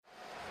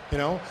You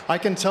know, I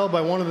can tell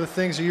by one of the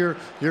things you're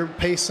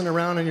pacing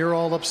around and you're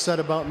all upset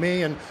about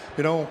me. And,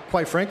 you know,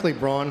 quite frankly,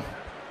 Braun,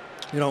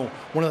 you know,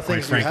 one of the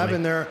things you have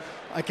in there,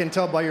 I can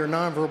tell by your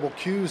nonverbal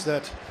cues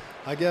that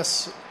I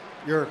guess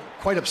you're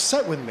quite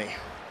upset with me.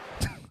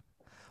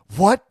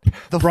 What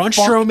the Braun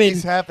fuck Strowman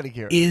is happening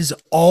here? is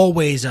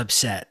always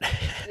upset.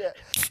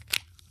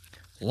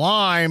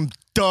 Lime,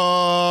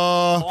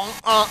 duh.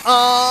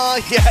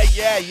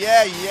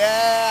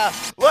 Yeah.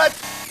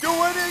 Let's do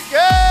it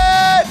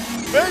again,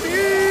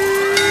 baby.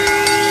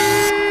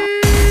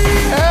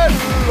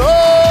 Hello.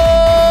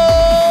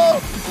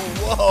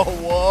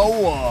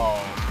 Whoa.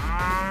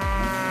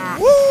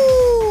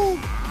 Woo.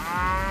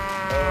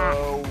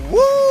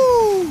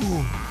 Woo.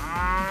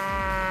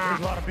 There's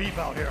a lot of beef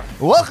out here.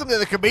 Welcome to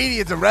the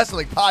Comedians of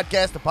Wrestling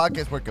podcast, the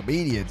podcast where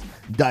comedians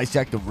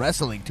dissect the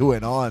wrestling to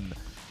an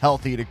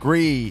unhealthy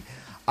degree.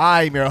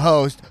 I'm your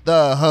host,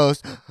 the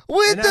host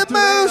with the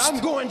most. I'm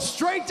going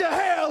straight to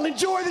hell.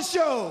 Enjoy the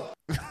show.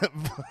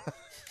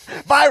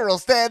 Viral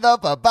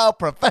stand-up about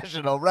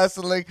professional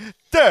wrestling,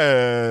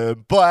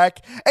 Dan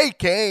Black,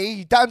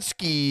 a.k.a.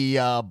 Dunsky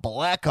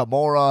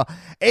Blackamora,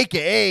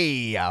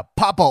 a.k.a.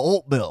 Papa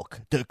Oat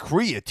Milk, the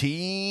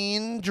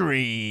creatine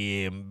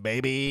dream,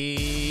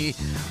 baby.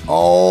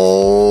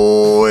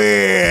 Oh,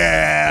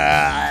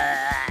 yeah.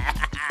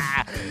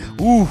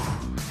 Ooh,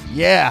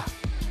 yeah.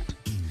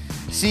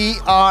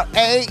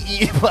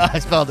 C-R-A-E. I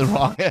spelled it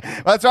wrong.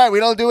 That's right. We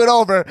don't do it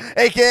over.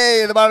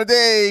 A.K.A. the modern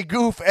day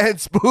goof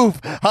and spoof.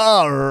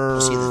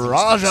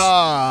 Raja.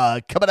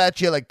 Coming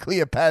at you like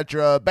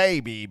Cleopatra.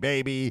 Baby.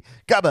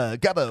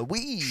 Gubba,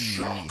 wee.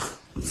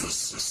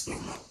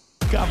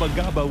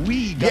 Gabba,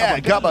 wee. Yeah,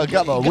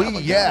 gubba, wee.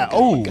 Yeah.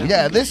 Oh,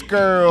 yeah. This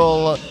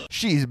girl,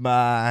 she's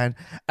mine.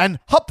 And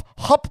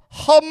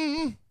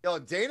hum. Yo,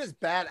 Dana's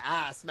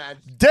badass, man.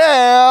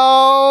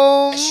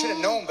 Down. I should have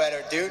known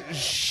better, dude.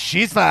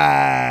 She's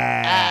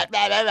fine.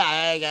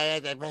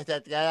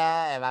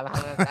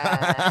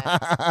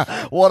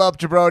 What up,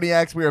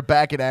 jabroniacs? We are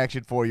back in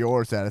action for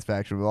your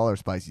satisfaction with all our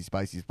spicy,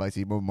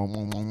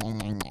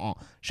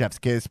 chef's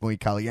kiss, muy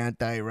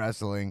caliente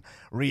wrestling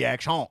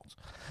reactions.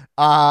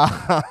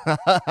 Well,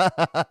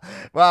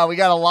 we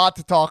got a lot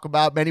to talk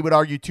about. Many would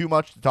argue too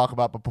much to talk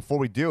about, but before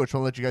we do, I just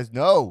want to let you guys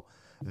know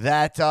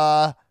that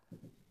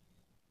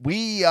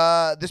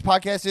this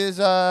podcast is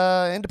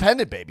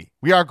independent, baby.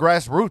 We are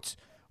grassroots.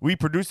 We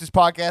produce this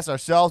podcast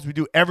ourselves. We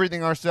do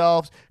everything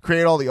ourselves,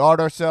 create all the art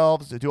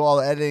ourselves, do all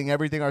the editing,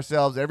 everything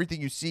ourselves.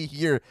 Everything you see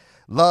here,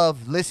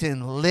 love,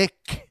 listen,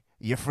 lick,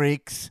 you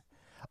freaks.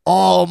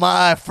 All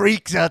my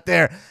freaks out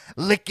there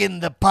licking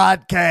the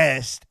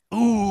podcast.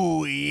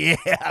 Ooh, yeah.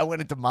 I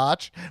went into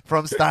Mach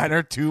from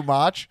Steiner to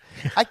Mach.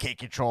 I can't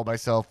control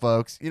myself,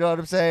 folks. You know what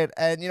I'm saying?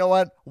 And you know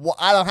what? Well,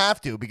 I don't have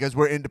to because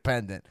we're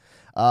independent.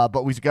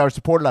 But we got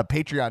supported on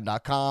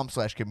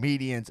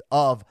patreon.com/comedians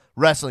of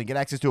wrestling. Get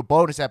access to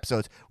bonus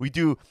episodes. We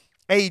do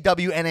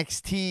AEW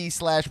NXT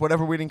 /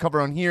 whatever we didn't cover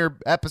on here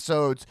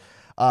episodes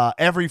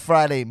every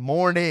Friday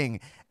morning.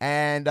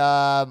 And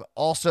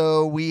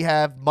also we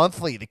have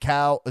monthly, the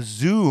Cow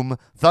Zoom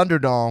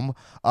Thunderdome,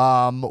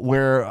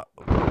 where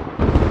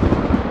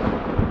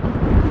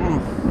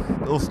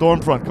little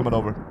storm front coming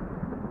over.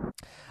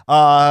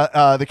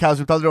 The Cow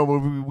Zoom Thunderdome,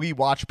 where we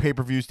watch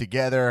pay-per-views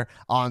together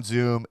on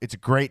Zoom. It's a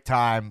great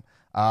time.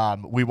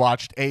 We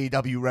watched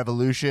AEW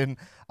Revolution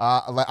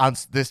on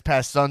this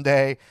past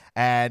Sunday,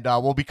 and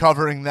we'll be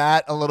covering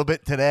that a little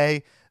bit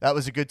today. That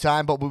was a good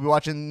time, but we'll be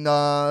watching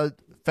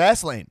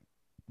Fastlane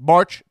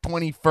March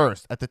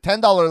 21st at the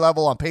 $10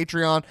 level on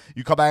Patreon.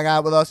 You come hang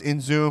out with us in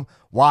Zoom,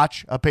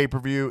 watch a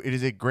pay-per-view. It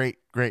is a great,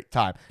 great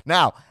time.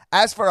 Now,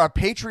 as for our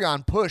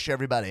Patreon push,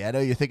 everybody, I know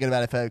you're thinking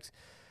about it, folks.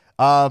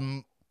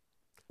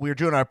 We were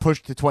doing our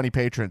push to 20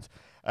 patrons.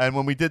 And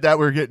when we did that,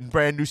 we were getting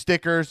brand new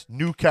stickers,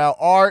 new Cow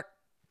art,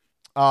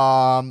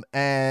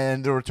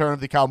 and the return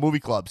of the Cow Movie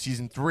Club,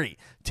 Season 3.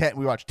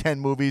 We watched 10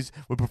 movies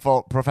with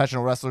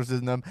professional wrestlers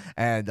in them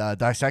and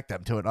dissect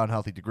them to an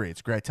unhealthy degree. It's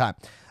a great time.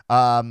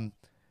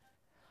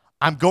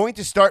 I'm going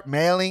to start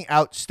mailing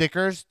out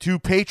stickers to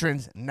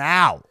patrons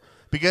now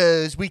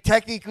because we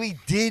technically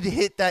did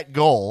hit that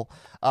goal.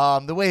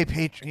 The way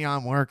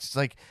Patreon works, it's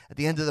like at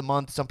the end of the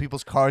month, some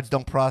people's cards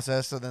don't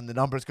process, so then the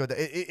numbers go down.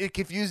 It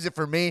confuses it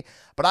for me,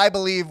 but I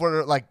believe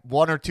we're like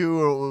 1 or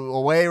 2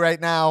 away right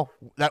now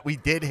that we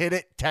did hit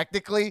it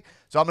technically.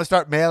 So I'm going to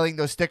start mailing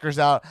those stickers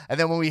out, and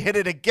then when we hit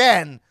it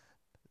again,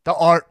 the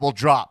art will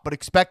drop, but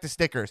expect the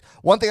stickers.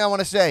 One thing I want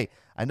to say,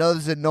 I know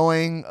this is an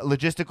annoying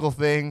logistical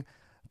thing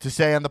to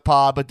say on the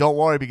pod, but don't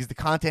worry because the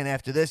content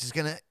after this is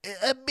going to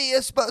be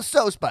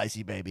so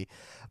spicy, baby.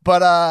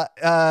 But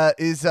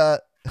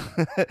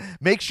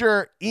make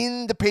sure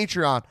in the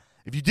Patreon,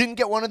 if you didn't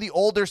get one of the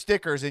older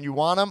stickers and you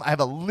want them, I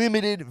have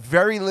a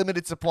very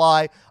limited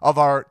supply of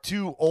our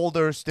 2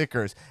 older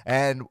stickers.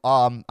 And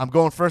I'm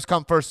going first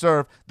come, first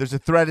serve. There's a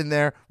thread in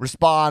there.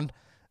 Respond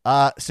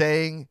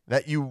saying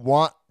that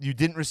you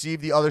didn't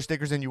receive the other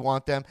stickers and you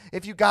want them.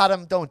 If you got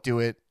them, don't do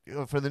it.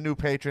 For the new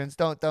patrons,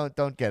 don't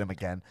get them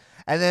again.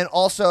 And then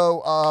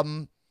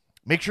also,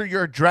 Make sure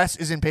your address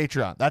is in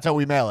Patreon. That's how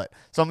we mail it.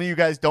 Some of you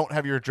guys don't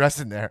have your address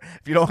in there.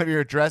 If you don't have your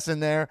address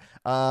in there,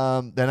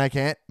 then I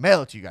can't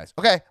mail it to you guys.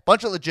 Okay,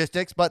 bunch of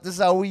logistics, but this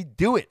is how we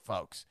do it,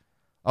 folks.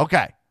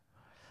 Okay.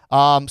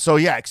 So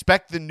yeah,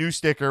 expect the new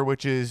sticker,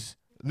 which is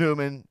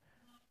Newman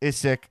is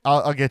sick.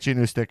 I'll get you a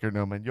new sticker,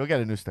 Newman. You'll get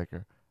a new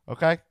sticker.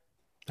 Okay?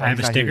 I have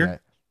a sticker?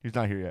 He's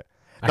not here yet.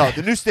 No,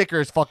 the new sticker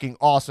is fucking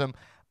awesome.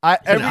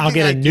 I'll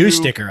get a new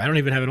sticker. I don't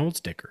even have an old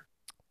sticker.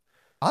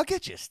 I'll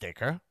get you a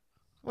sticker.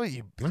 What are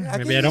you?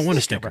 Maybe I don't want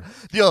a sticker.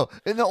 Yo,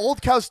 in the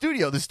old cow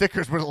studio, the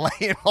stickers were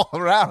laying all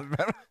around.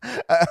 Remember?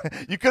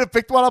 You could have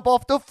picked one up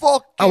off the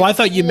fucking Oh, I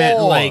thought you meant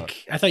floor.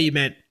 like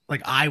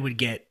I would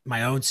get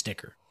my own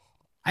sticker.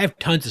 I have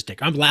tons of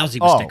stickers. I'm lousy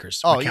with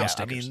stickers. Oh with cow yeah.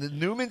 stickers. I mean, the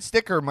Newman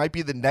sticker might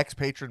be the next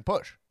patron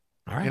push.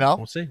 All right, you know,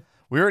 we'll see.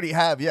 We already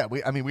have. Yeah,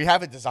 we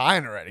have a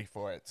design already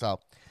for it. So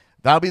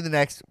that'll be the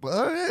next.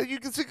 Well, you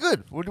can see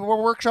good. We're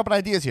workshopping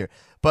ideas here,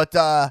 but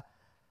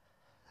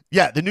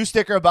yeah, the new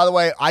sticker. By the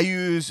way, I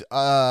use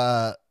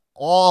all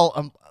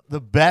the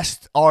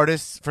best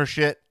artists for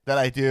shit that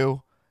I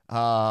do.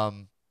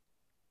 I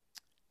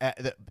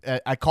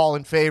call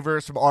in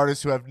favors from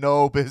artists who have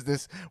no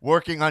business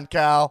working on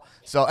Cal.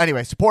 So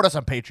anyway, support us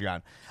on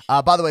Patreon.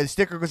 By the way, the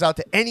sticker goes out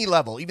to any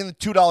level, even the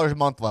 $2 a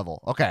month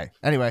level. Okay.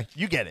 Anyway,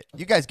 you get it.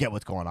 You guys get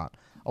what's going on.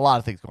 A lot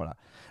of things going on.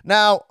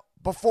 Now,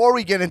 before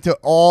we get into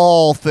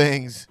all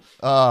things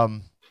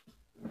wrestling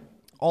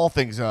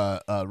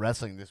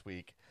this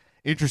week,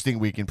 interesting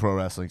week in pro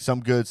wrestling.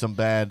 Some good, some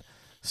bad,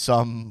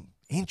 some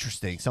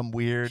interesting, some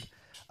weird.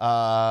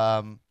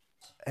 I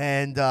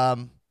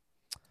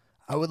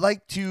would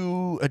like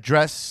to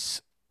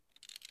address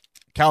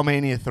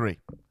Calmania 3.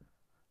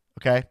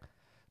 Okay?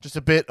 Just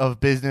a bit of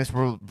business.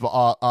 For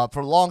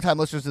long-time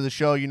listeners of the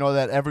show, you know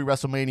that every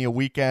WrestleMania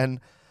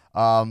weekend,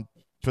 for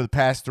the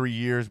past 3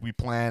 years, we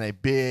plan a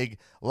big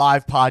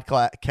live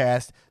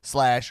podcast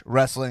 /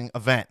 wrestling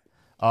event.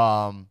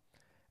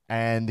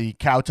 And the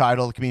Cow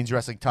title, the Comedians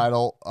Wrestling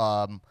title,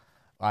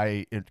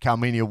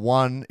 Calmania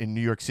 1 in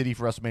New York City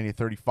for WrestleMania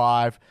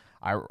 35.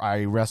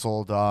 I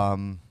wrestled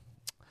one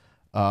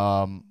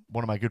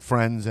of my good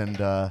friends and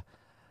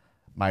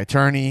my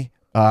attorney,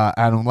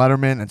 Adam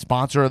Letterman, and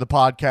sponsor of the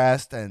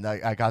podcast, and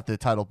I got the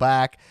title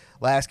back.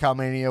 Last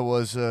Calmania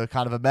was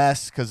kind of a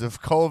mess because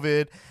of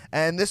COVID,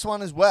 and this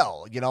one as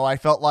well. You know, I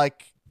felt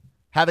like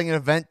having an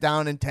event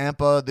down in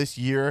Tampa this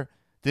year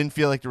didn't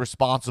feel like the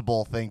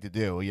responsible thing to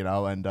do, you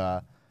know, and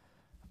I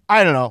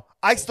don't know.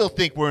 I still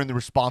think we're in the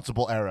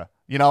responsible era,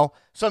 you know?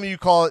 Some of you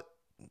call it,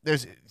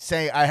 there's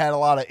saying I had a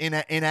lot of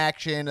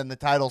inaction and the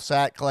title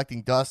sat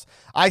collecting dust.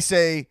 I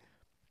say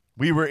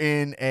we were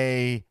in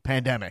a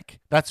pandemic.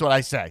 That's what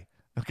I say,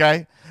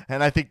 okay?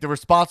 And I think the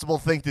responsible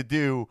thing to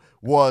do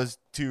was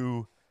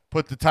to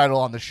put the title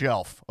on the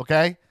shelf,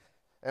 okay?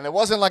 And it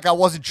wasn't like I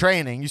wasn't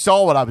training. You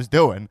saw what I was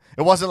doing.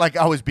 It wasn't like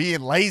I was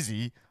being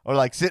lazy or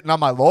like sitting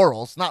on my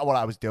laurels. It's not what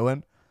I was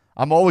doing.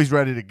 I'm always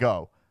ready to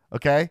go,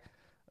 okay?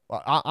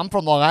 I'm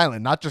from Long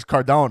Island, not just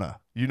Cardona.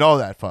 You know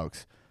that,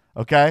 folks,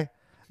 okay?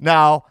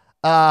 Now,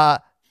 okay,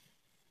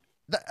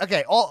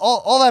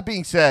 all that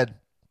being said,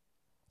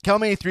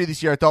 Calmania 3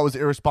 this year I thought was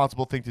an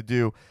irresponsible thing to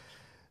do.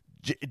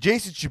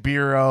 Jason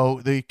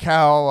Shibiro, the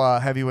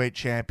Cal heavyweight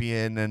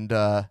champion, and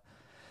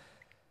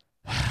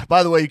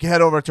by the way, you can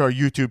head over to our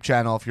YouTube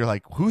channel if you're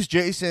like, who's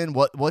Jason?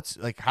 What's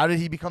like? How did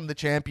he become the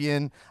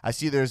champion? I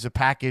see there's a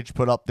package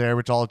put up there,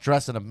 which I'll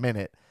address in a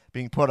minute,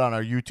 being put on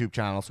our YouTube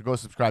channel. So go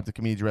subscribe to the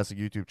Comedians Wrestling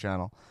YouTube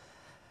channel.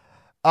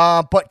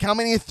 But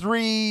Calmania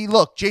 3,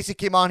 look, Jason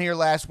came on here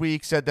last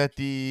week, said that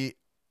that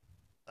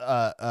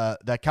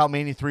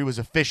Calmania 3 was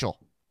official.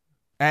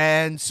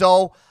 And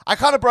so I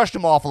kind of brushed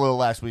him off a little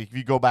last week, if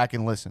you go back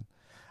and listen.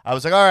 I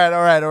was like, all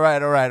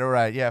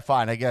right. Yeah,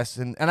 fine, I guess.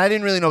 And I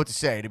didn't really know what to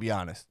say, to be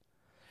honest.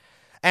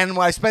 And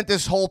when I spent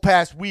this whole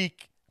past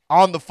week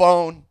on the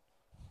phone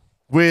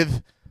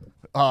with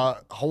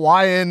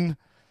Hawaiian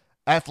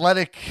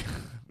athletic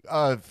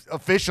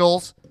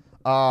officials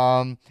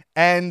and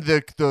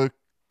the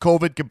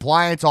COVID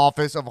compliance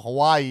office of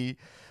Hawaii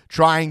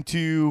trying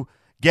to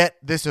get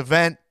this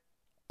event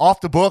off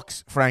the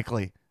books,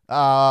 frankly.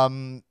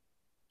 And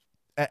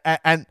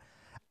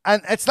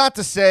it's not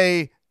to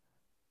say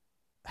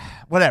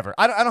whatever.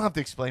 I don't have to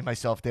explain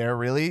myself there,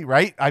 really,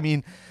 right? I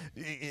mean,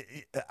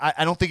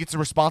 I don't think it's a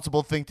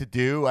responsible thing to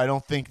do. I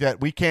don't think that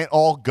we can't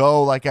all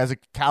go like as a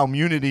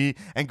community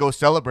and go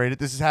celebrate it.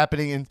 This is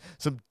happening in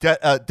some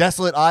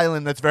desolate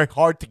island that's very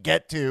hard to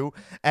get to,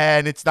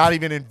 and it's not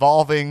even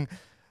involving,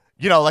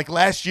 you know, like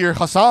last year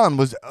Hassan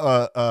was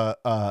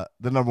the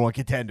number one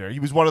contender. He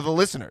was one of the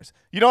listeners.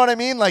 You know what I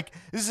mean? Like,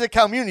 this is a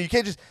community. You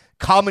can't just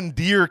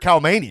commandeer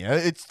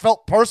Calmania. It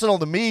felt personal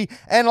to me,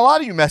 and a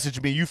lot of you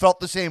messaged me. You felt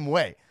the same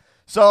way.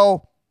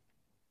 So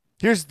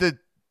here's the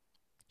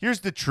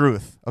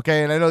truth,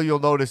 okay? And I know you'll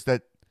notice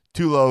that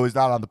Tulo is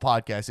not on the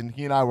podcast, and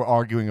he and I were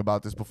arguing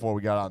about this before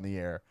we got on the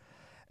air.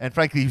 And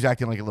frankly, he was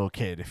acting like a little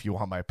kid, if you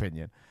want my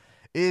opinion.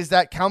 Is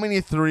that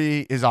Calmania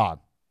 3 is on.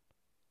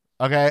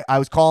 Okay, I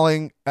was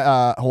calling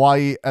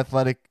Hawaii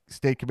Athletic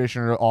State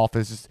Commissioner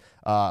office,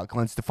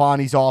 Glenn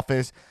Stefani's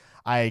office.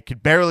 I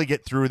could barely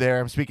get through there.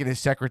 I'm speaking to his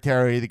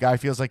secretary. The guy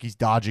feels like he's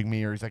dodging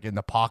me or he's like in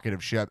the pocket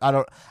of shit. I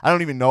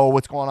don't even know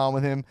what's going on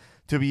with him,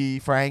 to be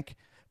frank.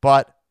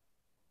 But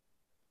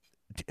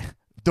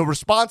the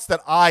response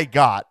that I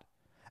got,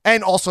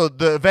 and also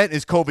the event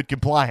is COVID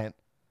compliant,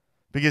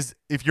 because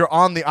if you're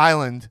on the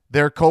island,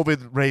 their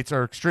COVID rates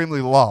are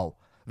extremely low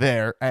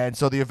there, and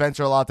so the events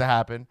are allowed to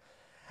happen.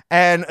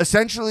 And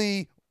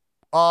essentially,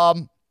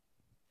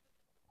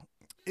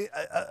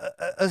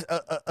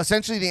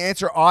 essentially the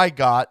answer I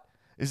got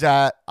is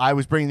that I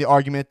was bringing the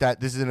argument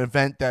that this is an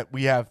event that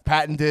we have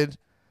patented,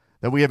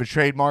 that we have a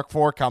trademark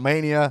for,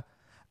 Calmania,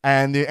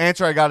 and the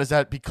answer I got is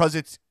that because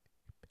it's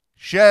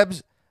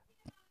Sheb's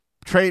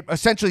trade,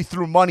 essentially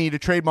threw money to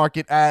trademark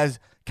it as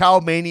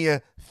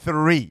Calmania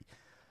 3,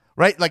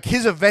 right? Like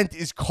his event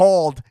is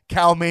called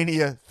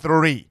Calmania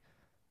 3,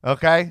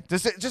 okay?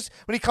 Just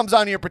when he comes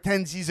on here,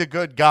 pretends he's a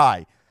good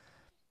guy,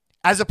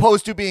 as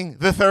opposed to being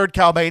the third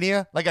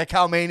Calmania, like a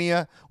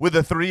Calmania with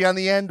a 3 on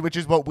the end, which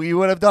is what we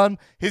would have done.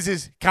 His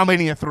is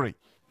Calmania 3.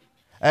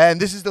 And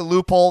this is the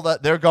loophole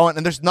that they're going,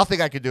 and there's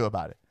nothing I could do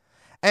about it.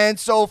 And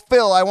so,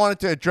 Phil, I wanted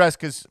to address,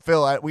 because,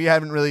 Phil, we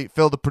haven't really,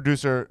 Phil, the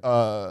producer,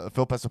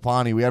 Phil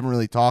Pesapani, we haven't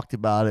really talked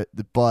about it,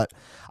 but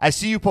I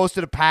see you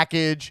posted a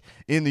package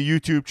in the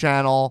YouTube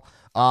channel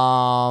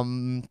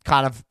kind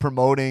of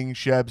promoting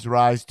Sheb's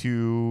rise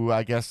to,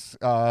 I guess,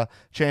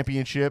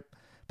 championship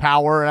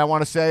power. And I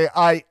want to say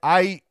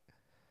I'm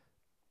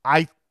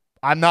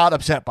not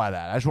upset by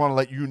that. I just want to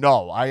let you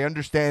know. I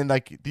understand,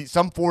 like,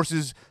 some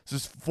forces,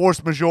 this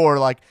force majeure,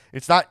 like,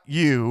 it's not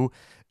you.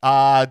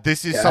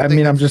 This is something. I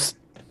mean, I'm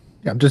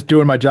just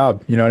doing my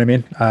job. You know what I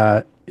mean?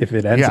 If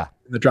it ends up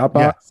in the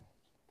Dropbox,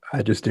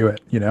 I just do it,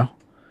 you know?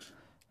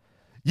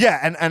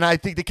 Yeah, and I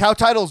think the cow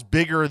title is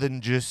bigger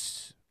than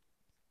just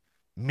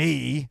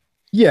me.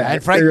 Yeah,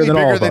 and frankly,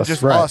 bigger than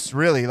just right. us.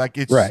 Really, like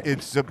it's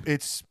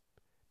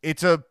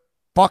a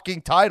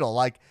fucking title.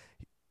 Like,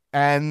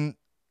 and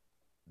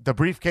the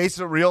briefcase is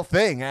a real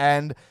thing,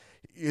 and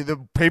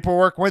the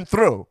paperwork went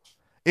through.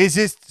 Is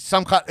this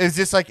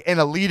like an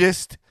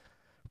elitist,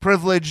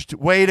 privileged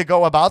way to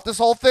go about this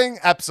whole thing?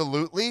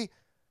 Absolutely.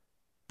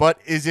 But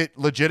is it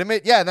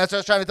legitimate? Yeah, and that's what I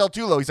was trying to tell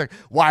Tulo. He's like,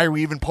 why are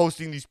we even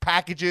posting these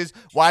packages?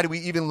 Why do we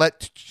even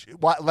let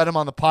him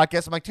on the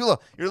podcast? I'm like, Tulo,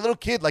 you're a little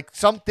kid. Like,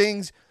 some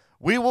things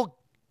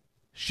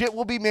shit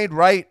will be made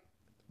right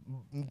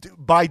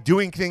by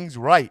doing things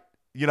right,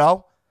 you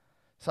know?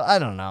 So I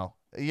don't know,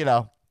 you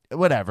know,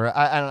 whatever.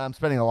 I'm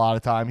spending a lot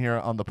of time here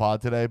on the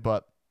pod today,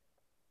 but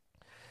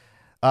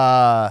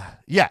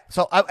yeah.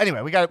 So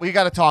anyway, we got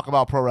to talk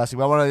about pro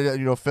wrestling. I want to,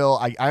 you know, Phil,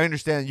 I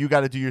understand you got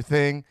to do your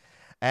thing,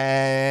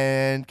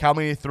 and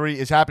Calmania 3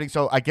 is happening.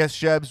 So I guess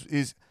Shebs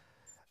is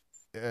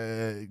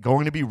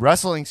going to be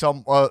wrestling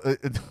some a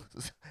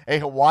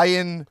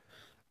Hawaiian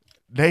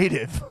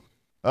native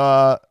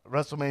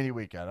WrestleMania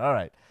weekend. All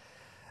right.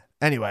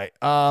 Anyway,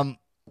 let's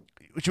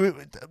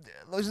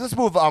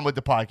move on with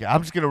the podcast.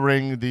 I'm just gonna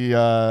ring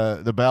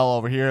the bell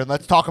over here and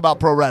let's talk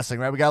about pro wrestling.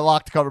 Right, we got a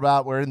lot to cover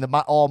about. We're in the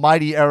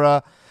almighty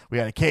era. We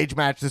had a cage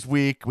match this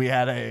week. We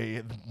had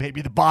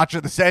maybe the botch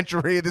of the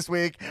century this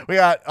week. We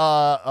got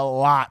a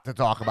lot to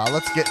talk about.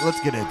 Let's get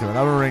into it. I'm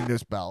gonna ring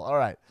this bell. All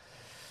right,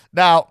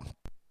 now,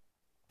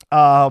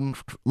 I want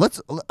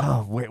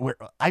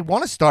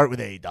to start with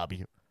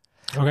AEW.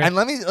 Okay. And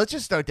let's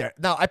just start there.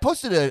 Now, I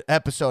posted an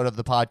episode of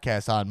the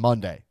podcast on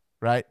Monday,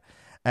 right?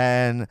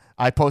 And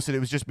I posted, it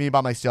was just me by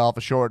myself,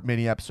 a short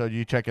mini episode.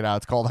 You check it out.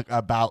 It's called like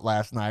About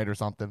Last Night or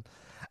something.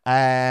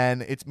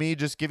 And it's me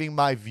just giving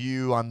my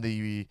view on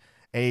the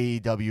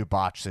AEW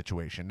botch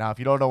situation. Now, if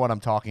you don't know what I'm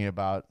talking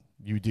about,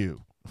 you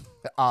do.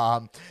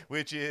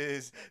 Which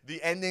is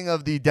the ending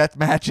of the death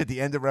match at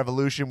the end of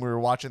Revolution. We were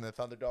watching the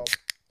Thunderdome.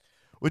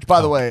 Which,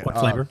 by the way, what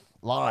flavor?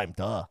 Lime,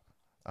 duh.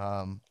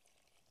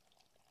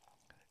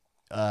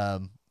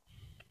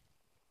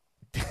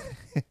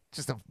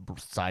 Just a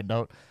side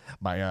note,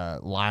 my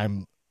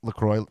lime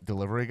LaCroix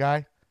delivery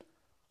guy,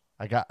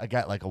 I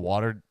got like a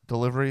water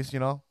deliveries, you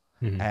know,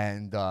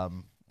 and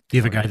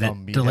you have a guy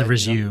that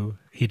delivers you.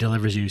 He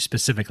delivers you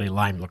specifically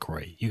lime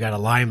LaCroix. You got a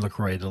lime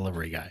LaCroix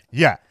delivery guy.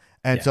 Yeah.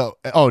 And so,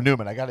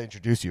 Newman, I got to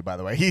introduce you, by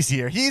the way. He's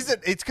here.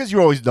 It's because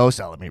you're always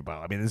no-selling me, bro.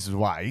 I mean, this is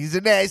why. He's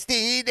a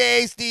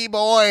nasty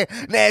boy.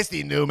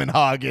 Nasty Newman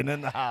Hagen in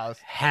the house.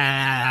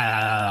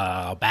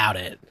 How about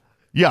it?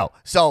 Yo,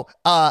 so,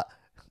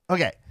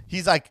 okay.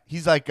 He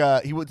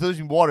delivers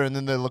me water, and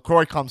then the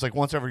LaCroix comes like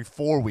once every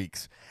 4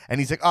 weeks. And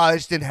he's like, I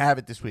just didn't have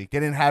it this week. They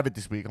didn't have it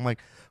this week. I'm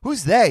like,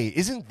 who's they?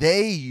 Isn't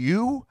they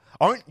you?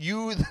 Aren't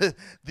you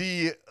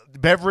the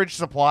beverage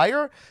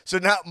supplier? So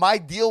now my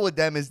deal with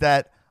them is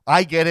that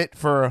I get it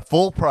for a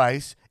full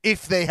price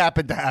if they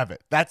happen to have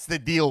it. That's the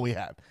deal we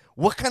have.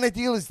 What kind of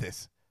deal is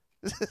this?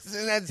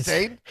 Isn't that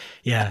insane?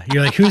 Yeah.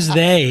 You're like, who's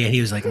they? And he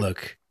was like,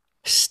 look,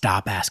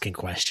 stop asking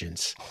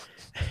questions.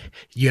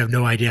 You have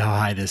no idea how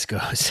high this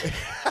goes.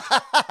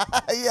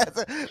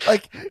 Yes,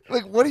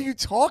 like what are you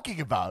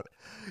talking about?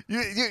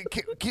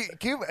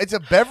 It's a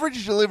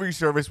beverage delivery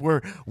service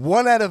where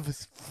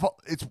it's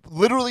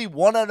literally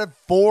 1 out of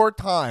 4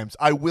 times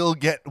I will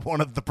get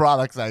one of the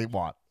products I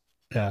want.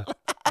 Yeah.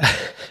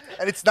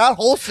 And it's not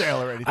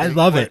wholesale or anything. I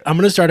love it. I'm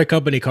going to start a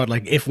company called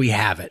like If We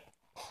Have It.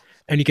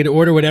 And you can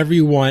order whatever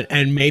you want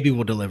and maybe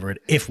we'll deliver it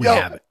if we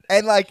have it.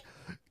 And like,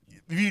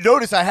 if you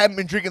notice I haven't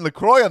been drinking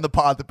LaCroix on the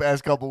pod the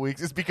past couple of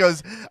weeks, it's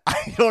because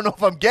I don't know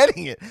if I'm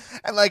getting it.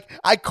 And like,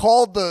 I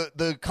called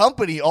the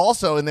company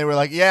also, and they were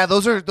like, "Yeah,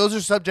 those are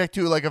subject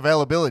to like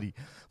availability."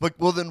 Like,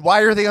 well, then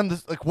why are they on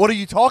this? Like, what are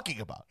you talking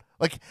about?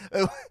 Like,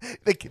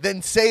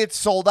 then say it's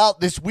sold out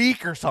this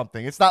week or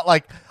something. It's not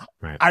like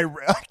right.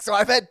 So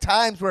I've had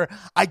times where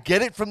I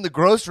get it from the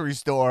grocery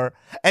store,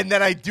 and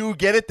then I do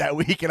get it that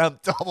week, and I'm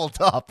doubled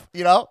up.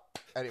 You know.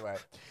 Anyway.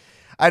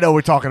 I know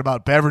we're talking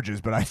about beverages,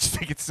 but I just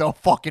think it's so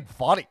fucking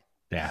funny.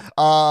 Yeah.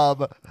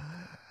 Well,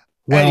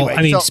 anyway,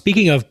 I mean,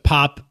 speaking of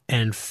pop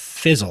and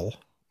fizzle,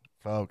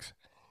 folks.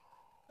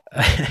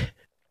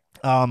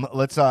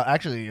 Let's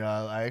actually.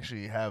 I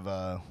actually have.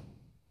 I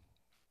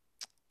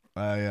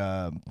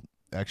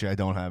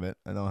don't have it.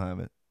 I don't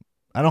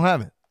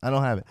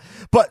have it.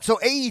 But so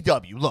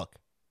AEW, look.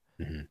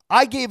 Mm-hmm.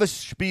 I gave a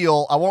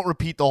spiel. I won't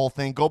repeat the whole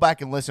thing. Go back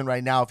and listen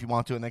right now if you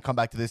want to, and then come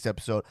back to this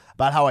episode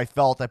about how I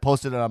felt. I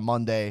posted it on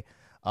Monday.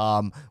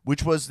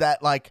 Which was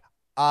that like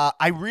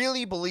I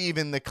really believe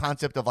in the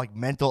concept of like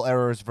mental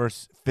errors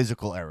versus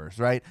physical errors,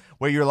 right?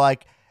 Where you're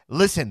like,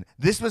 listen,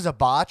 this was a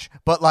botch,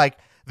 but like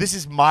this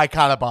is my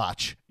kind of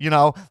botch, you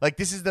know? Like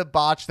this is the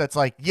botch that's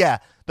like, yeah,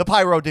 the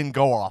pyro didn't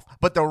go off,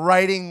 but the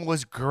writing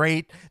was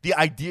great. The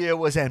idea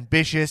was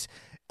ambitious.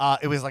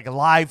 It was like a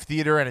live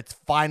theater at its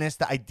finest.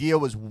 The idea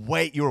was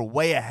you were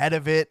way ahead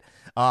of it.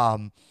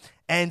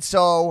 And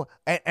so,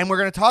 and we're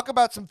going to talk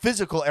about some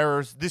physical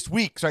errors this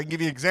week, so I can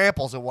give you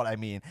examples of what I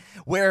mean,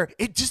 where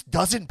it just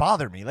doesn't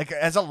bother me. Like,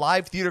 as a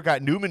live theater guy,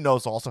 Newman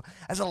knows also,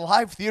 as a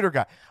live theater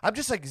guy, I'm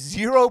just like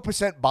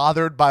 0%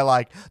 bothered by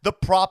like, the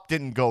prop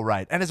didn't go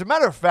right. And as a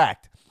matter of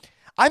fact,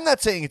 I'm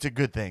not saying it's a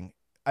good thing.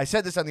 I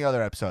said this on the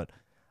other episode.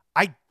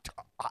 I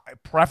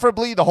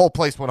preferably, the whole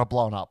place would have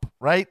blown up,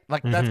 right?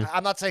 Like,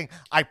 I'm not saying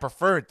I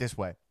prefer it this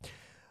way.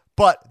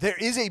 But there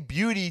is a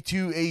beauty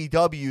to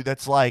AEW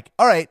that's like,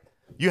 all right,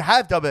 you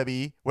have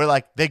WWE where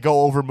like they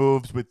go over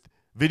moves with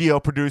video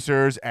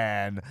producers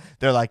and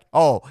they're like,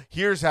 oh,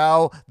 here's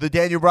how the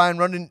Daniel Bryan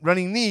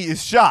running knee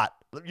is shot.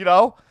 You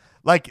know,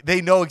 like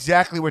they know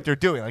exactly what they're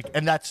doing. Like,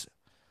 and that's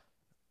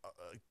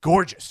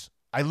gorgeous.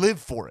 I live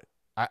for it.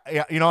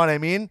 You know what I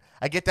mean?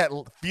 I get that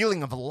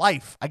feeling of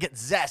life. I get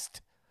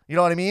zest. You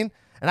know what I mean?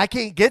 And I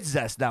can't get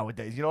zest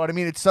nowadays. You know what I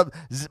mean?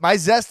 My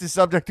zest is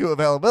subject to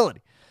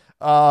availability.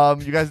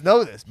 You guys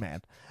know this,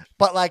 man.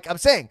 But like I'm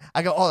saying,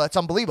 I go, oh, that's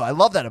unbelievable. I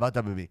love that about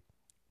WWE.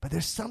 But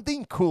there's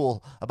something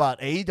cool about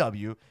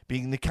AEW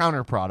being the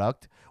counter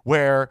product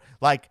where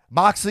like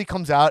Moxley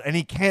comes out and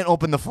he can't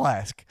open the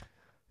flask.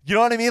 You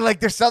know what I mean? Like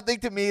there's something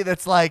to me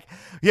that's like,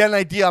 you had an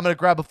idea, I'm going to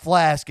grab a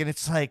flask. And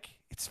it's like,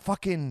 it's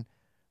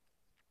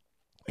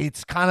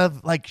kind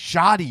of like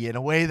shoddy in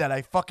a way that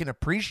I fucking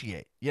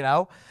appreciate, you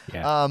know?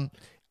 Yeah.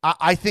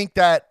 I think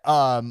that,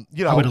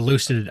 you know. I would have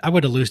loosened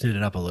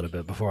it up a little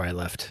bit before I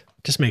left.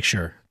 Just make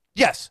sure.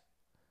 Yes.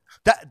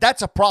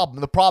 That's a problem.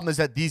 The problem is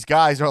that these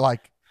guys are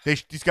like,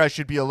 these guys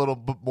should be a little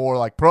bit more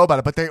like pro about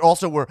it, but they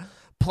also were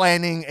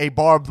planning a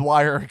barbed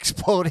wire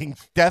exploding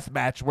death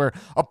match where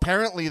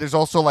apparently there's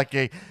also like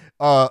a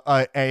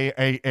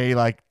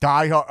like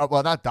Die Hard,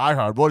 well not Die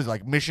Hard, what is it,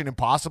 like Mission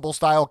Impossible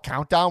style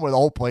countdown where the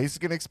whole place is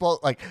gonna explode,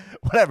 like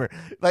whatever.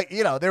 Like,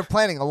 you know, they're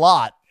planning a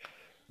lot.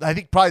 I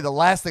think probably the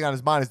last thing on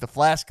his mind is the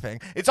flask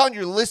thing. It's on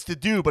your list to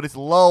do, but it's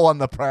low on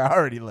the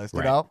priority list,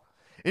 right. You know?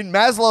 In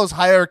Maslow's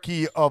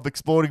hierarchy of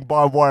exploding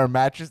barbed wire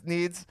mattress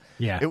needs,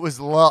 it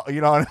was low.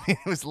 You know what I mean?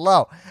 It was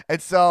low,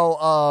 and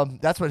so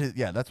that's what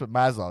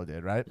Maslow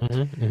did, right?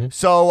 Mm-hmm.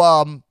 So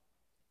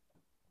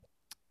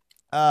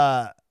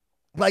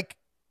like,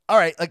 all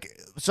right, like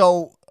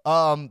so.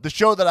 The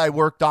show that I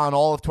worked on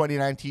all of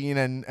 2019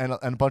 and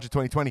a bunch of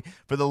 2020,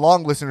 for the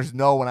long listeners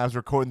know when I was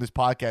recording this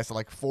podcast at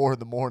like 4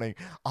 a.m.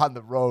 on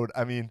the road.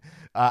 I mean,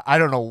 I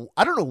don't know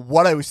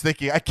what I was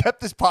thinking. I kept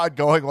this pod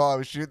going while I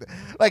was shooting.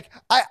 Like,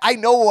 I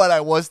know what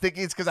I was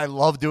thinking. It's because I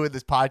love doing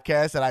this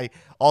podcast and I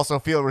also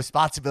feel a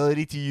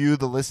responsibility to you,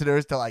 the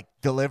listeners, to like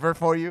deliver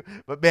for you.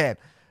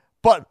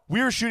 But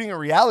we were shooting a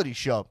reality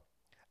show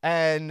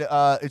and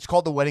it's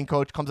called The Wedding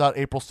Coach. Comes out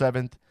April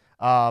 7th.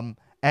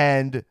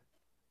 And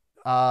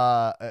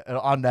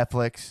on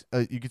Netflix.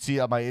 You can see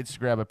on my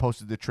Instagram, I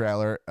posted the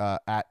trailer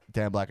at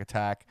Dan Black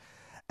Attack.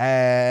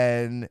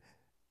 And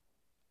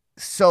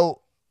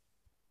so,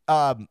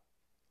 like,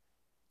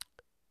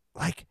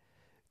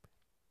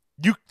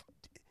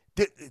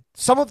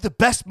 some of the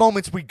best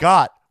moments we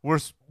got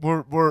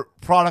were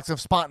products of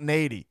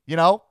spontaneity, you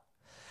know?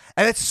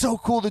 And it's so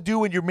cool to do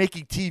when you're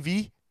making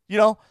TV, you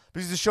know?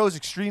 Because the show is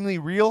extremely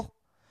real.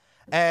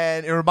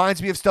 And it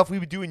reminds me of stuff we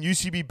would do in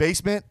UCB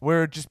Basement,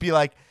 where it'd just be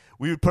like,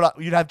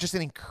 you'd have just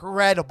an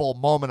incredible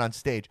moment on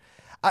stage.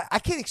 I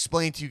can't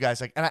explain to you guys,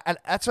 like, and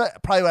that's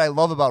probably what I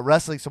love about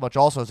wrestling so much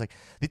also is like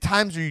the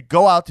times where you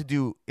go out to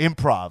do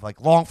improv,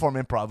 like long form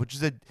improv, which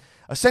is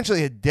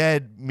essentially a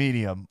dead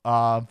medium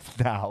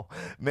now.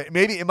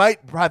 Maybe it might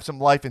have some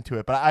life into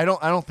it, but I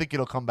don't think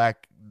it'll come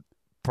back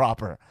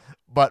proper.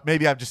 But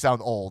maybe I just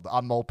sound old.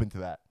 I'm open to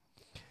that.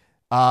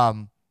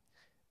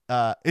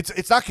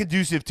 It's not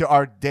conducive to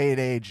our day and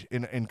age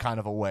in kind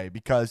of a way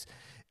because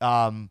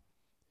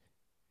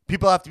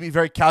people have to be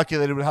very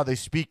calculated with how they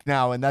speak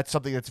now, and that's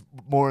something that's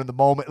more in the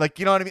moment. Like,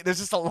 you know what I mean? There's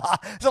just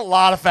a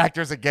lot of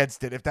factors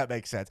against it, if that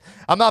makes sense.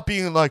 I'm not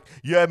being like,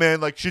 yeah, man,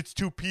 like shit's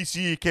too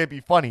PC, it can't be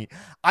funny.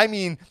 I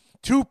mean,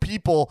 two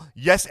people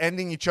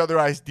ending each other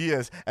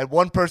ideas, and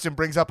one person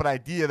brings up an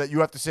idea that you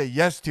have to say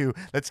yes to.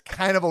 That's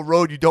kind of a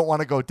road you don't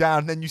want to go down.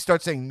 And then you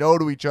start saying no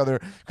to each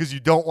other because you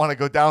don't want to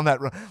go down that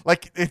road.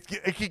 Like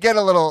it can get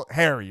a little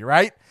hairy,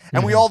 right?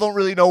 And we all don't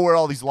really know where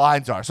all these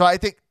lines are. So I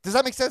think, does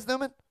that make sense,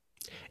 Newman?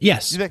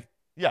 Yes. You think?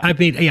 Yeah. I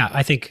mean, yeah.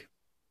 I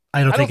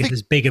don't think it's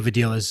as big of a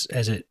deal as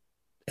I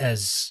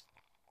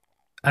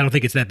don't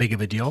think it's that big of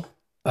a deal.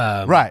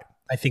 Right.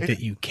 I think that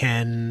you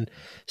can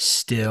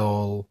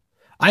still.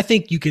 I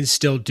think you can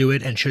still do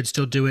it and should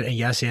still do it and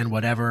yes and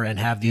whatever and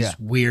have these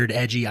weird,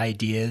 edgy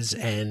ideas.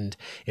 And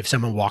if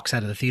someone walks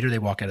out of the theater, they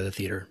walk out of the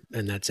theater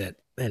and that's it.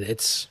 And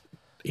it's,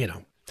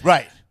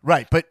 Right.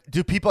 But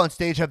do people on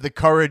stage have the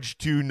courage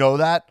to know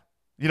that?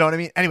 You know what I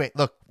mean? Anyway,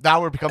 look,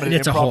 now we're becoming an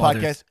improv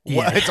podcast.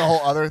 It's a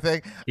whole other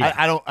thing. Yeah.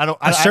 I don't.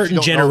 A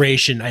certain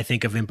generation, I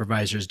think, of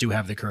improvisers do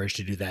have the courage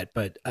to do that,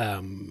 but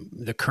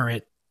the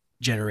current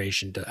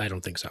generation, I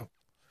don't think so.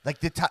 Like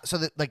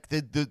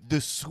the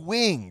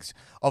swings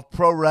of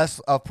pro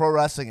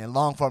wrestling and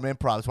long form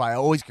improv is why I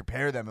always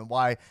compare them, and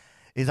why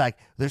is like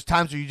there's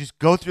times where you just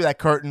go through that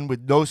curtain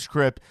with no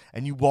script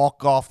and you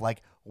walk off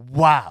like,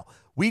 wow,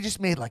 we just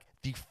made like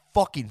the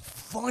fucking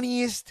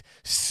funniest,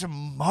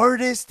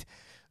 smartest,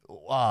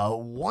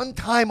 one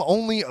time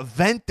only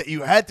event that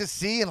you had to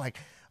see, and like,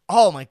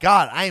 oh my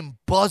god, I am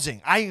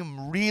buzzing, I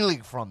am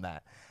reeling from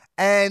that,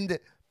 and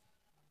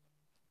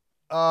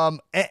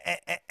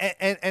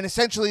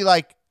essentially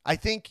like. I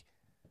think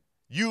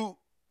in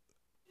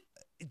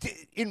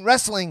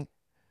wrestling,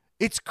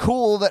 it's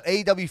cool that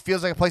AEW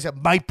feels like a place that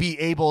might be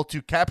able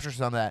to capture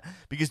some of that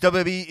because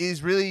WWE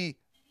is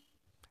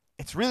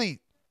really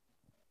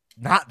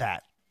not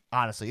that,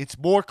 honestly. It's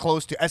more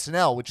close to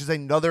SNL, which is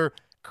another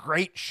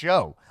great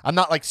show. I'm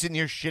not like sitting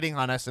here shitting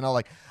on SNL.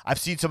 Like I've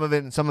seen some of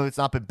it and some of it's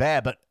not been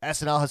bad, but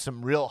SNL has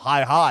some real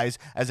high highs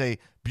as a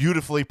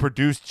beautifully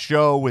produced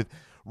show with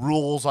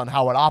rules on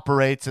how it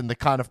operates and the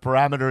kind of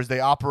parameters they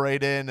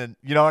operate in, and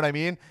you know what I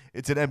mean?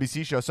 It's an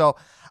NBC show. So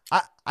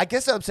I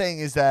guess what I'm saying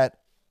is that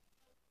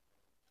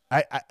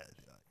I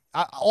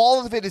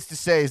all of it is to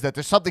say is that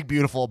there's something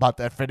beautiful about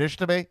that finish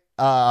to me.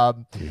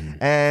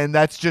 And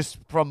that's just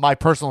from my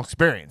personal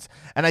experience.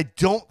 And I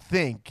don't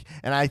think,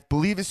 and I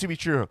believe this to be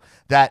true,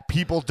 that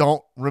people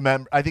don't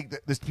remember. I think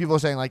that people are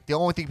saying like the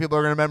only thing people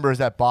are going to remember is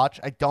that botch.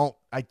 I don't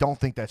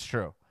think that's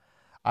true.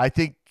 I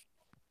think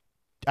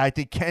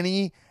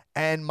Kenny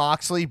and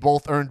Moxley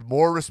both earned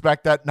more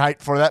respect that night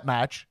for that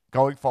match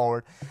going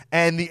forward.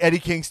 And the Eddie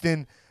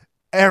Kingston,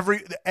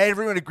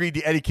 everyone agreed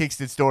the Eddie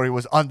Kingston story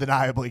was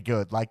undeniably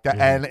good. Like that,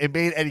 and it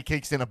made Eddie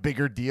Kingston a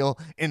bigger deal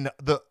in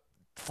the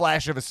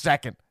flash of a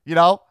second, you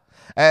know?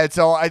 And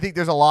so I think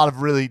there's a lot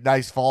of really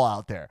nice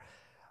fallout there.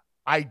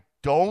 I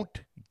don't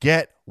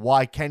get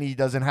why Kenny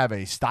doesn't have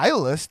a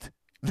stylist.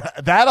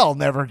 That I'll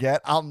never get.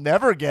 I'll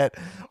never get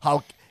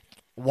how...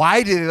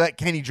 Why did he let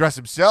Kenny dress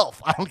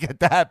himself? I don't get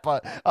that,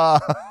 but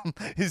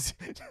his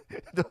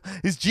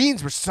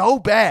jeans were so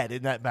bad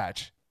in that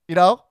match, you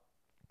know?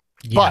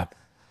 Yeah. But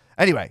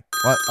anyway,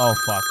 what? Oh,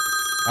 fuck.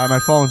 My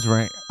phone's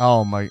ringing.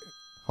 Oh, my.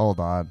 Hold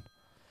on.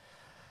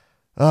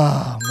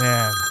 Oh,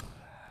 man.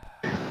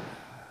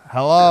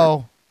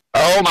 Hello?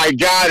 Oh, my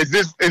God. Is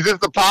this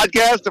the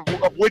podcast of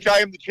which I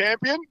am the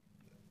champion?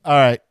 All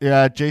right.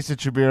 Yeah, Jason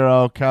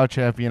Shabiro, Cow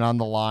Champion on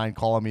the line,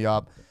 calling me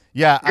up.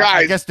 Yeah, guys,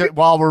 I guess that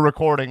while we're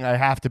recording, I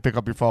have to pick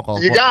up your phone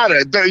call. You got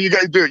to pick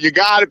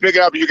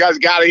it up. You guys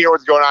got to hear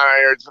what's going on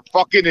here. It's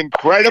fucking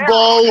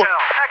incredible.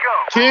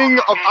 King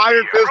of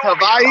Iron Fist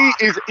Hawaii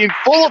is in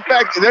full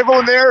effect. Is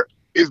everyone there?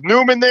 Is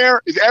Newman there?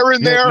 Is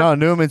Aaron there? No,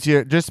 Newman's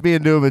here. Just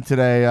being Newman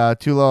today.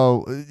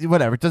 Tulo,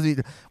 whatever. It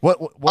doesn't.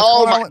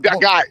 Oh my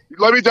God, guy!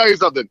 Let me tell you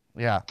something.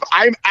 Yeah,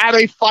 I'm at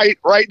a fight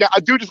right now.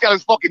 A dude just got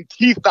his fucking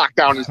teeth knocked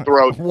down his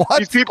throat. What?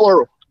 These people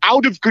are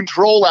out of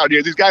control out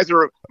here. These guys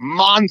are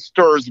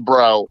monsters,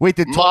 bro. Wait,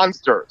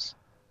 monsters.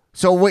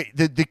 So wait,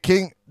 the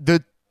king,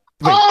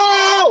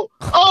 oh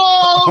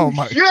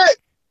my shit!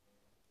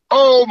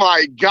 Oh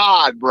my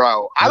God,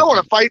 bro! I don't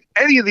want to fight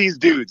any of these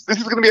dudes. This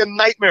is gonna be a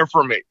nightmare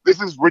for me.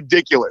 This is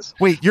ridiculous.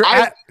 Wait, you're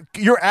at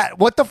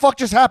what the fuck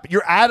just happened?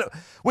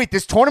 Wait,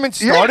 this tournament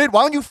started? Yeah.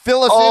 Why don't you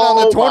fill us in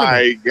on the tournament? Oh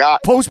my God!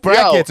 Post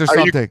brackets or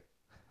something.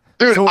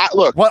 Dude, so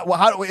look.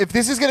 How, if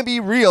this is going to be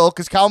real,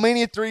 because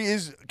Calmania 3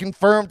 is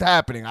confirmed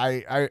happening.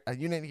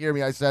 You didn't hear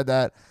me. I said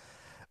that.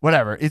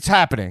 Whatever. It's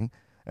happening,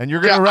 and you're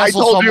going to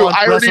wrestle someone.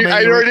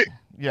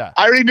 Yeah.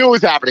 I already knew it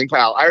was happening,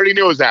 pal. I already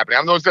knew it was happening.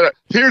 I'm the one that.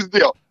 Here's the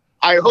deal.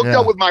 I hooked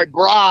up with my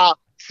bra,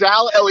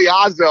 Sal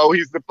Eliazo.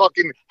 He's the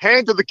fucking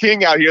hand of the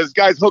king out here. This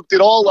guy's hooked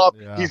it all up.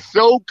 Yeah. He's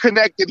so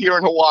connected here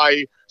in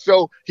Hawaii.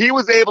 So he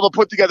was able to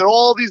put together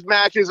all these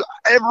matches,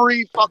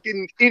 every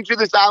fucking inch of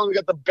this island. We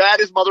got the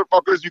baddest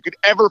motherfuckers you could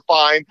ever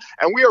find.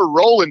 And we are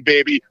rolling,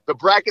 baby. The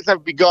brackets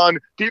have begun.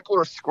 People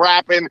are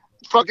scrapping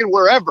fucking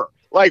wherever.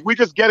 Like, we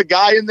just get a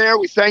guy in there.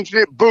 We sanction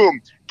it.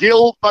 Boom.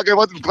 Gil, fucking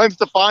Glenn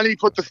Stefani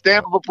put the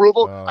stamp of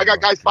approval. I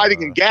got guys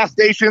fighting in gas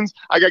stations.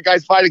 I got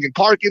guys fighting in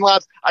parking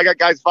lots. I got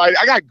guys fighting.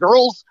 I got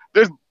girls.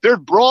 There's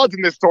broads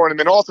in this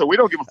tournament also. We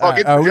don't give a fuck.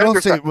 We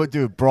don't say, well,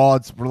 dude,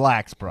 broads,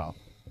 relax, bro.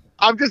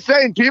 I'm just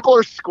saying, people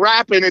are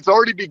scrapping. It's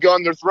already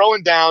begun. They're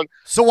throwing down.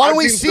 So why don't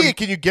we see it?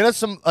 Can you get us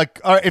some,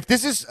 like, if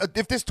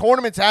this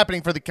tournament's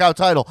happening for the Cow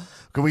title,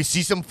 can we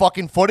see some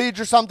fucking footage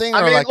or something?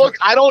 I mean, look,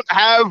 I don't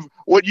have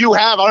what you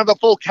have. I don't have the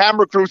full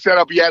camera crew set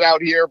up yet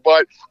out here,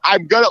 but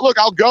I'm gonna look.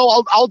 I'll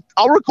go.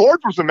 I'll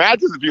record for some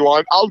matches if you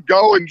want. I'll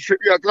go and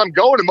because I'm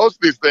going to most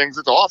of these things.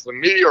 It's awesome.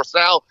 Me or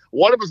Sal,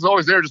 one of us is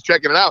always there, just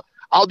checking it out.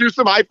 I'll do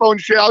some iPhone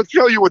shit. I'll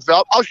show you what's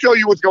up. I'll show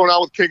you what's going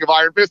on with King of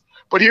Iron Fist.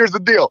 But here's the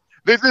deal.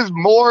 This is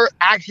more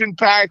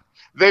action-packed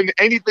than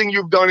anything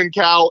you've done in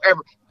Cal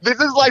ever. This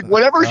is like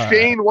whatever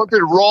Shane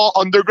wanted Raw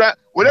Underground.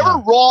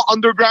 Whatever Raw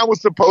Underground was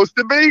supposed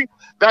to be,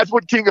 that's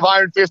what King of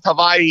Iron Fist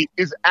Hawaii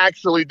is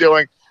actually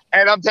doing.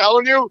 And I'm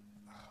telling you,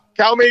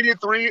 CalMania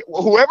 3,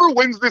 whoever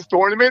wins this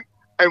tournament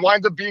and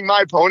winds up being my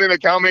opponent at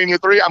CalMania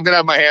 3, I'm going to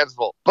have my hands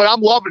full. But I'm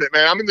loving it,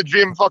 man. I'm in the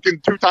gym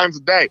fucking 2 times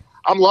a day.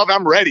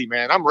 I'm ready,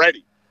 man. I'm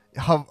ready.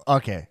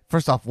 Okay,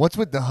 first off, what's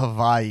with the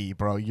Hawaii,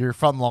 bro? You're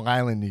from Long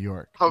Island, New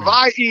York.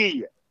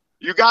 Hawaii,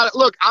 you got it.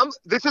 Look,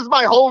 this is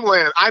my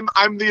homeland.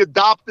 I'm the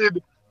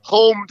adopted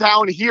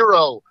hometown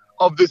hero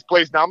of this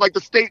place now. I'm like the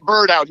state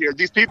bird out here.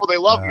 These people, they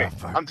love me.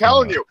 I'm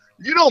telling you.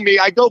 You know me.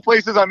 I go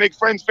places. I make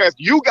friends fast.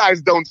 You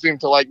guys don't seem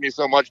to like me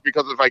so much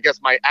because of, I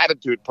guess, my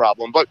attitude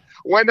problem. But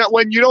when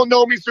you don't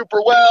know me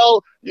super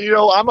well, you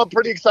know, I'm a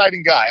pretty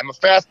exciting guy. I'm a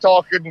fast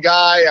talking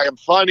guy. I'm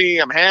funny.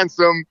 I'm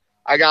handsome.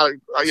 I got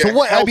so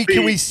what? Healthy. I mean,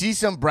 can we see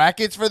some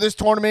brackets for this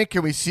tournament?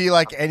 Can we see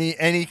like any?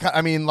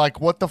 I mean,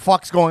 like what the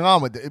fuck's going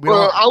on with it?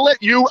 I'll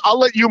let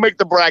you make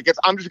the brackets.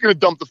 I'm just gonna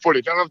dump the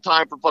footage. I don't have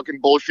time for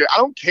fucking bullshit. I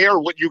don't care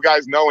what you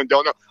guys know and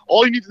don't know.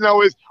 All you need to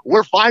know is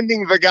we're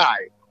finding the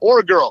guy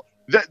or girl.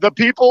 The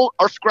people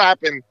are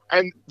scrapping,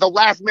 and the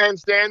last man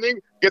standing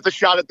gets a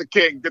shot at the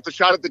king, gets a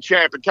shot at the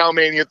champ at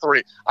CalMania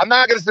 3. I'm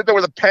not going to sit there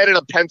with a pen and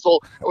a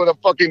pencil with a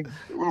fucking,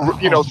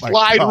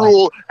 slide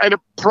rule and a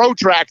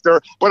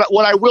protractor. But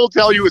what I will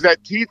tell you is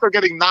that teeth are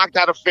getting knocked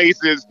out of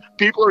faces.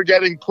 People are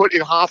getting put in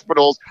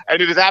hospitals,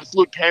 and it is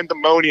absolute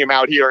pandemonium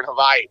out here in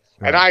Hawaii.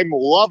 Right. And I'm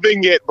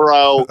loving it,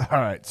 bro. All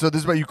right. So this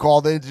is what you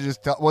called in to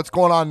just tell what's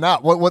going on now.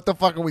 What the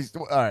fuck are we?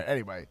 All right.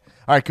 Anyway.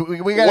 All right.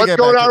 We got what's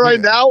going on right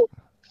now?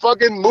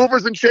 Fucking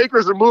movers and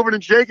shakers are moving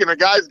and shaking. A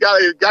guy just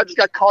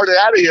got carted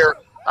out of here.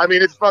 I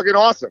mean, it's fucking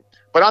awesome.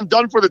 But I'm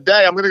done for the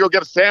day. I'm going to go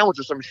get a sandwich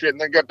or some shit and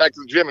then get back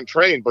to the gym and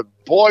train. But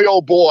boy,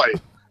 oh boy,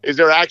 is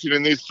there action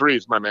in these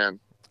streets, my man.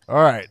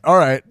 All right.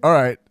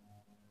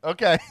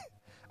 Okay.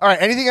 All right.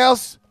 Anything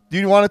else? Do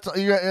you want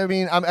to? I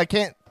mean, I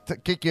can't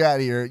kick you out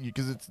of here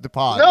because it's the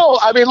pod. No,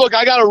 I mean, look,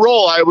 I got to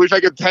roll. I wish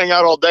I could hang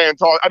out all day and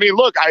talk. I mean,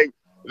 look,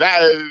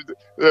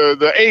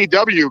 the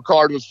AEW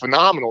card was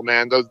phenomenal,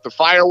 man. The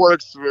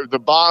fireworks, the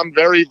bomb,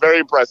 very, very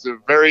impressive,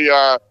 very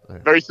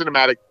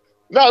cinematic.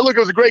 No, look, it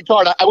was a great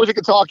card. I wish I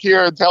could talk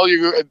here and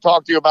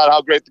talk to you about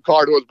how great the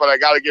card was, but I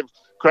got to give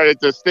credit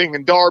to Sting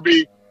and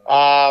Darby.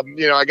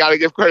 I got to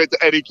give credit to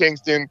Eddie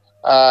Kingston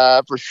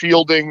for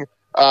shielding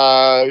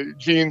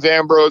Jeans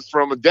Ambrose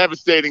from a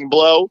devastating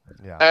blow,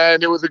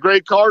 and it was a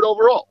great card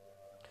overall.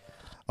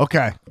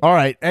 Okay, all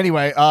right.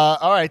 Anyway,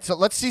 all right. So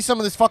let's see some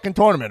of this fucking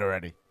tournament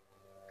already.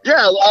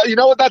 Yeah, you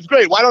know what? That's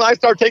great. Why don't I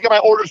start taking my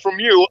orders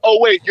from you? Oh,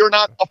 wait, you're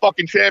not a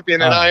fucking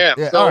champion, and I am.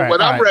 Yeah, so when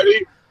I'm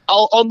ready,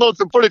 I'll unload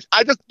some footage.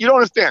 You don't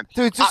understand.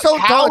 Dude,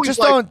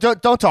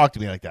 don't talk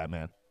to me like that,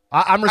 man.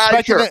 I'm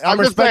respecting that. I'm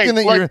respecting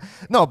that you're.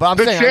 No, but I'm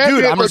saying,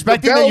 dude, I'm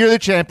respecting that you're the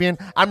champion.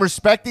 I'm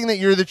respecting that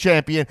you're the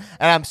champion,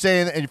 and I'm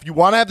saying that if you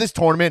want to have this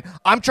tournament,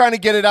 I'm trying to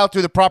get it out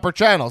through the proper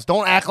channels.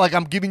 Don't act like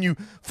I'm giving you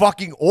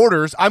fucking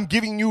orders. I'm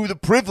giving you the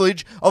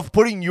privilege of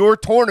putting your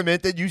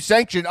tournament that you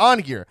sanctioned on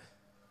here.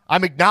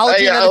 I'm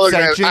acknowledging that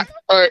it's sanctioned.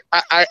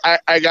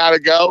 I gotta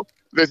go.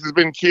 This has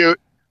been cute.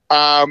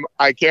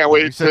 I can't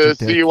wait to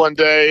see you one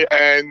day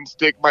and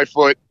stick my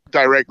foot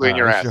directly in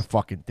your ass. You're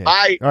fucking dick.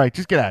 All right,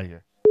 just get out of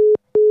here.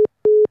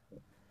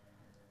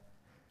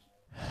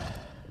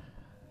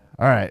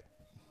 All right.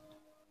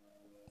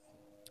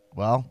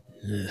 Well,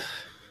 I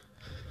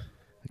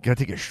gotta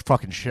take a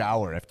fucking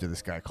shower after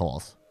this guy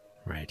calls.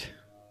 Right.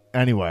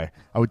 Anyway,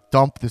 I would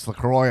dump this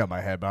LaCroix on my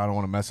head, but I don't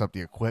want to mess up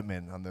the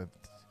equipment on the.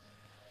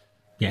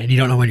 Yeah, and you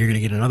don't know when you're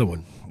going to get another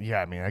one. Yeah,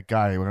 I mean, that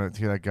guy, when I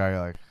hear that guy,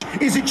 like...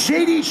 Is it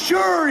shady?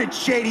 Sure,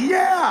 it's shady.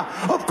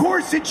 Yeah, of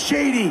course it's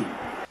shady.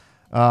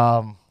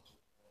 All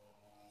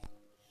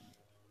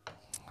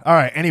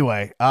right,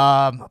 anyway.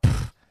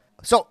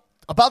 So,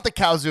 about the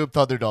Calzoom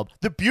Thunderdome.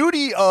 The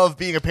beauty of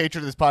being a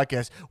patron of this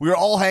podcast, we were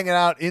all hanging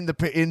out in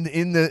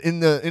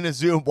a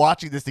Zoom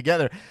watching this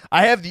together.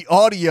 I have the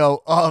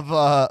audio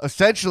of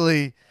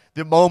essentially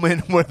the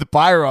moment where the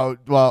pyro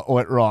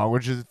went wrong,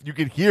 which is you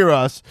can hear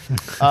us.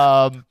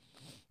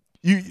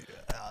 You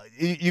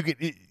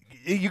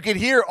can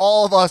hear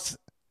all of us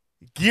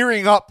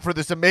gearing up for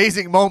this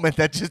amazing moment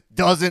that just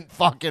doesn't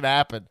fucking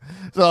happen.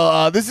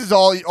 So this is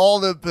all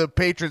the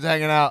patrons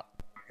hanging out.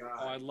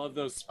 Oh, I love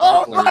those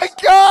sparklers. Oh my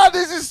God,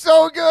 this is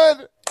so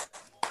good.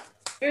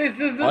 This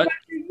is what?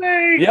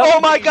 amazing. Yep. Oh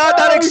my God,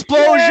 that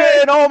explosion!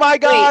 Shit. Oh my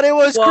God, it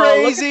was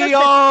crazy!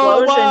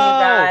 Oh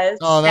wow!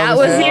 Oh, that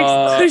was the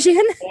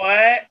explosion.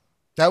 What?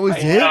 That was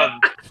it.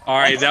 All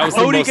right, that was.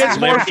 Cody gets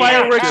more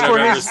fireworks for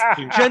his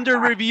gender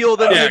reveal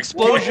than the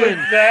explosion.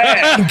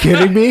 Are you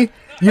kidding me?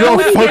 You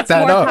don't fuck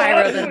that up.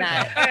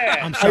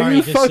 I'm sorry. Are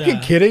you fucking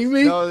kidding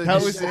me? No,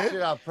 that was it.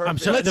 I'm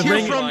sorry. Let's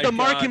hear from the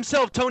Mark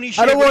himself, Tony.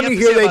 I don't want to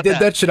hear they did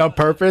that shit on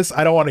purpose.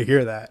 I don't want to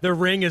hear that. The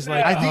ring is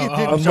like. I think it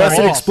didn't. Unless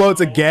it off.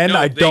 explodes again, No,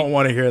 I don't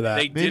want to hear that.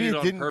 They did it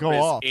on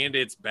purpose, and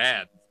it's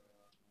bad.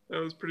 That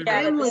was pretty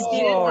bad. It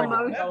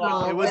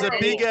was a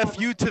big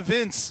FU to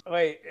Vince.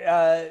 Wait,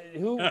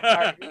 who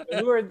are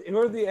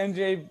the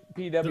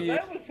NJPW?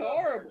 That was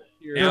horrible.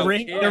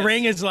 The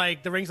ring's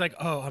like,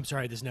 oh, I'm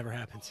sorry, this never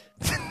happens.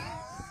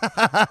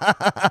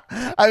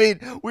 I mean,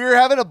 we were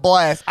having a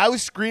blast. I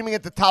was screaming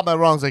at the top of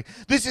my lungs, like,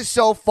 this is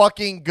so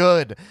fucking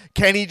good.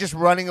 Kenny just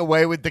running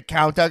away with the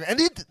countdown. And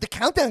the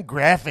countdown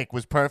graphic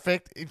was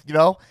perfect. You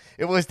know,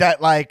 it was that,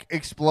 like,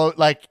 explode,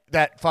 like,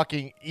 that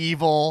fucking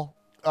evil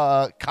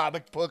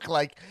comic book,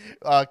 like,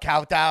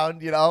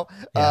 countdown, you know?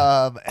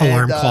 Yeah.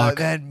 Alarm clock.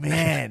 Then,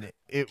 man,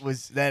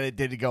 it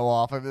didn't go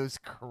off. I mean, it was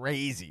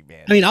crazy,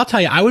 man. I mean, I'll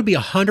tell you, I would be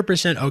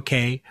 100%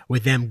 okay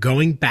with them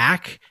going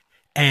back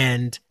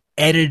and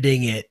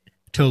editing it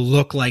to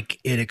look like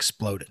it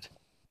exploded.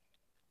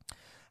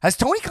 Has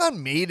Tony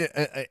Khan made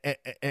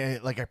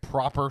like a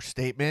proper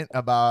statement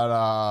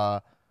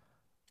about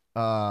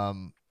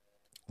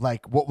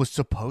like what was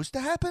supposed to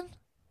happen?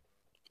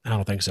 I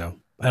don't think so.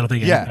 I don't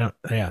think. No.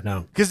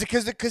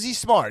 Because he's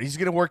smart. He's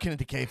gonna work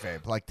into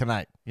kayfabe like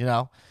tonight, you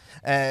know,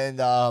 and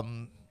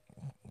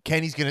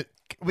Kenny's gonna.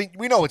 We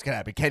know what's gonna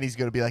happen. Kenny's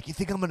gonna be like, "You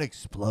think I'm gonna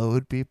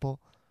explode people?"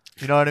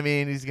 You know what I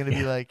mean? He's gonna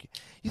be like,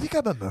 "You think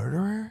I'm a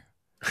murderer?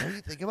 What do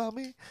you think about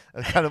me?"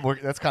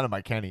 That's kind of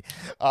my Kenny.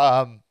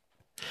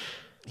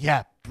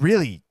 Yeah,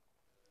 really,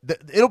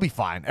 it'll be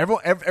fine.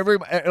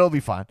 It'll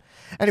be fine.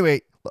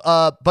 Anyway,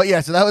 but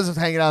yeah, so that was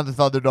hanging out in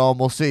the Thunderdome.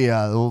 We'll see.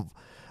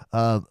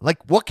 Like,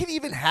 what can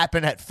even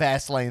happen at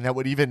Fastlane that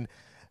would even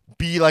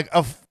be like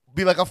a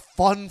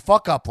fun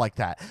fuck up like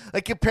that?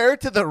 Like,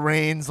 compared to the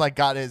Reigns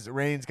got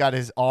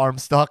his arm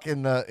stuck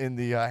in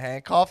the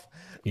handcuff.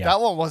 Yeah. That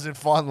one wasn't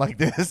fun like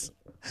this.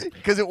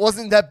 Because it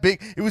wasn't that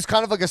big. It was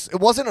kind of like it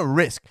wasn't a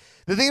risk.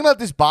 The thing about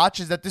this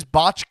botch is that this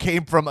botch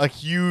came from a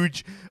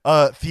huge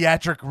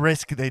theatric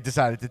risk they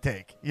decided to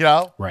take. You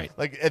know? Right.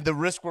 Like, and the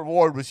risk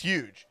reward was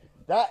huge.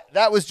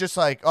 That was just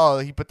like, oh,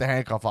 he put the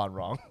handcuff on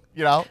wrong.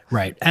 You know?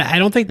 Right. I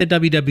don't think the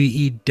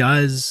WWE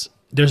does.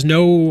 There's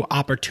no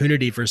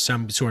opportunity for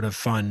some sort of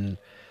fun,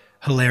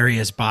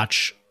 hilarious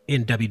botch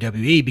in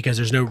WWE because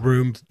there's no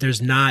room.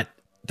 There's not,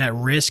 that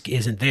risk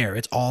isn't there.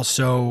 It's all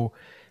so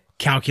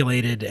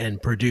calculated and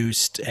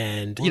produced,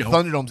 and you know,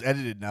 Thunderdome's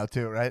edited now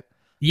too, right?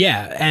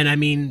 Yeah, and I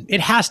mean,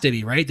 it has to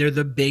be, right? They're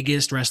the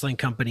biggest wrestling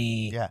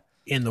company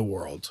in the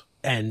world,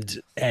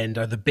 and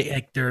are the big,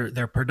 like,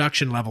 their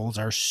production levels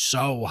are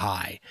so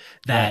high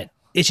that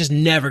it's just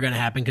never going to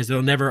happen because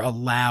they'll never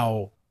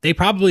allow. They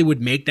probably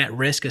would make that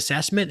risk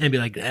assessment and be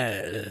like,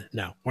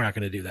 no, we're not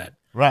going to do that.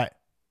 Right.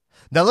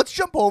 Now let's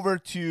jump over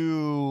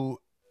to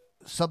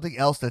something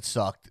else that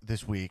sucked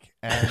this week,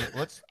 and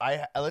let's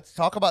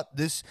talk about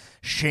this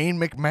Shane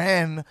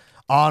McMahon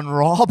on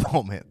Raw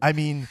moment. I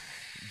mean,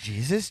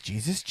 Jesus.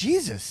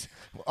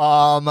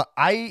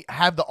 I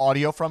have the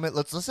audio from it.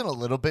 Let's listen a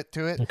little bit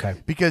to it,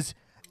 okay? Because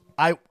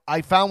I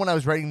found when I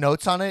was writing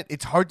notes on it,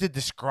 it's hard to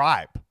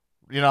describe.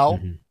 You know,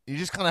 you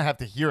just kind of have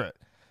to hear it.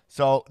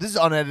 So this is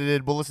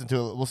unedited. We'll listen to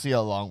it. We'll see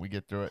how long we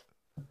get through it.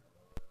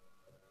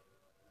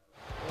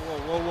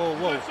 Whoa. You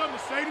got something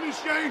to say to me,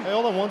 Shane? Hey,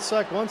 hold on 1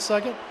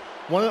 second.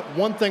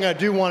 One thing I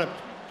do want to.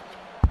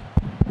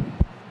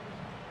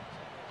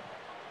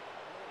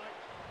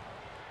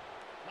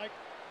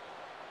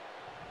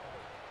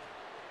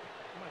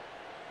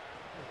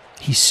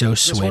 He's so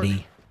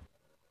sweaty.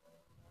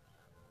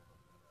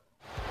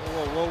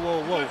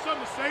 Whoa. You got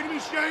something to say to me,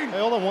 Shane? Hey,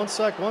 hold on 1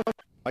 sec.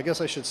 I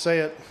guess I should say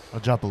it. I'll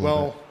jump a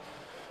little bit. Well,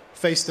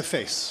 face to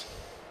face.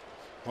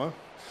 What?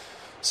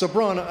 So,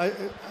 Braun,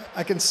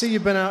 I can see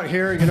you've been out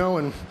here, you know,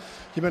 and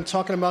you've been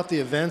talking about the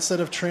events that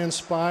have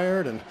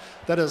transpired, and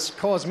that has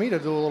caused me to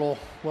do a little,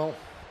 well,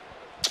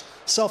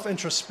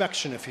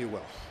 self-introspection, if you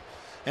will.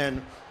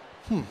 And,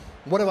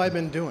 what have I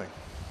been doing?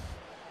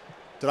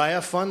 Did I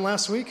have fun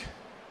last week?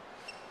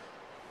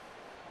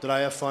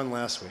 Well,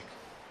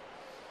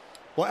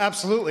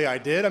 absolutely I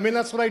did. I mean,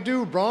 that's what I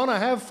do, Braun. I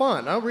have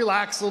fun. I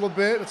relax a little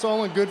bit. It's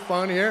all in good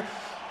fun here.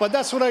 But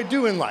that's what I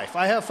do in life.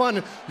 I have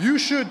fun. You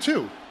should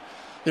too.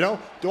 You know,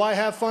 do I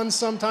have fun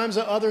sometimes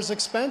at others'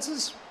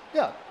 expenses?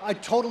 Yeah, I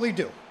totally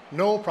do.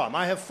 No problem.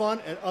 I have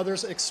fun at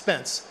others'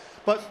 expense.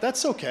 But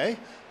that's okay.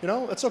 You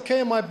know, it's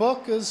okay in my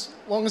book as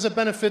long as it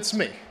benefits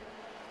me.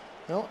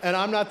 You know, and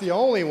I'm not the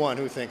only one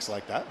who thinks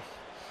like that.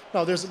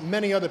 No, there's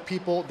many other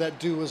people that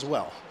do as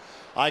well.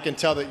 I can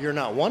tell that you're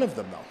not one of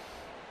them,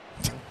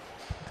 though.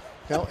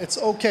 You know, it's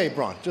okay,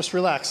 Braun. Just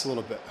relax a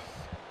little bit.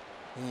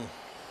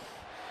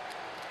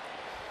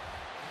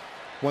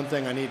 One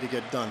thing I need to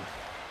get done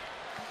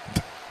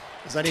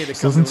is I need to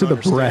come Listen to to an the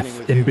breath understanding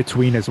with in you.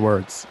 between his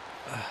words.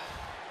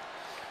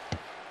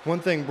 One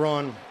thing,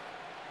 Braun.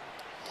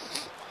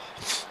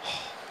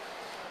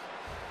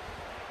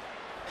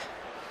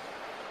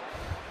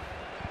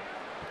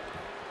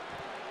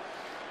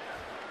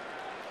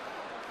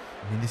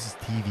 I mean, this is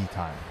TV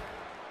time.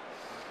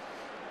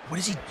 What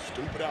is he?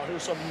 Stupid out here.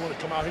 Something you want to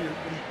come out here? What,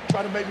 are you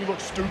trying to make me look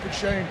stupid,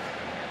 Shane?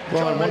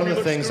 Braun, one of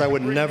the things I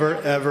would never,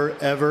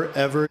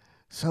 ever.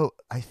 So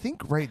I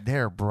think right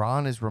there,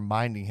 Braun is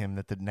reminding him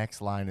that the next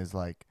line is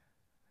like,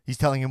 he's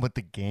telling him what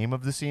the game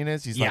of the scene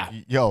is. He's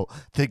like, yo,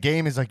 the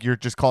game is like, you're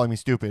just calling me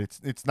stupid.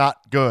 It's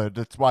not good.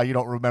 That's why you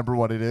don't remember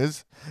what it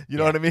is. You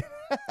know what I mean?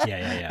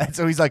 Yeah. And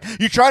so he's like, are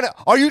you trying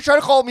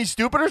to call me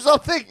stupid or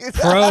something?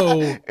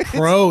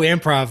 Pro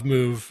improv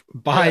move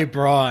by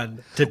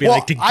Braun to be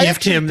like, to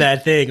gift him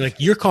that thing. Like,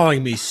 you're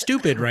calling me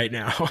stupid right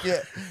now.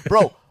 Yeah,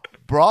 bro.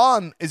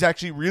 Braun is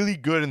actually really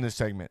good in this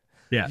segment.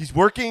 Yeah. He's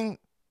working.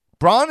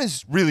 Braun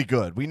is really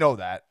good. We know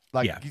that.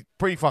 Like, he's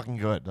pretty fucking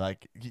good.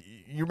 Like,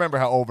 you remember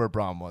how over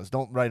Braun was.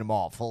 Don't write him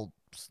off. He'll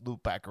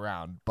loop back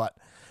around. But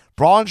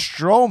Braun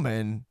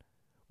Strowman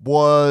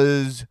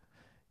was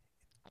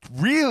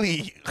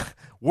really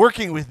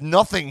working with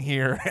nothing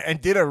here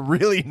and did a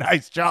really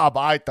nice job,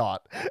 I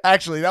thought.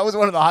 Actually, that was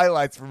one of the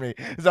highlights for me.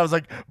 Is I was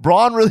like,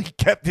 Braun really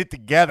kept it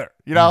together,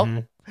 you know?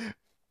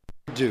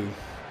 Mm-hmm. Do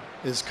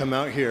is come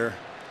out here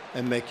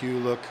and make you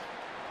look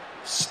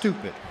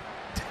stupid.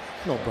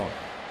 No, Braun.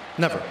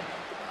 Never.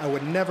 I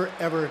would never,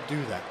 ever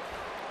do that.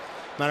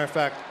 Matter of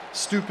fact,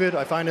 stupid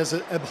I find is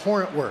an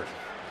abhorrent word.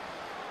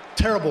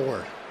 Terrible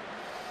word.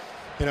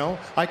 You know,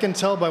 I can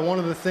tell by one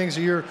of the things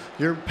you're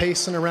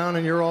pacing around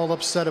and you're all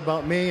upset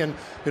about me. And,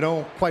 you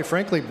know, quite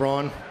frankly,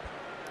 Braun,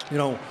 you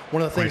know,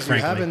 one of the things you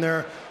have in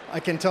there, I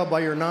can tell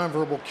by your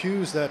nonverbal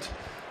cues that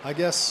I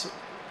guess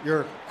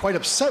you're quite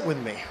upset with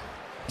me.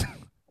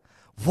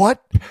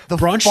 What the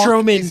Braun fuck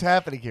Strowman is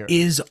happening here?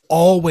 Is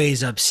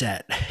always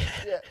upset.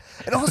 Yeah.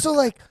 And also,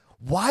 like,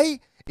 why,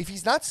 if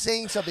he's not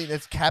saying something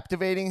that's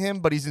captivating him,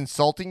 but he's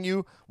insulting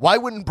you, why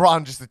wouldn't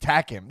Braun just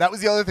attack him? That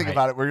was the other thing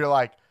about it, where you're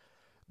like,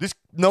 this,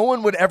 no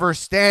one would ever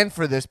stand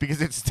for this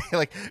because it's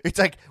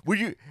like, would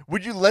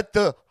you let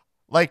the,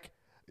 like,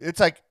 it's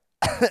like,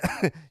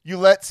 you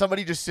let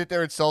somebody just sit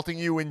there insulting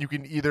you and you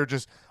can either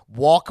just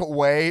walk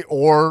away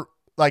or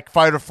like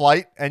fight or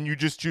flight, and you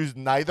just choose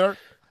neither.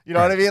 You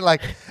know what I mean?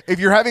 Like, if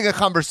you're having a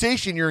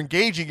conversation, you're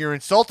engaging, you're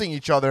insulting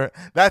each other,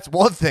 that's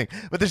one thing.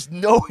 But there's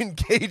no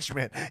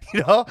engagement,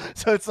 you know?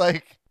 So it's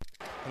like,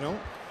 you know?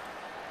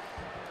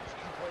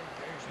 Keep playing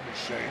games with me,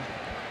 Shane.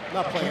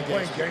 Not playing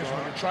games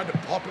when you're trying to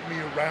puppet me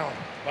around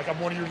like I'm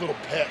one of your little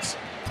pets.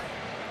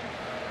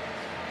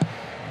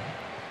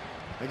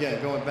 Again,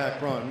 going back,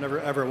 Braun, never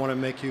ever want to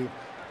make you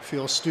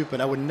feel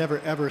stupid. I would never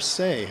ever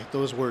say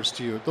those words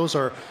to you. Those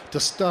are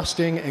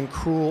disgusting and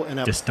cruel and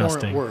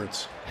abhorrent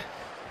words.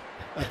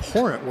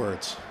 Abhorrent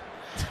words.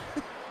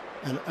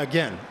 And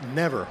again,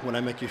 never would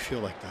I make you feel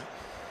like that.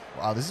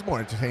 Wow, this is more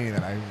entertaining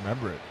than I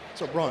remember it.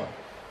 So, Braun,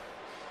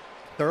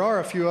 there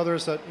are a few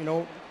others that, you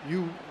know,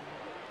 you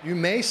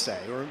may say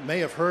or may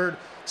have heard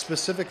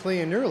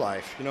specifically in your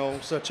life, you know,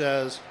 such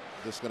as,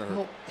 this is gonna hurt.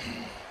 Well,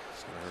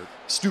 It's gonna hurt.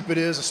 Stupid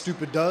is as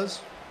stupid does.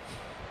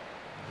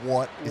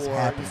 What is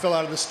happening? You fell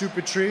out of the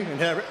stupid tree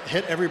and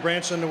hit every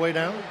branch on the way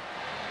down.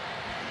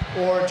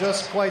 Or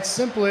just quite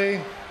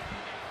simply,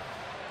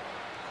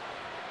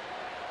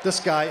 this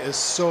guy is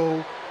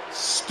so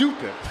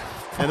stupid.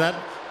 And that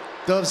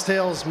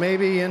dovetails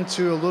maybe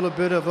into a little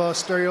bit of a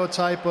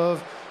stereotype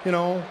of, you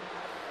know,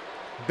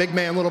 big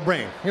man, little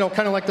brain. You know,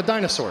 kind of like the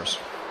dinosaurs.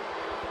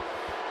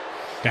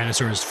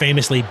 Dinosaurs,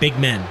 famously big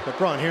men. But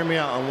Braun, hear me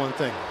out on one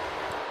thing.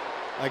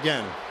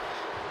 Again,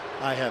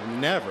 I have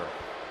never,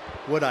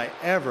 would I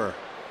ever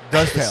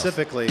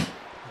specifically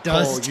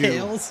call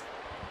you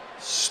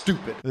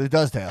stupid. The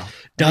Does-tail.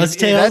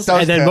 Does-tails?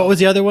 And then what was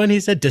the other one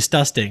he said?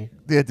 Disgusting.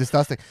 Yeah,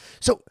 disgusting.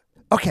 So,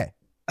 okay.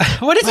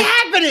 What is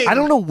happening? I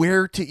don't know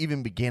where to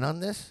even begin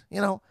on this,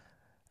 you know?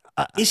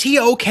 Is he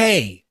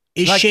okay?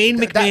 Is like, Shane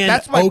McMahon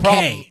that's my okay?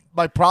 Problem.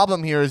 My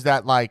problem here is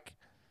that, like,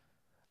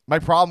 my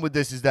problem with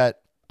this is that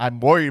I'm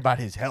worried about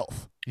his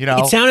health, you know?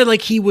 It sounded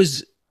like he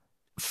was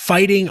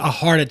fighting a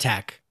heart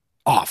attack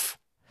off.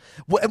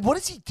 What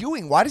is he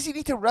doing? Why does he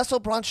need to wrestle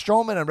Braun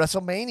Strowman at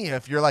WrestleMania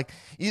if you're, like,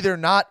 either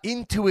not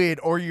into it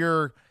or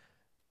you're,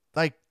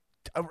 like,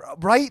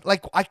 right?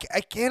 Like, I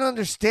can't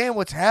understand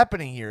what's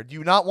happening here. Do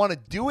you not want to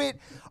do it?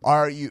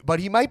 Are you? But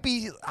he might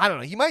be, I don't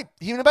know. He might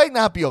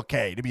not be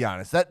okay, to be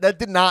honest.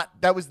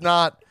 That was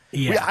not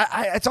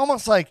Yeah. It's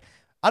almost like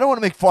I don't want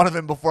to make fun of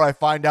him before I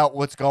find out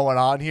what's going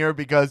on here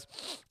because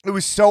it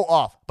was so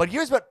off. But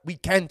here's what we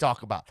can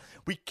talk about.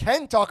 We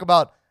can talk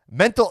about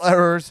mental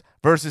errors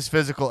versus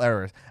physical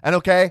errors. And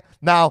okay,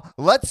 now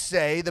let's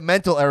say the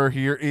mental error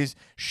here is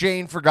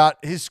Shane forgot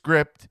his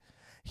script.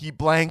 He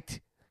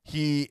blanked.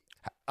 He,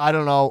 I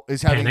don't know,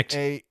 is having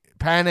a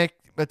panic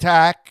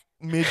attack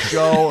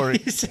mid-show, or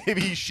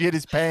maybe he shit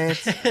his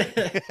pants. There's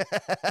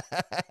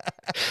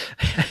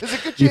a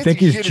good chance you think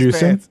he's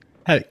juicing?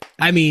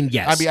 I mean,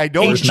 yes. I mean, I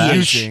know he's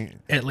juicing.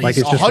 At least. Like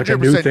it's just like a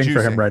new thing juicing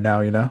for him right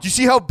now, you know? Do you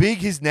see how big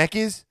his neck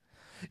is?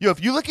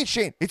 If you look at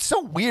Shane, it's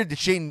so weird that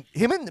him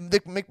and the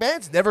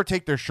McMahons never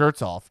take their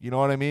shirts off. You know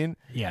what I mean?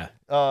 Yeah.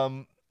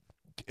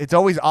 It's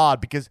always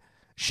odd because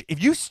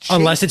if you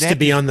unless it's to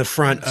be on the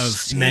front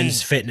of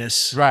Men's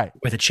Fitness, right,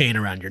 with a chain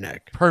around your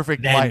neck,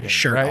 perfect then lighting,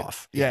 shirt right?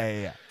 off.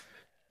 Yeah.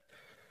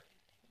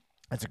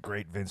 That's a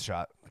great Vince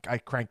shot. I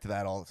crank to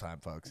that all the time,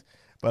 folks.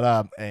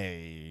 But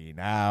hey,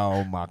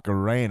 now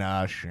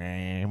Macarena,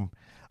 shame.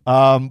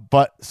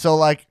 But so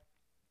like,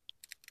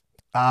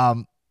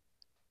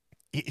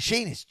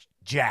 Shane is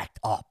jacked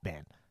up,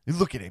 man. You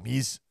look at him;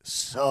 he's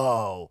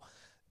so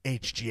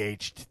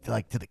HGH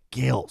like to the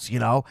gills, you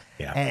know.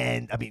 Yeah.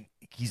 And I mean,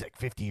 he's like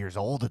 50 years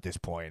old at this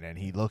point, and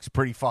he looks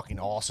pretty fucking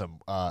awesome.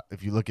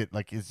 If you look at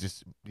like, it's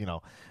just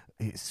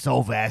he's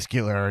so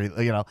vascular,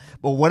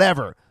 But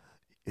whatever,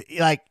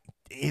 like.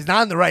 He's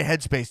not in the right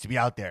headspace to be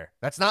out there.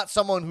 That's not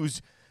someone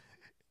who's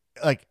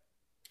like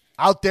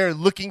out there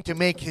looking to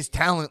make his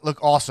talent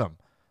look awesome.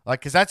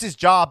 Like, because that's his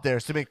job there,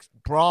 is to make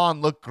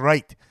Braun look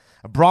great.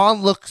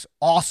 Braun looks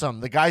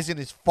awesome. The guy's in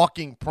his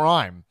fucking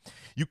prime.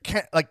 You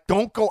can't,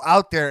 don't go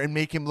out there and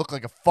make him look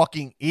like a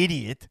fucking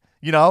idiot.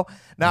 Now,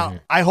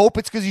 I hope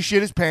it's because he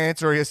shit his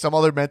pants or he has some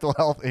other mental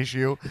health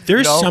issue.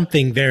 There's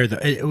something there, though.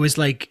 It was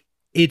like,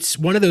 it's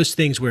one of those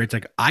things where it's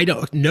like,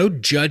 no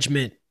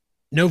judgment.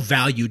 No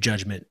value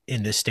judgment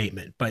in this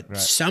statement, but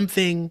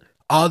something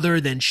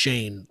other than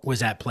Shane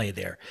was at play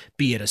there.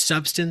 Be it a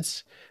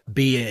substance,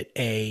 be it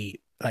a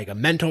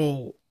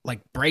mental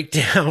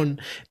breakdown,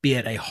 be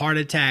it a heart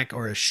attack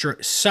or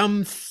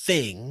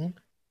something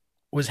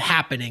was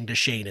happening to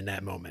Shane in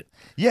that moment.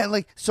 Yeah,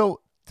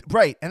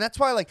 right, and that's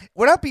why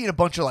we're not being a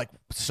bunch of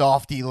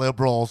softy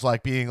liberals,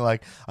 being I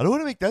don't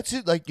want to make that's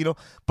it,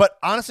 But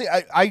honestly,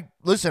 I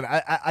listen.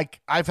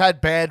 I've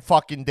had bad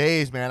fucking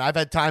days, man. I've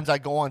had times I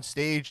go on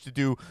stage to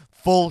do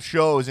full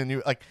shows, and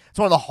it's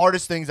one of the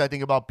hardest things I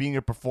think about being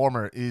a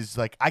performer is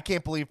I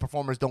can't believe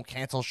performers don't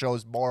cancel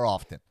shows more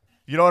often.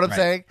 You know what I'm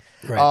saying?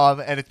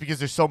 Right. And it's because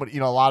there's so many,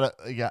 you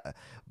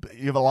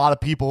have a lot of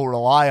people who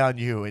rely on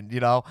you, and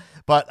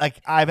But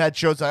I've had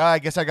shows I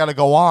guess I got to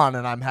go on,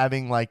 and I'm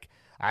having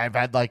I've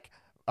had I've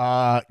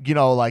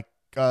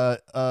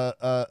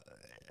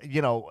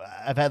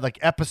had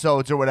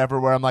episodes or whatever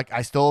where I'm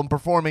I still am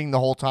performing the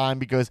whole time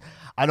because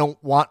I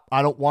don't want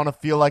to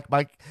feel like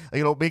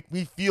make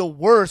me feel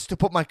worse to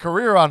put my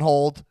career on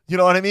hold. You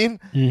know what I mean?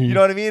 Mm-hmm. You know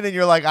what I mean? And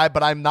you're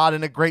but I'm not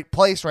in a great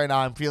place right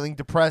now. I'm feeling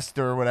depressed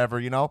or whatever,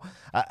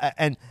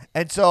 and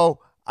so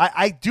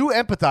I do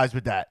empathize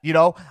with that.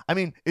 I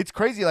mean, it's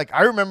crazy.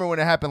 I remember when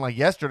it happened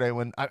yesterday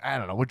when I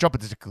don't know, we're jumping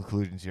to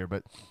conclusions here,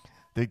 but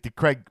the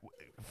Craig,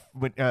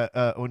 when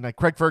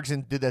Craig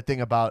Ferguson did that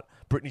thing about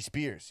Britney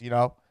Spears,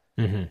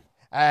 Mm-hmm.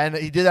 and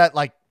he did that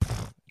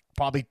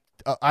probably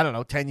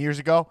 10 years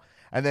ago,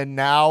 and then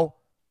now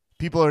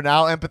people are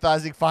now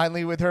empathizing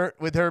finally with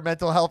her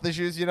mental health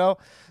issues,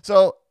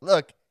 So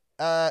look,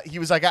 he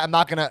was I'm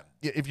not gonna.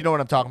 If you know what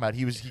I'm talking about,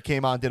 he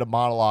came on and did a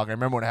monologue. I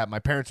remember when it happened. My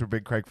parents were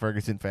big Craig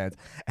Ferguson fans,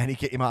 and he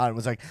came on and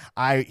was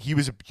he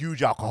was a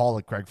huge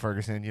alcoholic, Craig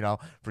Ferguson,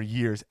 for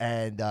years,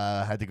 and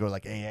had to go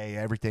AA,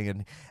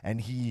 everything,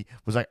 and he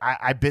was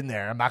I've been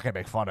there. I'm not gonna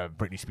make fun of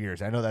Britney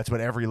Spears. I know that's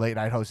what every late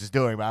night host is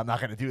doing, but I'm not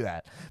gonna do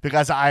that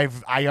because I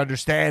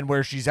understand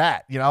where she's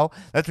at.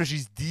 That's where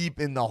she's deep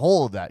in the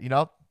hole of that.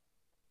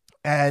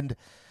 And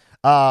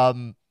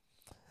I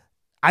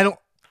don't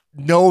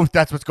know if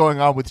that's what's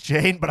going on with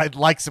Shane, but I'd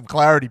like some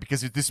clarity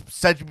because this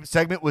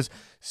segment was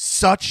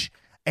such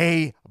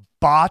a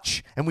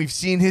botch, and we've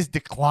seen his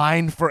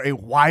decline for a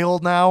while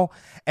now,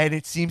 and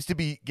it seems to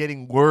be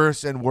getting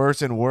worse and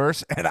worse and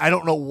worse, and I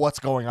don't know what's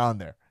going on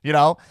there,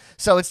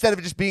 So instead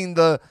of just being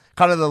the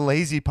kind of the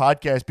lazy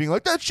podcast, being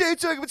that Shane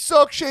segment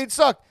sucked, Shane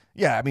sucked.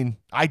 Yeah, I mean,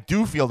 I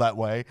do feel that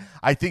way.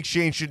 I think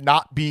Shane should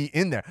not be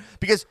in there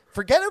because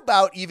forget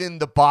about even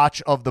the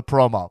botch of the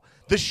promo.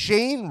 The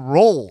Shane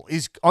role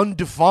is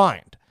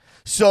undefined.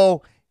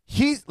 So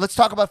let's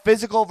talk about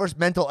physical versus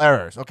mental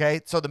errors,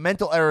 okay? So the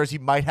mental errors, he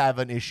might have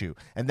an issue,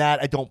 and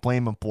that I don't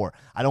blame him for.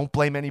 I don't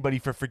blame anybody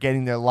for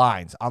forgetting their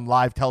lines on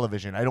live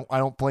television. I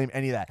don't blame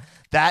any of that.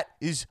 That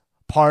is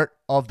part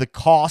of the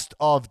cost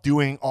of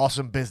doing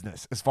awesome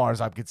business as far as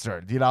I'm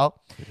concerned,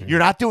 Mm-hmm. You're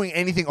not doing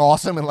anything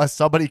awesome unless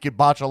somebody could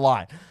botch a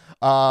line.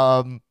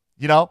 So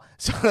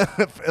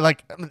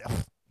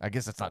I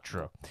guess that's not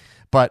true,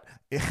 but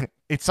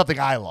it's something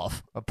I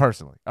love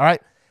personally. All right.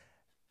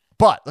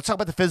 But let's talk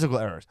about the physical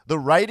errors. The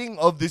writing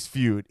of this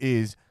feud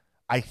is,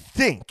 I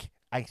think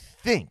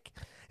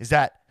is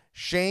that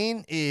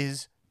Shane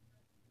is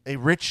a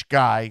rich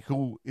guy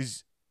who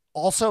is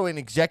also an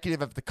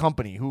executive of the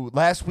company who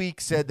last week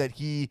said that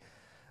he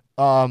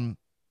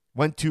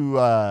went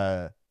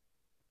to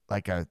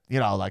like a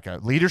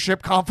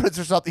leadership conference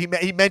or something.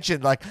 He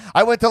mentioned like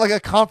I went to like a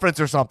conference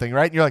or something,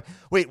 right? And you're like,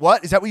 wait,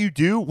 what? Is that what you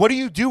do? What do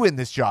you do in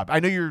this job? I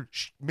know you're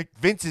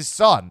Vince's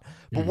son,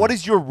 but what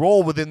is your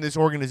role within this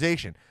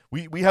organization?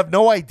 We have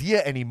no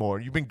idea anymore.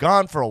 You've been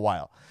gone for a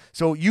while.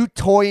 So you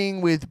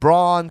toying with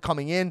Braun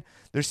coming in,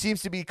 there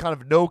seems to be kind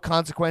of no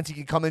consequence. He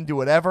can come in, do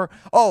whatever.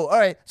 Oh, all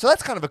right. So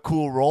that's kind of a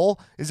cool role.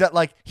 Is that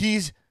like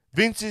he's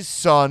Vince's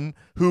son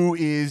who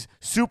is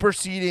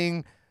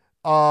superseding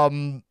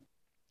what's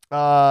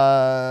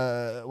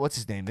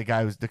his name? The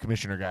guy who's the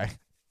commissioner guy.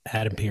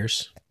 Adam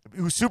Pearce.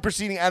 Who's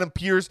superseding Adam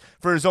Pearce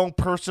for his own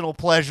personal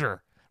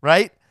pleasure,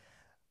 right?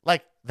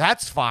 Like,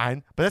 that's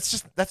fine, but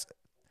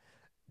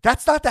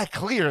that's not that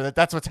clear that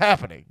that's what's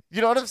happening.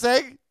 You know what I'm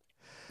saying?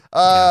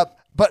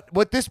 But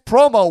what this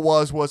promo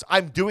was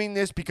I'm doing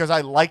this because I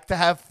like to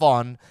have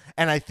fun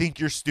and I think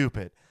you're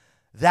stupid.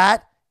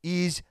 That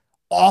is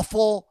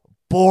awful,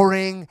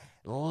 boring,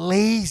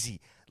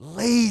 lazy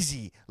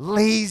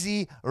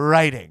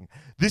writing.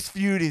 This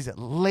feud is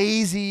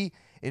lazy.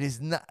 It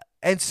is not.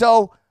 And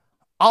so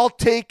I'll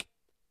take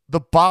the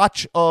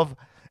botch of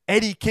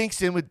Eddie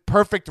Kingston with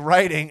perfect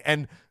writing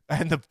and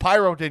the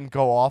pyro didn't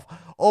go off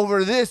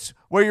over this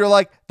where you're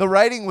like, the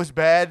writing was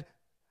bad.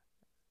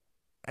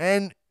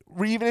 And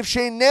even if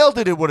Shane nailed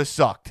it, it would have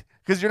sucked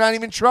because you're not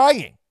even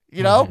trying,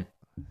 you know?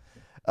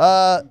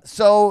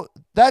 So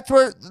that's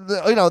where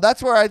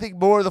that's where I think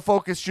more of the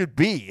focus should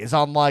be is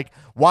on like,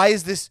 why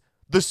is this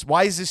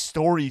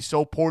story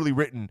so poorly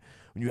written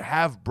when you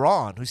have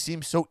Braun, who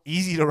seems so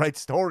easy to write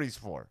stories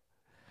for,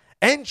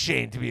 and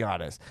Shane, to be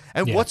honest.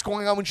 And what's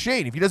going on with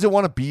Shane? If he doesn't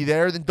want to be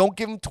there, then don't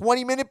give him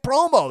 20-minute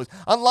promos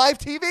on live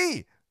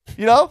TV,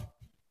 you know?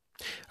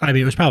 I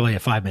mean, it was probably a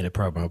 5-minute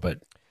promo,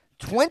 but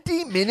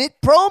 20-minute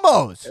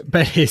promos.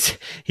 But his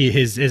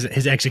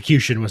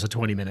execution was a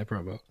 20-minute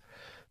promo.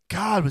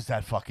 God, was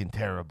that fucking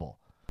terrible.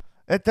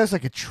 That's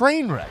like a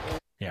train wreck.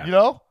 Yeah. You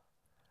know?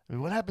 I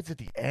mean, what happens at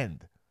the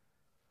end?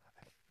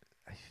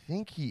 I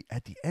think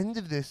at the end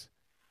of this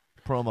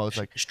promo, it's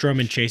like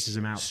Strowman chases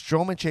him out.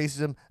 Strowman chases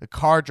him, the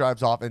car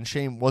drives off, and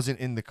Shane wasn't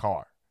in the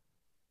car.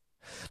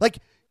 Like,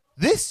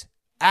 this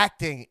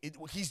acting,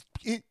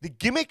 the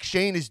gimmick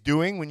Shane is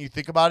doing, when you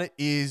think about it,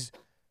 is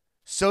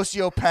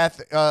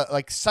psychopathic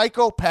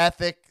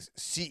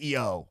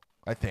CEO,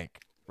 I think,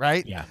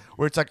 right? Yeah.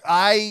 Where it's like,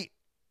 I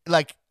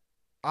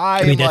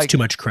mean, that's too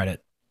much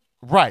credit.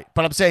 Right.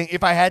 But I'm saying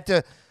if I had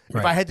to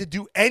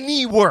do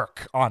any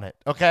work on it,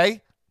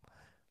 okay?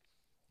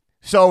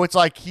 So it's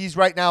like he's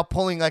right now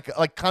pulling like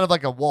kind of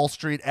like a Wall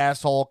Street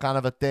asshole kind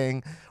of a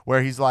thing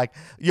where he's like,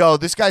 yo,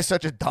 this guy's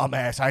such a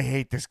dumbass. I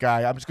hate this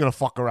guy. I'm just going to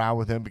fuck around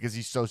with him because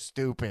he's so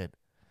stupid.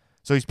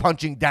 So he's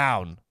punching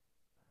down.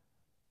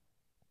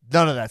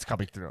 None of that's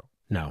coming through.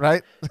 No.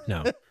 Right?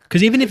 No.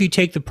 Because even if you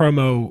take the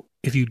promo,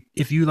 if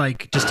you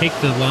like just take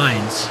the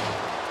lines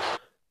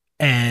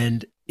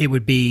and it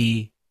would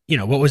be, you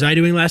know, what was I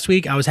doing last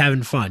week? I was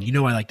having fun. You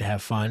know, I like to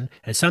have fun.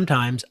 And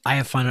sometimes I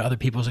have fun at other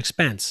people's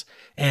expense.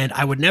 And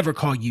I would never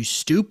call you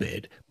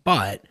stupid,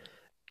 but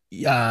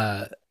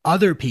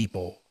other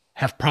people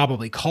have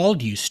probably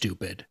called you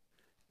stupid.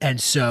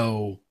 And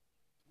so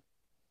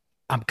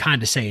I'm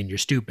kind of saying you're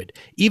stupid.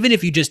 Even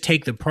if you just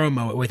take the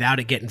promo without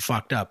it getting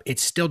fucked up, it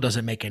still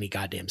doesn't make any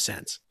goddamn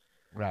sense.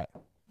 Right.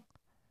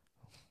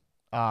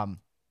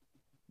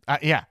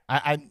 Yeah,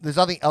 there's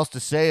nothing else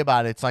to say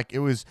about it. It's like it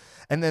was,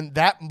 and then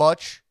that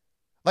much,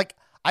 like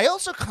I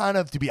also kind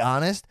of, to be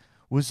honest,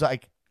 was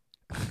like,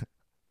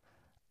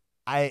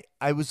 I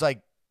was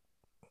like,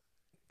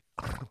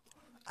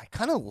 I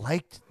kind of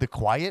liked the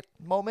quiet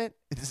moment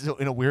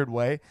in a weird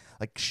way.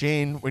 Like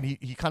Shane, when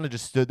he kind of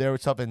just stood there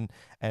with something,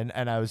 and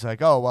I was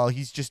like, oh well,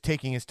 he's just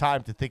taking his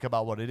time to think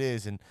about what it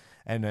is, and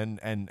in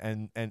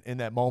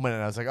that moment,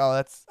 and I was like, oh,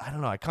 that's, I don't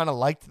know, I kind of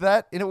liked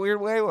that in a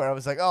weird way where I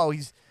was like, oh,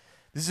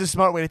 this is a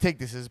smart way to take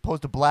this as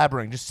opposed to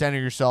blabbering. Just center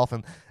yourself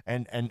and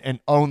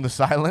own the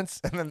silence.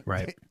 And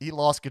then he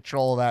lost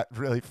control of that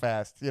really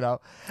fast, you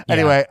know? Yeah.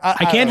 Anyway.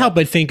 I can't help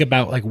but think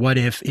about, like, what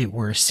if it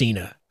were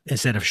Cena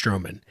instead of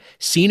Strowman?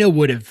 Cena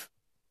would have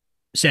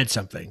said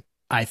something,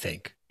 I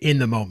think, in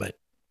the moment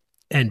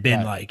and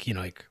been like, you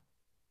know, like,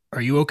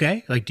 are you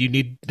okay? Like, do you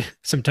need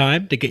some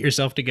time to get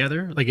yourself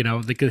together? Like, you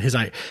know,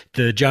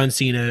 the John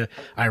Cena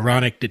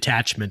ironic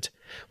detachment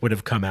would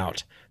have come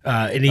out.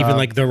 And even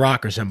like The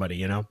Rock or somebody,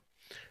 you know?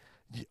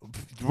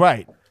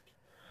 Right.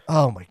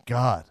 Oh my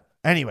God.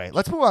 Anyway,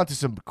 let's move on to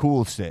some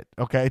cool shit.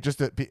 Okay, just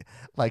to be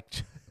like,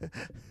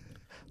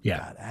 yeah.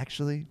 God,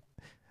 actually,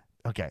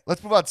 okay.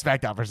 Let's move on to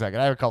SmackDown for a second.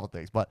 I have a couple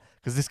things, but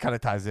because this kind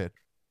of ties in.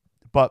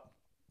 But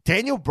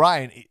Daniel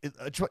Bryan,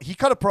 he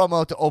cut a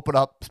promo to open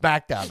up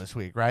SmackDown this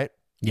week, right?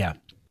 Yeah.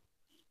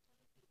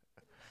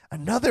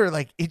 Another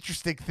like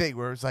interesting thing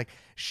where it was like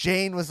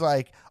Shane was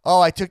like,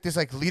 oh, I took this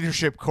like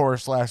leadership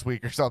course last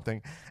week or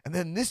something. And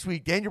then this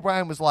week, Daniel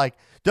Bryan was like,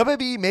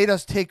 WWE made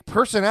us take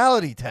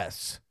personality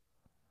tests.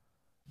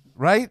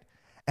 right?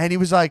 And he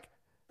was like,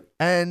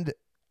 and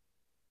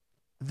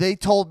they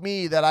told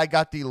me that I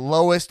got the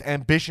lowest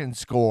ambition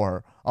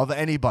score of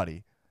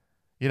anybody,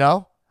 you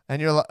know,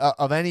 and you're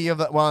of any of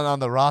the one on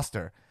the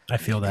roster. I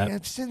feel that. And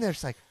I'm sitting there,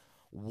 it's like,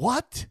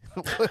 what?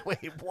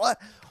 Wait,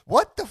 what?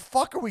 What the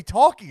fuck are we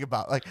talking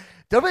about? Like,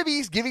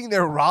 WWE's giving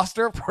their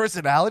roster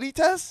personality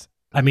tests?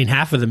 I mean,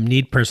 half of them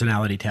need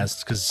personality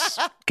tests because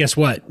guess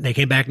what? They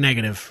came back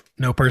negative.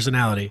 No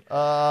personality.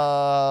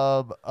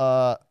 Yeah,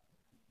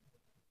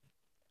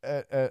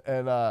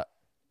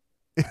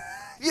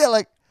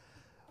 like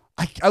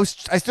I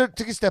took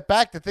a step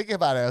back to think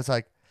about it. I was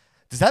like,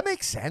 does that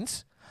make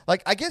sense?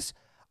 Like, I guess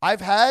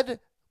I've had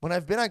when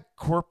I've been on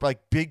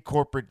big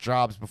corporate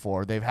jobs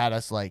before, they've had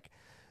us like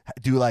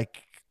do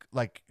like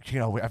you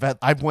know,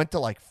 I've went to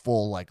like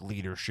full like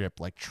leadership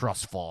like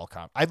trust fall.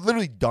 I've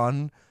literally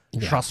done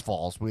trust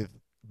falls with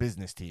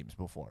business teams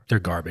before. They're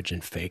garbage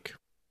and fake.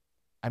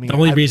 I mean, the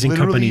only reason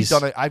companies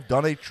I've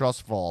done a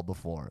trust fall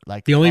before.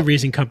 Like the only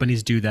reason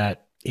companies do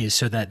that is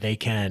so that they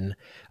can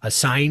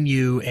assign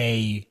you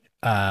a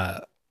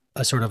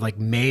sort of like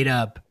made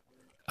up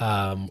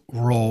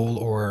role,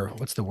 or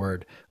what's the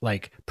word,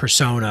 like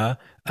persona,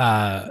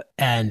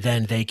 and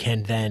then they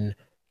can then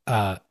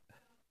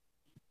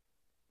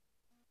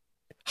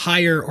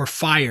hire or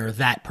fire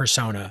that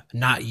persona,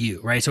 not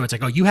you, right? So it's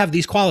like, oh, you have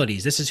these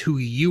qualities. This is who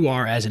you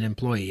are as an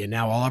employee. And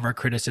now all of our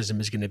criticism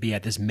is going to be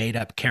at this made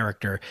up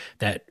character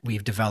that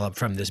we've developed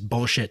from this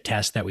bullshit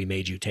test that we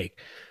made you take.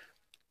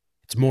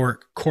 It's more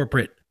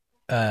corporate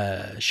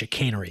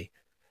chicanery.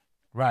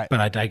 Right. But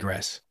I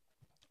digress.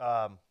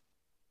 Yeah,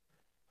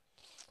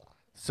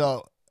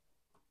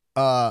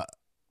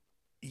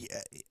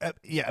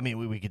 I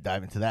mean, we could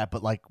dive into that,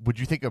 but like, would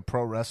you think a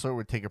pro wrestler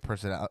would take a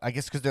person out? I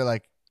guess because they're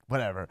like,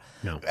 whatever.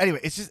 No.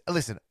 Anyway, it's just,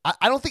 listen,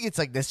 I don't think it's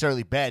like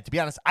necessarily bad. To be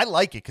honest, I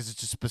like it because it's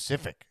just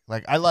specific.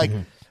 Like, I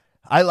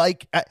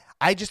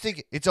just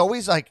think it's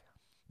always like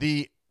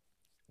the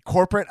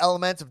corporate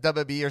elements of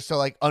WWE are so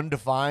like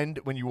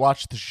undefined when you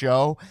watch the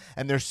show,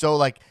 and they're so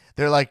like,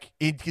 they're like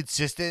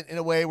inconsistent in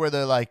a way where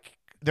they're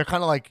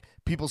kind of like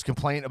people's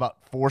complaint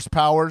about force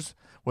powers,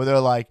 where they're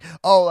like,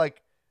 oh, like,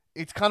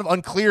 it's kind of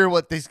unclear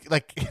what they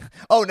like.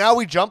 Oh, now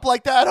we jump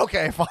like that?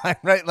 Okay, fine,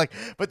 right? Like,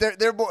 but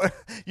they're more,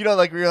 you know,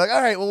 like, we're like, all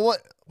right, well,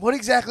 what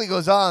exactly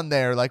goes on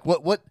there? Like,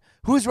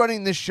 who's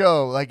running this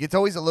show? Like, it's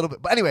always a little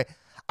bit. But anyway,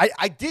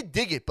 I did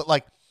dig it, but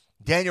like,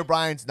 Daniel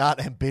Bryan's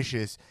not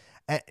ambitious,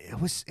 and it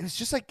was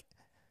just like,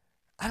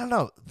 I don't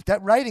know,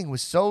 that writing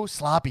was so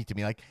sloppy to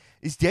me. Like,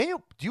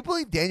 do you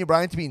believe Daniel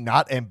Bryan to be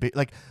not ambitious?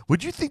 Like,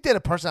 would you think that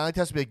a personality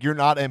test would be like, you're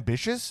not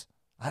ambitious?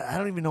 I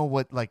don't even know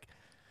what, like.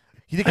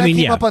 The guy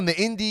came up on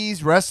the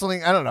indies,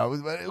 wrestling. I don't know.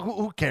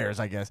 Who cares,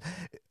 I guess.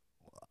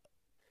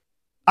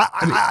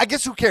 I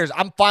guess who cares?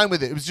 I'm fine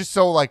with it. It was just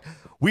so, like,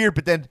 weird.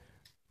 But then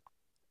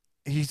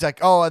he's like,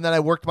 oh, and then I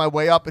worked my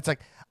way up. It's like,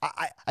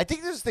 I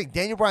think there's this thing.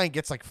 Daniel Bryan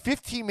gets, like,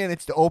 15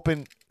 minutes to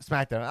open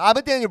SmackDown. I'm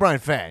a Daniel Bryan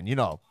fan, you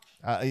know.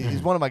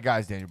 He's one of my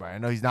guys, Daniel Bryan. I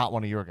know he's not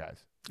one of your guys,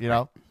 you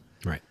know?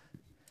 Right.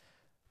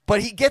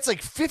 But he gets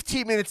like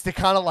 15 minutes to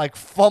kind of like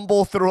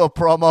fumble through a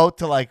promo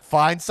to like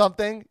find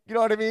something. You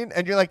know what I mean?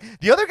 And you're like,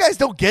 the other guys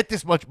don't get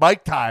this much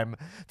mic time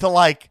to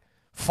like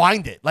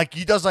find it. Like,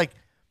 he does like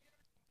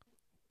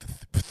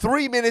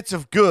 3 minutes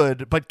of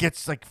good, but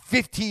gets like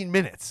 15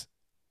 minutes.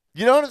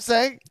 You know what I'm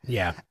saying?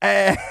 Yeah.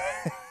 And,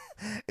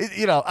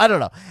 you know, I don't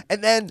know.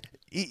 And then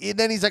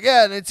he's like,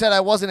 yeah, and it said I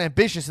wasn't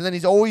ambitious. And then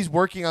he's always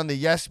working on the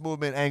yes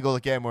movement angle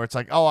again, where it's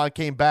like, oh, I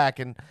came back.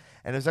 And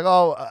it's like,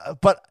 oh,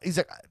 but he's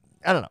like,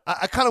 I don't know.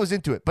 I kind of was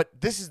into it,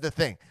 but this is the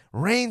thing.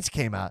 Reigns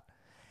came out,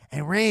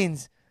 and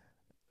Reigns,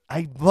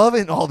 I'm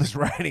loving all this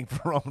writing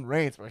for Roman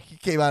Reigns, where he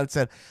came out and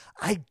said,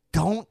 I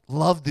don't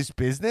love this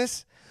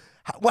business.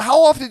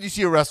 How often do you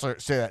see a wrestler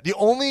say that? The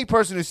only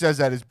person who says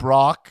that is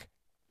Brock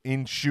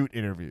in shoot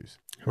interviews.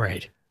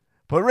 Right.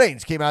 But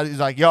Reigns came out and he's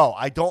like, yo,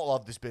 I don't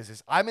love this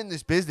business. I'm in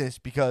this business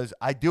because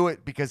I do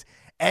it because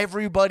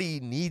everybody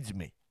needs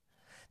me.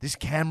 This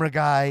camera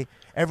guy,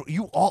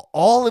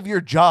 all of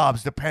your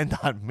jobs depend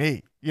on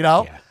me. You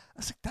know? Yeah. I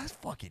was like, that's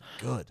fucking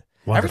good.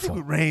 Wonderful. Everything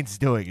that Reigns is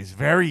doing is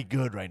very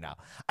good right now.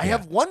 I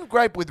have one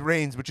gripe with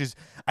Reigns, which is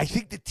I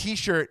think the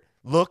T-shirt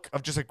look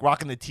of just like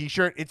rocking the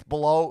T-shirt, it's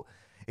below.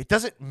 It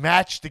doesn't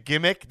match the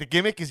gimmick. The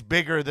gimmick is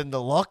bigger than the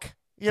look,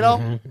 you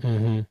know?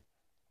 Mm-hmm.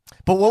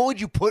 But what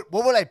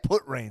would I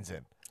put Reigns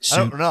in? Suit.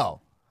 I don't know.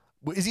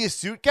 Is he a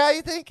suit guy,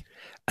 you think?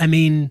 I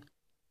mean,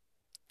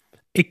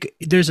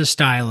 there's a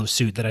style of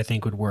suit that I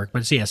think would work,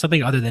 but yeah,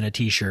 something other than a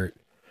T-shirt,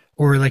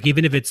 or like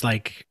even if it's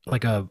like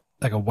a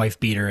wife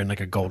beater and like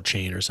a gold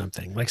chain or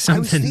something, like something. I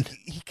was thinking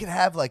he could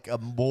have like a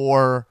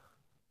more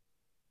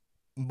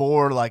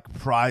like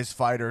prize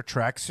fighter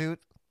tracksuit.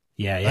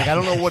 Yeah. Like, I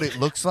don't know what it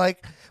looks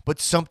like, but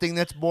something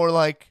that's more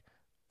like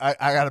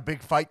I got a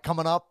big fight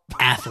coming up.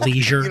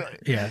 Athleisure. You know?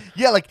 Yeah.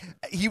 Yeah, like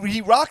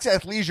he rocks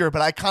athleisure,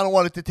 but I kind of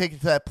wanted to take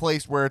it to that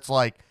place where it's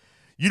like,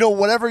 you know,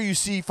 whatever you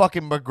see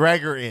fucking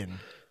McGregor in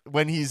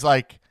when he's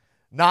like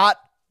not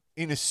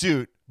in a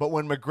suit, but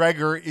when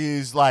McGregor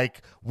is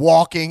like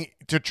walking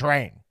to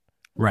train.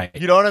 Right.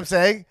 You know what I'm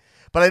saying?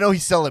 but I know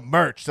he's selling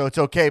merch, so it's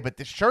okay. But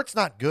the shirt's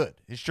not good.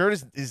 His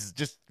shirt is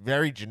just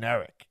very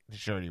generic. The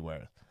shirt he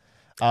wears.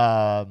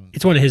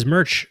 It's one of his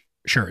merch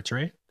shirts,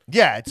 right?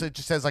 Yeah, it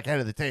just says like head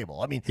of the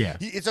table. I mean, yeah,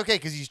 it's okay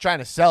because he's trying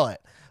to sell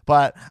it.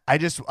 But I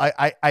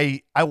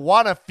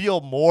want to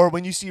feel more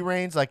when you see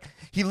Reigns. Like,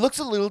 he looks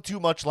a little too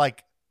much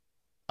like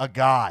a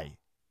guy.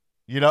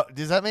 You know,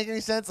 does that make any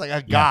sense? Like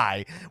a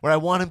guy, where I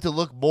want him to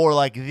look more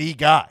like the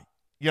guy,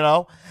 you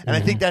know? And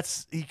I think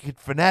he could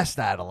finesse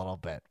that a little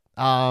bit.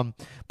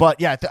 But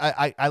yeah,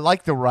 I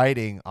like the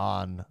writing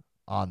on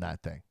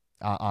that thing,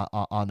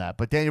 on that.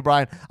 But Daniel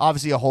Bryan,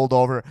 obviously a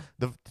holdover.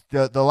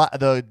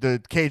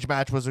 The cage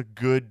match was a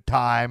good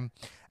time.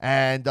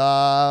 And, you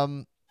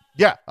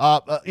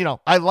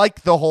know, I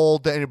like the whole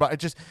Daniel Bryan.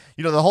 Just,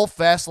 you know, the whole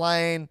fast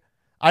lane.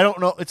 I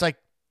don't know. It's like,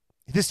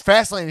 this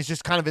fast lane is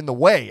just kind of in the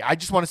way. I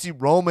just want to see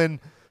Roman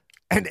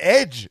and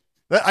Edge.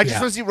 I just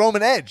want to see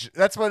Roman Edge.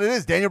 That's what it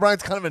is. Daniel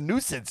Bryan's kind of a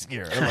nuisance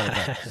here.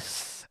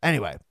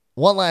 Anyway,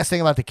 one last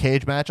thing about the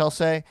cage match I'll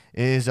say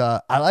is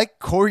I like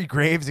Corey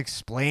Graves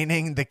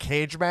explaining the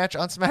cage match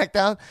on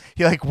SmackDown.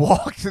 He like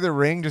walked to the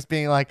ring just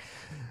being like,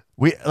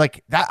 we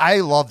like that.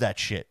 I love that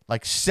shit.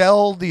 Like,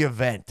 sell the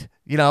event,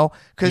 you know?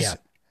 Because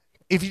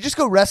if you just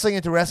go wrestling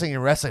into wrestling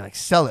and wrestling, like,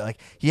 sell it.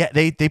 Like,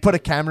 they put a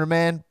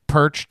cameraman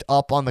perched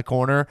up on the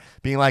corner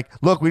being like,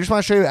 look, we just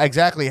want to show you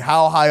exactly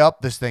how high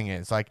up this thing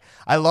is. Like,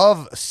 I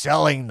love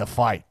selling the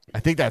fight.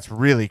 I think that's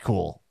really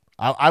cool.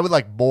 I would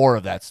like more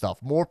of that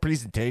stuff, more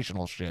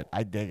presentational shit.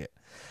 I dig it.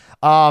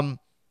 I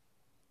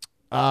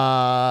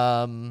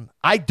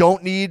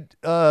don't need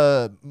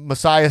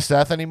Messiah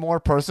Seth anymore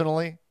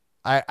personally.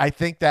 I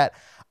think that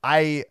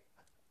I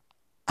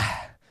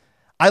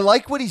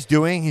like what he's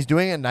doing. He's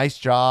doing a nice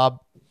job.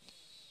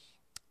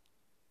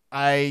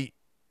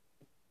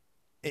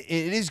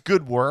 It is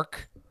good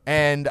work,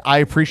 and I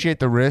appreciate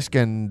the risk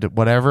and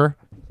whatever.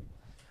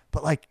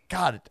 But, like,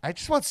 God, I kind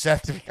of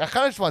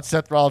just want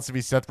Seth Rollins to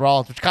be Seth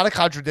Rollins, which kind of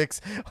contradicts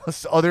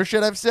other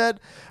shit I've said.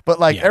 But,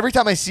 like, every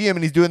time I see him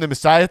and he's doing the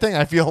Messiah thing,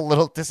 I feel a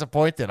little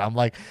disappointed. I'm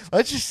like,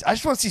 I just want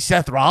to see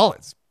Seth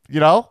Rollins, you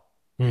know?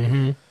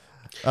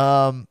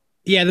 Mm-hmm.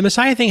 Yeah, the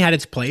Messiah thing had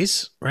its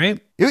place,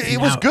 right? It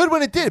was good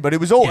when it did, but it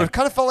was old. It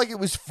kind of felt like it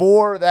was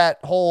for that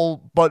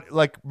whole, but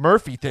like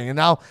Murphy thing, and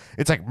now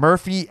it's like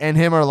Murphy and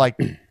him are like,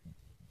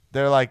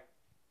 they're like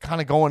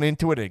kind of going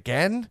into it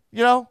again,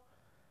 you know?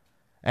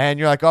 And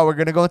you're like, oh, we're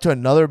gonna go into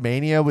another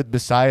Mania with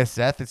Messiah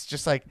Seth. It's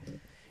just like,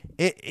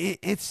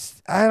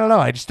 it's I don't know.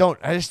 I just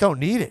don't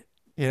need it,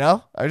 you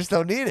know? I just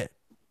don't need it.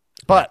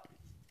 But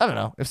I don't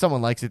know, if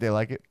someone likes it, they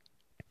like it.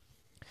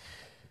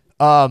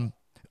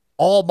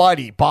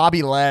 Almighty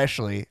Bobby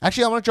Lashley.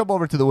 Actually, I want to jump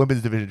over to the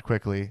women's division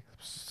quickly.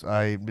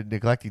 I've been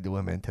neglecting the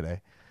women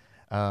today.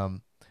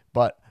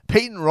 But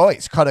Peyton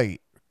Royce cut a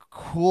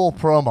cool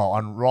promo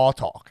on Raw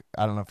Talk.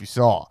 I don't know if you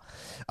saw.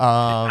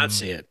 I did not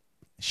see it.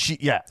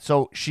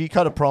 So she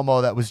cut a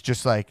promo that was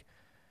just like,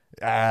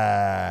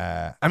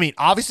 I mean,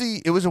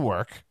 obviously it was a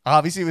work.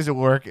 Obviously it was a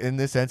work in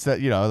the sense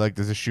that, you know, like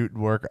there's a shoot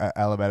and work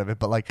element of it,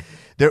 but like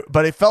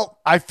I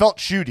felt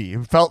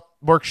shooty. It felt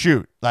work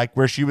shoot, like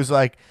where she was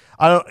like,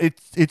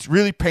 it's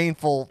really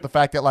painful, the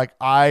fact that like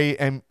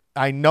I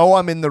know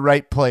I'm in the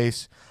right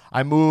place.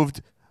 I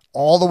moved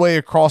all the way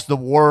across the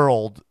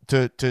world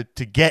to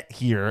get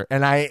here,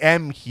 and I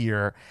am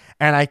here,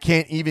 and I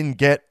can't even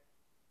get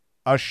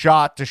a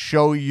shot to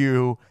show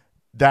you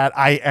that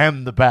I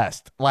am the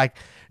best. Like,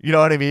 you know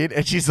what I mean?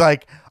 And she's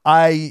like,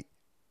 I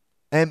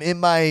am in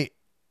my,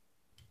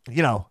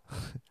 you know,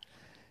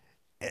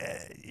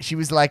 she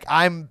was like,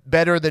 I'm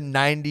better than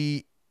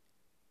 98%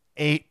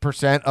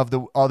 of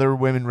the other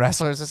women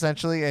wrestlers,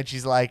 essentially. And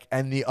she's like,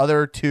 and the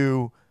other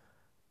two,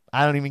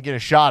 I don't even get a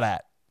shot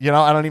at, you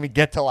know, I don't even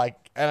get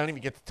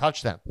to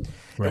touch them.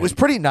 Right. It was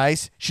pretty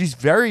nice. She's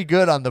very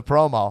good on the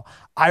promo.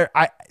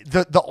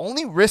 The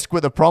only risk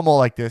with a promo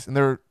like this, and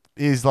there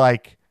is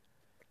like,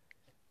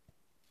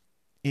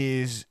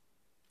 is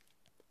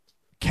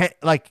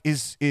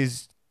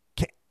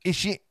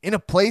she in a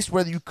place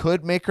where you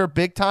could make her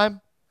big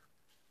time?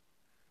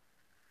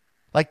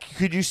 Like,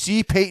 could you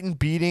see Peyton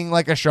beating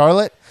like a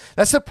Charlotte?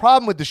 That's the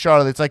problem with the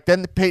Charlotte. It's like,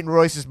 then Peyton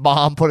Royce's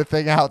mom put a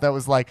thing out that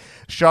was like,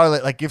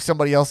 Charlotte, like, give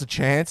somebody else a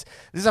chance.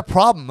 This is a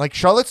problem. Like,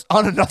 Charlotte's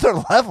on another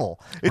level.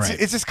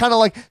 It's just kind of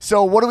like,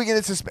 so what are we going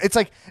to? It's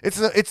like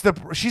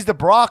she's the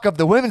Brock of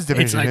the women's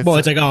division. It's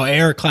like, oh,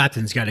 Eric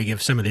Clapton's got to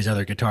give some of these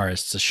other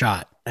guitarists a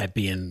shot at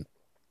being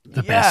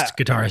the best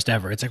guitarist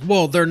ever. It's like,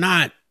 well, they're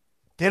not.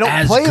 They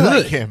don't play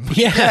good. Like him.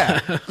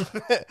 Yeah.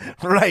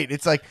 Right.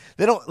 It's like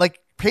they don't like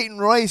Peyton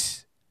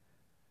Royce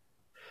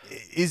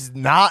is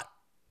not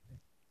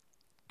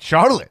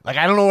Charlotte. Like,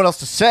 I don't know what else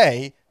to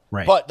say.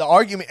 Right. But the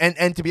argument,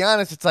 and to be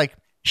honest, it's like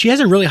she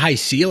has a really high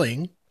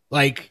ceiling.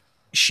 Like,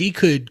 she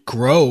could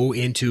grow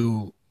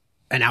into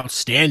an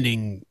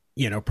outstanding,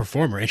 you know,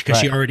 performer because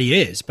she already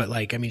is. But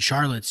like, I mean,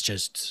 Charlotte's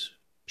just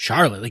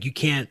Charlotte. Like, you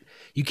can't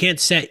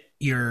set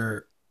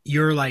your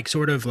like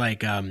sort of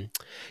like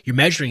your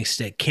measuring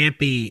stick can't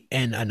be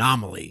an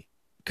anomaly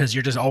because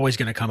you're just always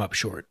going to come up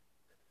short.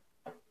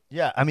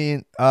 Yeah, I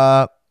mean,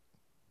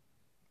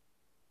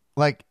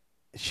 like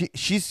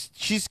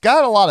she's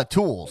got a lot of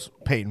tools,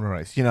 Peyton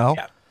Royce, you know?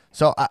 Yeah.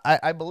 So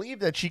I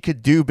believe that she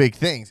could do big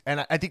things.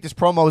 And I think this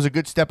promo is a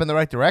good step in the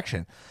right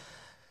direction.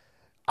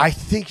 I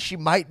think she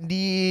might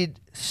need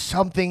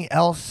something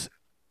else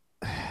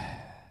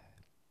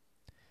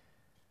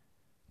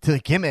to the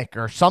gimmick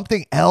or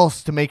something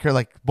else to make her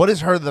like, what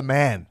is her the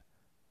man?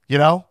 You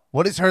know?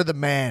 What is her the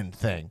man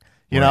thing?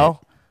 You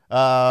know?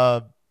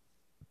 And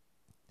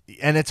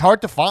it's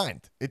hard to find.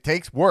 It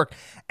takes work.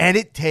 And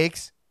it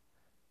takes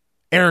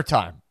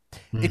airtime.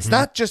 It's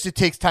not just it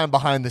takes time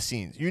behind the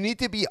scenes. You need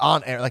to be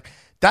on air. Like,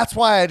 that's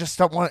why I just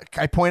don't want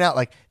I point out,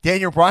 like,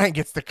 Daniel Bryan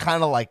gets to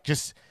kind of like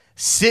just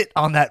sit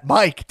on that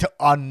mic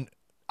on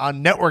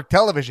network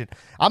television.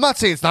 I'm not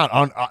saying it's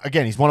not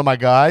again, he's one of my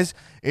guys.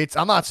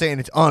 I'm not saying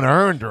it's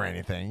unearned or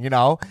anything, you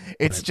know.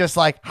 It's just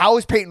like, how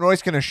is Peyton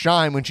Royce going to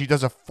shine when she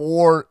does a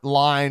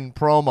 4-line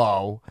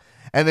promo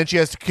and then she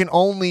can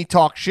only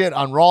talk shit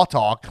on Raw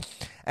Talk?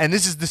 And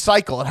this is the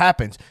cycle. It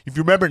happens. If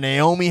you remember,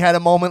 Naomi had a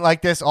moment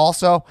like this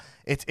also.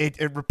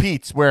 It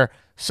repeats where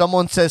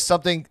someone says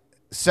something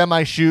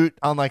semi-shoot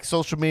on like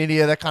social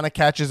media that kind of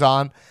catches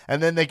on,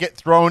 and then they get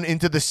thrown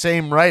into the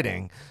same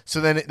writing. So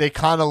then they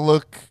kind of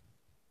look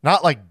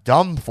not like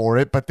dumb for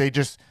it, but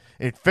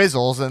it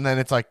fizzles, and then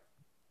it's like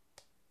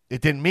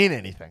it didn't mean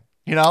anything,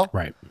 you know?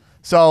 Right.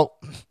 So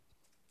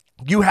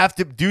you have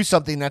to do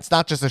something that's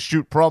not just a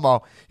shoot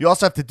promo. You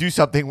also have to do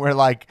something where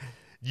like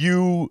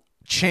you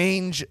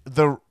change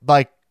the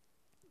like.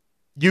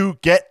 You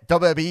get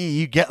WWE,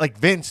 you get like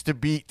Vince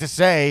to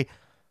say,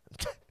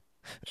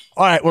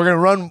 all right, we're going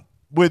to run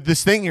with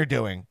this thing you're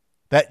doing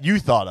that you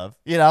thought of,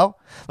 you know?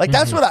 Like,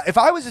 that's what if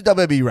I was a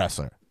WWE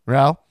wrestler, you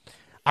know,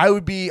 I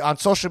would be on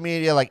social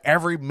media like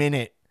every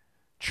minute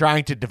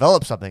trying to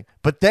develop something.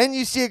 But then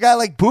you see a guy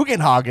like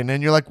Bugenhagen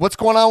and you're like, what's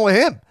going on with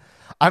him?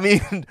 I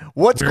mean,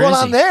 what's going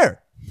on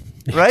there?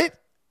 Right?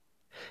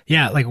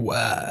 Yeah, like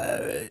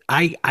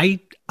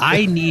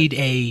I need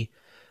a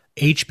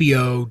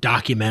HBO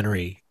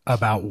documentary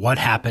about what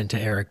happened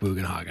to Eric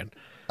Bugenhagen.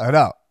 I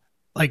know.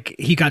 Like,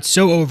 he got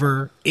so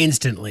over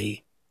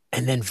instantly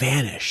and then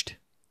vanished.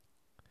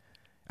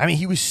 I mean,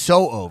 he was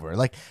so over.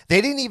 Like, they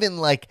didn't even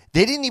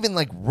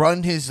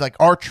run his like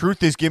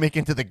R-Truth is gimmick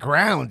into the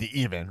ground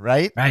even,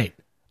 right? Right.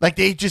 Like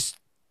he just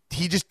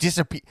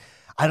disappeared.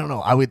 I don't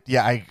know. I would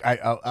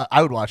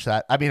would watch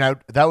that. I mean,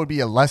 that would be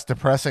a less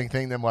depressing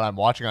thing than what I'm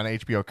watching on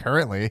HBO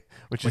currently,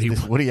 which is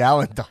this Woody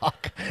Allen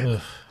doc.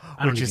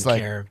 I don't even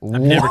care.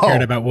 I've never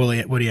cared about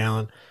Woody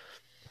Allen.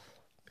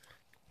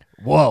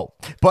 Whoa.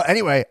 But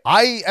anyway,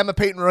 I am a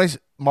Peyton Royce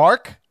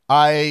mark.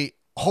 I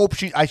hope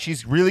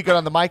she's really good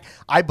on the mic.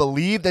 I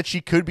believe that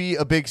she could be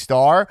a big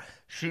star.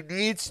 She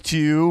needs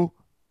to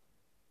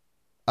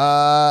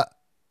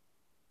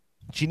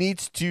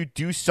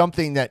do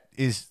something that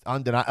is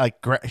undeniable.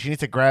 Like she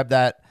needs to grab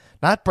that,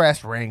 not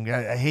brass ring.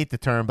 I hate the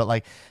term, but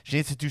like she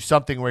needs to do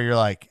something where you're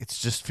like, it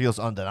just feels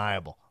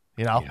undeniable,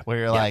 you know, where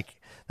you're like,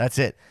 that's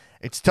it.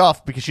 It's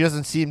tough because she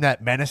doesn't seem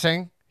that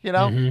menacing, you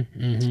know?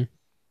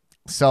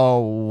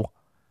 So,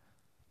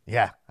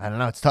 yeah, I don't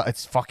know. It's tough.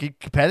 It's fucking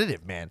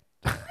competitive, man.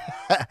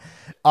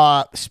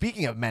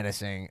 Speaking of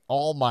menacing,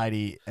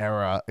 Almighty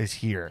Era is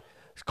here.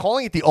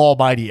 Calling it the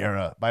Almighty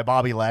Era by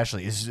Bobby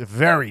Lashley is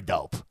very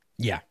dope.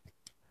 Yeah.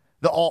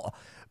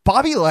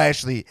 Bobby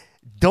Lashley,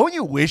 don't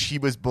you wish he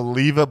was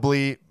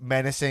believably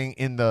menacing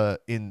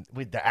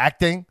with the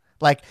acting?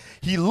 Like,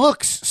 he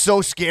looks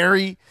so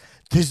scary.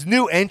 His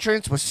new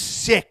entrance was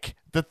sick.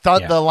 The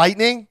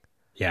lightning.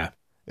 Yeah.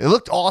 It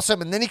looked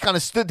awesome. And then he kind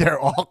of stood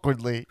there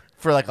awkwardly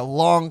for like a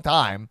long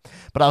time.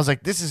 But I was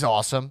like, this is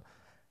awesome.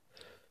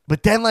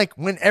 But then like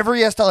whenever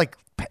he has to like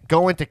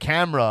go into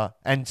camera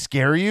and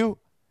scare you,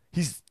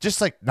 he's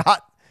just like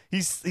not.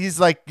 He's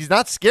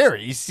not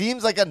scary. He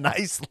seems like a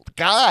nice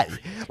guy.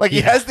 Like he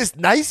has this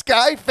nice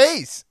guy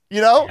face, you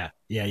know?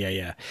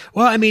 Yeah.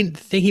 Well, I mean,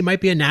 he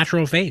might be a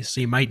natural face.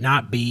 He might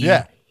not be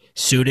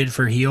suited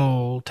for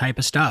heel type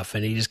of stuff,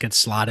 and he just gets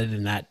slotted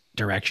in that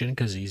direction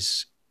because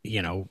he's,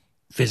 you know,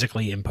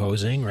 physically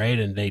imposing, right?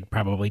 And they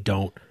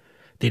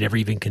never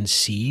even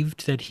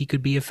conceived that he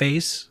could be a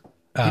face.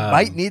 He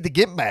might need the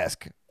gimp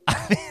mask.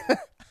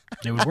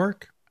 It would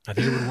work. I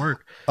think it would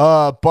work.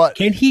 But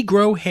can he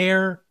grow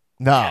hair?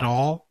 No, at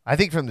all. I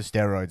think from the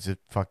steroids it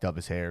fucked up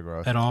his hair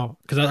growth at all.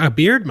 Because a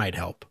beard might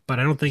help, but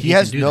I don't think he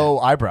has no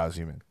eyebrows.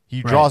 Even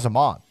he draws them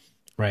on.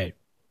 Right.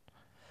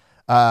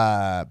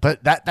 But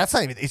that's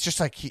not even. It's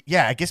just like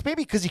I guess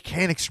maybe because he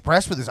can't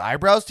express with his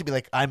eyebrows to be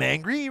like, I'm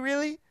angry.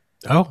 Really?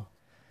 Oh,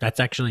 that's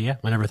actually I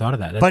never thought of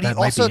that. But he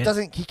also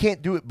doesn't. He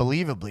can't do it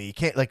believably. He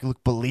can't like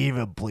look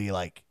believably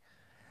like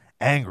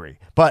angry.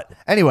 But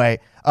anyway,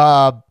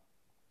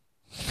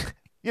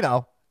 you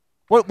know.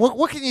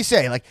 What can you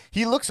say? Like,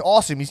 he looks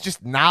awesome. He's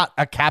just not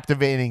a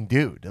captivating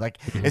dude. Like,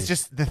 it's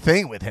just the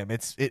thing with him.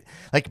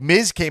 Like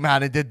Miz came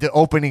out and did the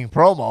opening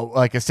promo,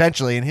 like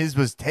essentially, and his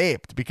was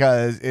taped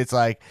because it's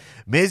like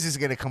Miz is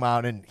gonna come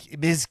out and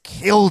Miz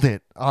killed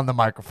it on the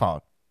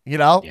microphone. You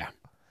know? Yeah.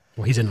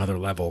 Well, he's another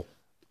level.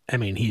 I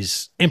mean,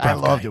 he's improv. I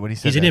loved guy. it when he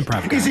said he's an that.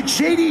 improv guy. Is it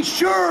shady?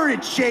 Sure,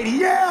 it's shady.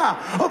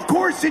 Yeah, of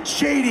course it's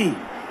shady.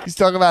 He's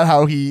talking about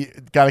how he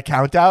got a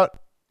count out.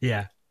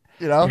 Yeah.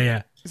 You know?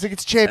 Yeah. He's like,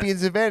 it's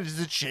champion's advantage. Is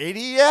it shady?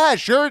 Yeah,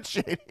 sure it's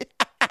shady.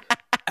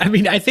 I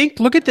mean, I think,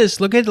 look at this.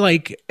 Look at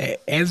like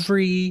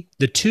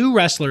the two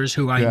wrestlers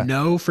who I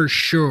know for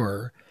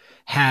sure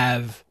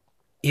have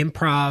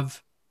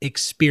improv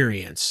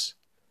experience.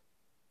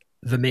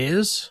 The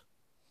Miz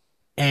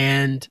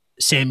and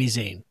Sami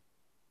Zayn.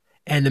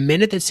 And the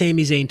minute that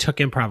Sami Zayn took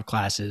improv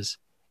classes,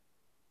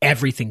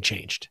 everything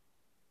changed.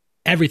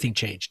 Everything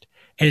changed.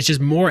 And it's just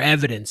more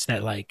evidence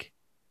that like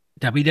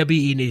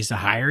WWE needs to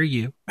hire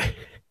you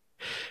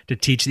to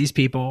teach these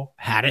people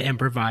how to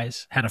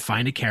improvise, how to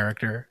find a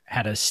character,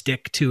 how to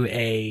stick to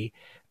a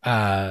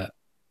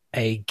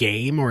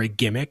game or a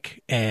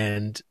gimmick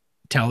and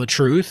tell the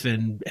truth.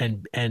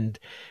 And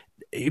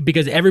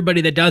because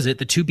everybody that does it,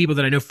 the two people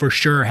that I know for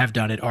sure have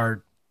done it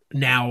are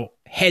now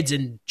heads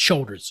and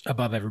shoulders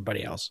above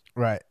everybody else.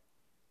 Right.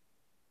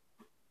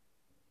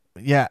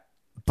 Yeah.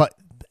 But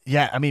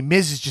yeah, I mean,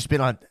 Miz has just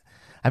been on,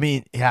 I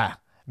mean, yeah.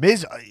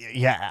 Miz,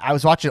 I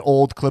was watching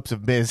old clips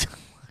of Miz,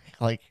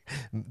 like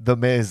the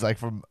Miz, like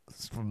from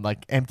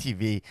like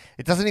MTV.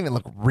 It doesn't even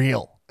look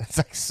real. It's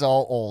like so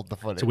old, the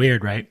footage. It's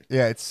weird, right?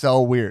 Yeah, it's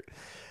so weird.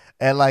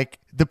 And like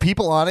the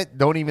people on it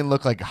don't even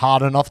look like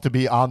hot enough to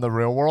be on the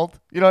real world.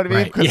 You know what I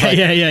mean? Right.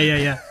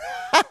 Yeah.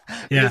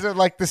 Because of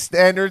like the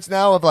standards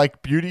now of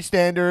like beauty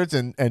standards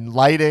and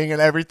lighting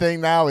and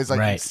everything now is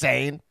like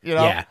insane. You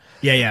know?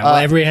 Yeah. Well,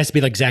 everybody has to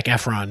be like Zac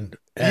Efron.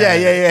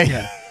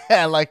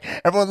 Yeah, like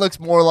everyone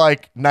looks more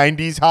like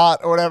 90s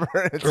hot or whatever.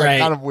 It's like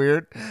kind of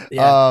weird.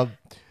 Yeah.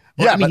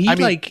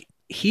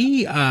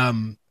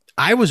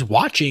 I was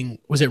watching,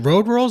 was it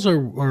Road Worlds or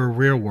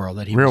Real World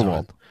that he was on? Real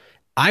World.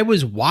 I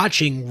was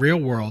watching Real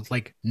World,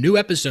 like new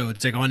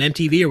episodes, like on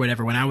MTV or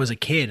whatever when I was a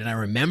kid. And I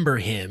remember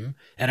him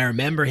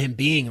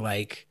being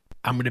like,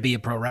 I'm going to be a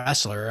pro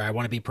wrestler. I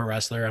want to be a pro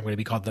wrestler. I'm going to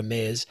be called The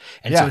Miz.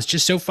 And so it's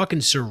just so fucking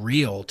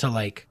surreal to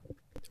like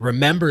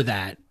remember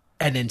that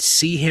and then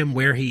see him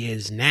where he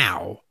is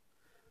now.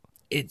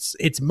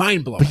 It's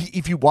mind blowing. But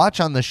if you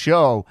watch on the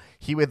show,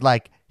 he would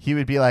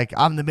be like,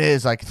 I'm The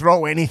Miz, like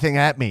throw anything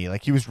at me.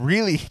 Like he was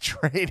really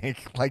training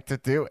like to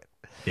do it.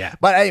 Yeah.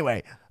 But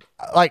anyway,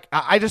 like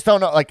I just don't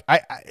know. Like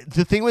I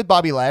the thing with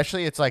Bobby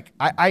Lashley, it's like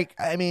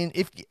I mean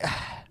if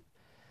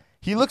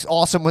he looks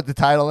awesome with the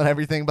title and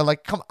everything, but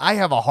like I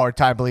have a hard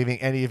time believing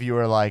any of you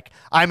are like,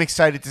 I'm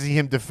excited to see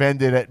him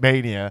defend it at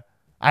Mania.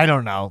 I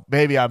don't know.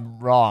 Maybe I'm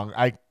wrong.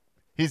 I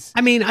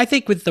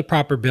think with the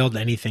proper build,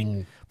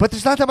 anything. But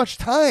there's not that much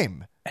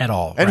time at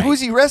all. And who's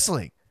he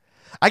wrestling?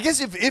 I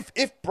guess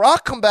if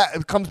Brock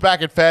comes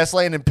back at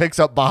Fastlane and picks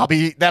up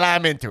Bobby, then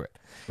I'm into it.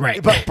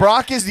 Right. But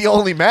Brock is the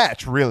only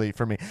match really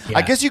for me. Yeah.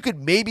 I guess you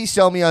could maybe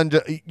sell me on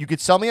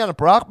a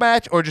Brock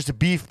match or just a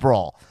beef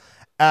brawl.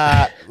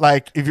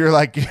 Like if you're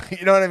like,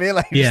 you know what I mean?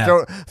 Like just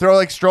throw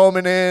like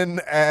Strowman in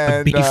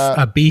and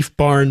a beef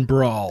barn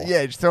brawl.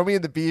 Yeah, just throw me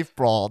in the beef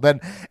brawl. Then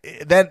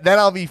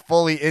I'll be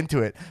fully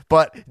into it.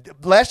 But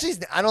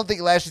I don't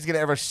think Lashley's gonna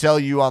ever sell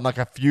you on like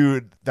a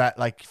feud that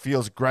like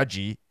feels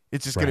grudgy.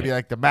 It's just gonna be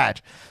like the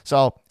match.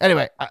 So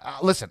anyway,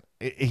 listen,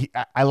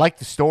 I like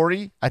the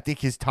story. I think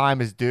his time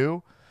is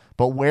due.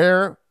 But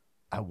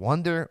I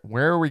wonder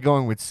where are we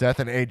going with Seth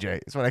and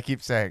AJ? Is what I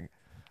keep saying.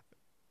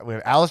 We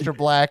have Aleister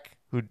Black,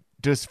 who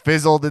just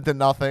fizzled into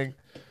nothing.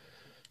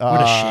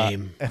 What a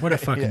shame. What a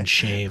fucking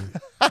shame.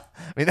 I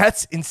mean,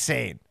 that's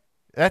insane.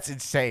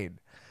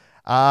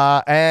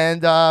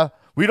 And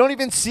we don't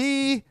even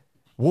see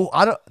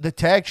the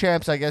tag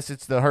champs. I guess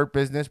it's the Hurt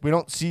Business. We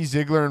don't see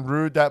Ziggler and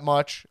Rude that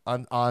much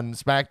on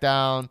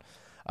SmackDown.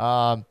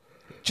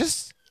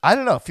 I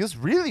don't know. It feels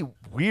really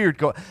weird.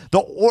 The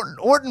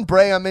Orton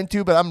Bray I'm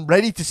into, but I'm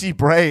ready to see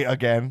Bray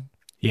again.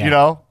 Yeah. You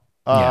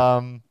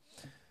know?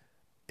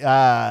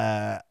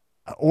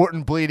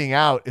 Orton bleeding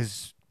out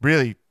is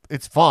really,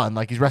 it's fun.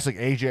 Like he's wrestling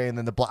AJ and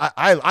then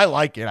I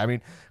like it. I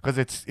mean, because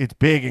it's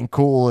big and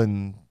cool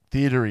and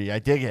theatery. I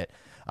dig it.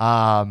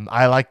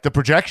 I like the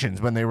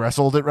projections when they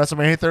wrestled at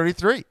WrestleMania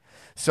 33.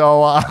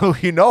 So, I'm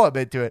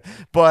into it.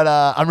 But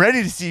I'm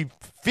ready to see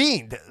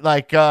Fiend.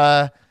 Like,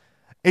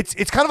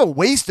 it's kind of a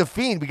waste of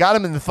Fiend. We got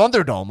him in the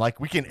Thunderdome. Like,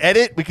 we can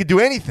edit. We could do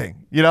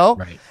anything, you know?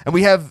 Right. And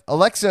we have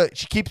Alexa.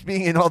 She keeps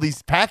being in all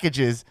these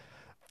packages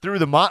through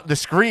the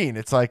screen.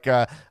 It's like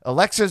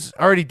Alexa's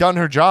already done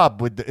her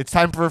job. It's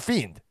time for a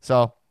Fiend.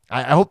 So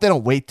I hope they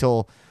don't wait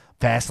till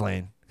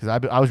Fastlane because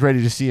I was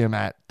ready to see him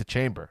at the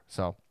Chamber.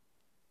 So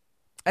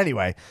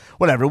anyway,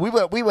 whatever. We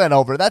went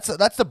over. That's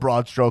the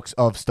broad strokes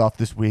of stuff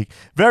this week.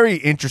 Very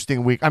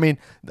interesting week. I mean,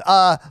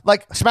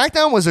 like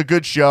SmackDown was a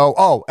good show.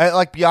 Oh, and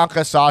like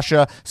Bianca,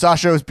 Sasha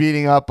was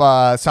beating up.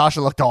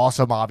 Sasha looked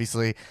awesome.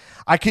 Obviously,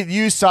 I could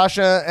use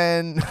Sasha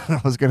and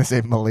I was gonna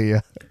say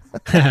Malia.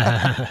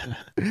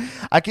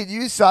 I could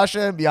use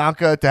Sasha and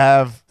Bianca to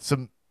have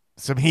some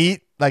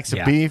heat, like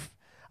some beef.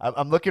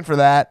 I'm looking for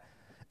that.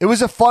 It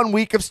was a fun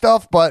week of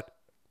stuff, but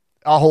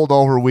a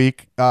holdover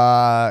week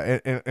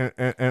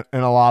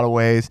in a lot of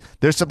ways.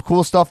 There's some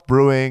cool stuff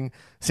brewing.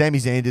 Sami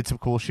Zayn did some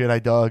cool shit I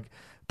dug.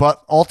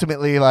 But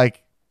ultimately,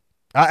 like,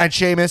 and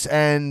Sheamus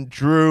and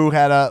Drew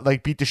had to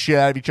beat the shit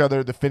out of each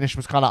other. The finish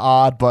was kind of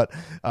odd, but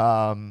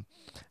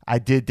I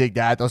did dig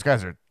that. Those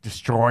guys are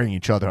destroying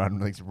each other on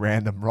these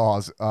random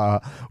Raws,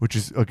 which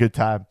is a good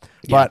time.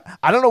 Yeah. But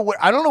I don't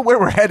know where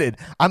we're headed.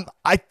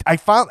 I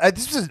found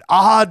this was an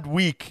odd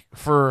week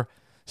for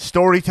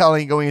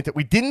storytelling going into.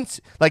 We didn't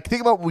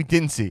think about what we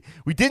didn't see.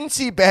 We didn't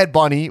see Bad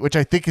Bunny, which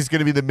I think is going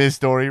to be the Miz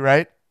story,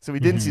 right? So we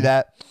didn't see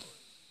that.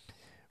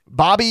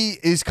 Bobby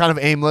is kind of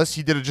aimless.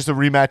 He did just a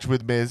rematch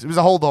with Miz. It was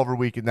a holdover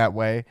week in that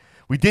way.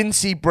 We didn't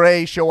see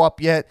Bray show up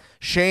yet.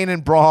 Shane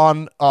and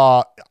Braun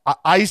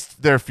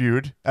iced their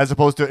feud as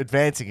opposed to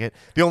advancing it.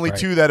 The only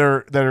two that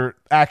are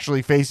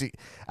actually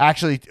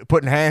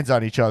putting hands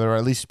on each other, or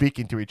at least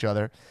speaking to each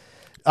other.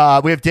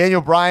 We have Daniel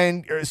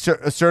Bryan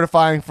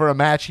certifying for a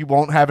match he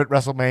won't have at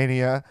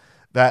WrestleMania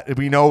that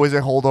we know is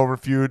a holdover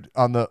feud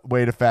on the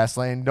way to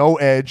Fastlane. No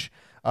Edge.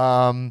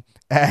 And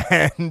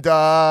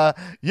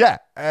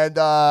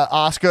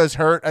Asuka is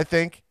hurt, I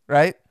think,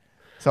 right?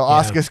 So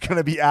Asuka's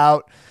gonna be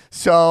out.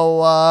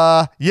 So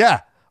yeah.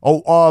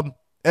 I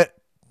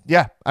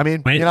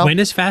mean, when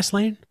is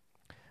Fastlane?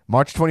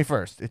 March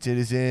 21st. It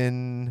is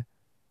in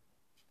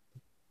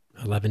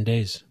 11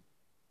 days.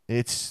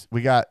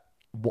 We got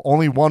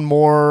only one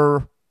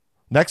more.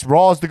 Next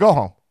Raw is to go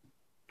home.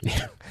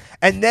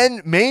 And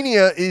then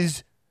Mania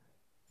is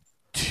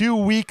 2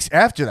 weeks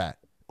after that.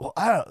 Well,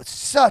 I don't know.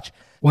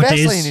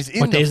 Fastlane is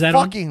in the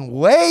fucking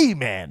way,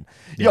 man.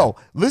 Yeah. Yo,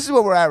 this is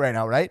where we're at right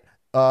now, right?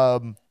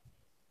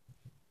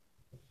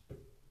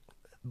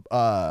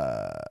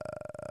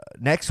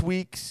 Next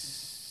week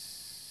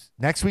is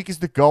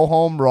the go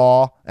home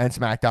Raw and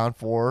SmackDown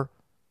for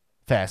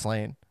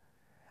Fastlane,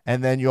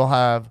 and then you'll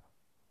have.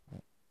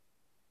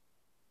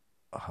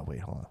 Oh,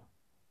 wait, hold on.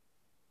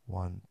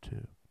 1,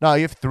 2. No,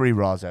 you have 3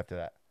 Raws after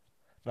that.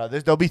 No,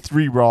 there'll be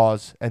 3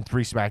 Raws and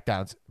 3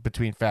 SmackDowns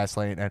between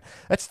Fastlane, and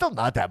that's still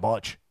not that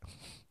much.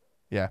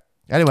 Yeah.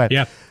 Anyway.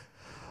 Yeah.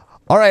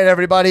 All right,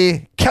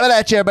 everybody. Coming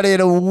at you, everybody,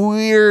 in a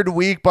weird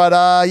week, but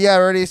I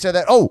already said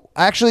that. Oh,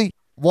 actually,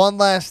 one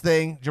last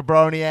thing,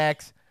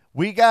 Jabroniacs.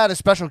 We got a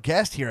special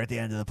guest here at the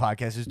end of the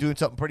podcast who's doing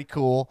something pretty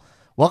cool.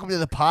 Welcome to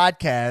the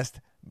podcast,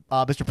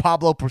 Mr.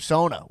 Pablo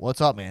Persona. What's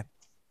up, man?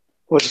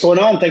 What's going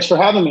on? Thanks for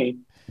having me.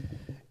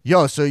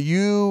 Yo, so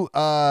you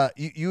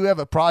have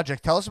a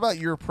project. Tell us about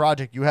your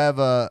project. You have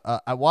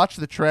I watched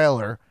the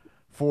trailer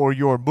for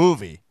your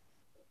movie.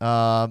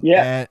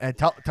 And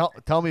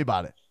tell me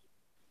about it.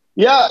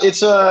 Yeah,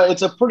 it's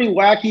a pretty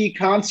wacky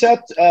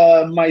concept.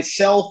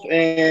 Myself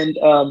and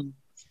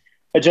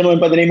a gentleman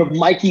by the name of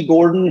Mikey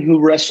Gordon, who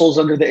wrestles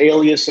under the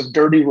alias of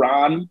Dirty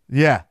Ron,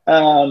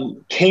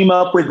 came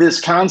up with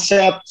this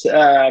concept,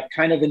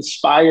 kind of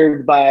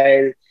inspired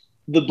by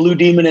the Blue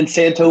Demon and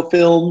Santo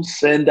films,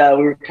 and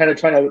we were kind of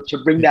trying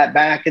to bring that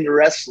back into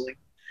wrestling.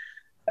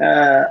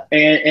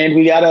 And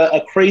we got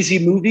a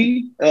crazy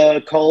movie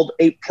called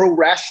A Pro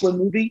Wrestling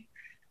Movie.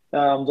 The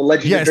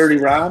Legend of Dirty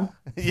Ron.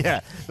 Yeah,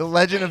 the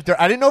Legend of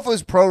I didn't know if it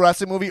was Pro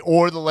Wrestling Movie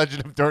or the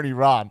Legend of Dirty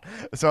Ron.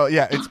 So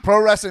yeah, it's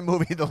Pro Wrestling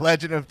Movie, the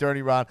Legend of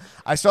Dirty Ron.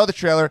 I saw the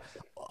trailer.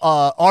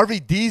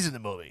 RVD's in the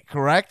movie,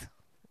 correct?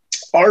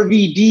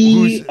 RVD,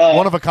 who's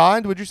one of a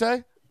kind? Would you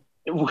say?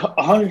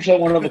 100%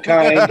 one of a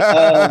kind.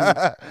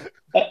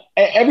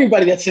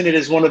 Everybody that's in it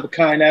is one of a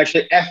kind.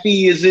 Actually,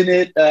 Effie is in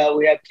it.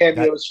 We have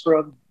cameos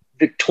from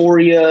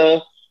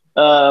Victoria.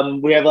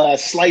 We have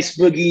Slice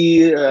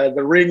Boogie,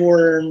 the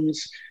Ringworms.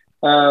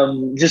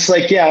 And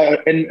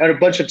a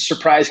bunch of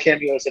surprise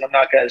cameos that I'm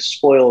not going to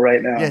spoil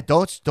right now. Yeah,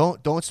 don't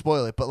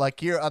spoil it. But like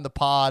here on the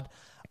pod,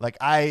 like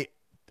I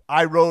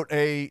wrote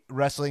a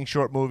wrestling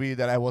short movie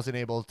that I wasn't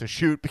able to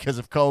shoot because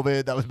of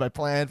COVID. That was my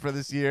plan for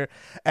this year,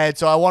 and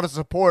so I want to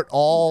support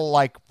all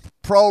like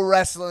pro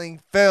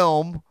wrestling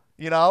film,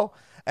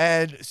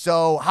 And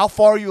so, how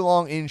far are you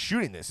along in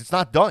shooting this? It's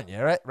not done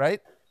yet,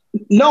 right?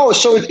 No,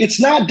 so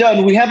it's not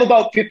done. We have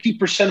about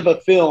 50% of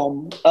a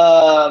film,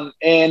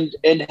 and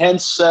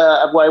hence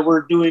why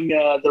we're doing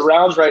the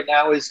rounds right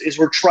now is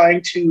we're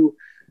trying to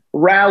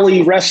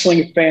rally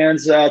wrestling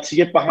fans to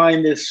get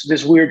behind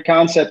this weird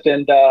concept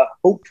and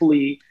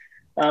hopefully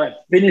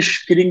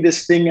finish getting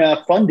this thing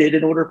funded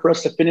in order for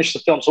us to finish the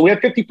film. So we have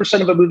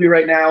 50% of a movie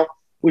right now,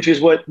 which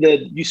is what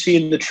you see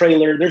in the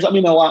trailer. There's, a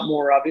lot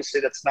more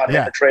obviously that's not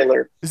in the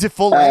trailer. Is it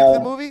full length,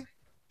 the movie?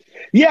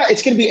 Yeah,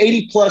 it's going to be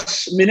 80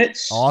 plus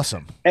minutes.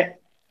 Awesome.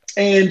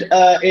 And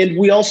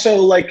we also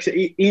like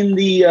in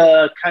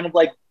the kind of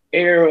like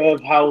era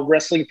of how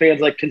wrestling fans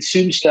like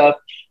consume stuff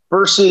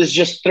versus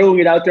just throwing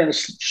it out there on a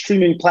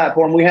streaming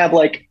platform. We have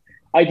like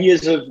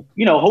ideas of,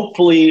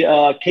 hopefully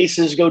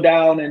cases go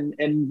down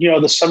and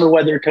the summer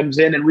weather comes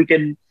in and we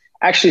can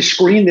actually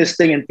screen this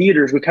thing in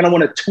theaters. We kind of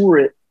want to tour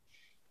it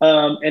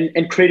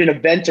and create an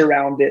event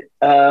around it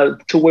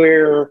to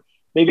where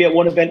maybe at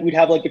one event we'd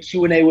have like a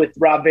Q&A with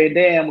Rob Van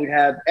Dam. We'd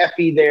have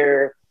Effie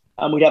there.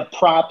 We'd have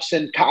props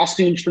and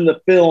costumes from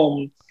the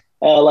film,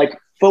 like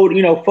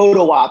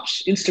photo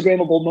ops,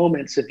 Instagrammable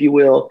moments, if you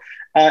will.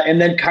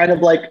 and then kind of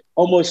like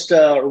almost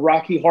a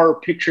Rocky Horror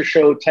Picture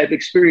Show type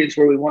experience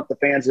where we want the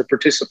fans to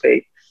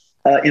participate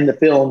in the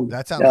film.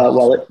 That sounds awesome.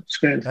 While it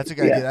screens. That's a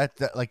good idea.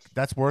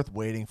 That's worth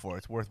waiting for.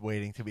 It's worth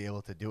waiting to be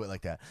able to do it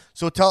like that.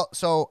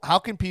 So how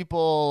can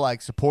people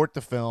like support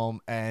the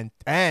film and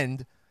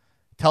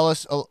tell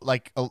us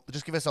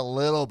just give us a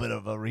little bit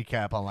of a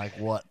recap on like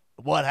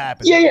what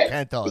happened? Yeah. You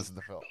can't tell us in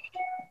the film.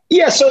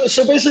 Yeah,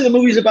 so basically the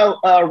movie's about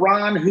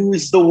Ron, who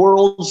is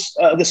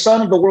the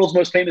son of the world's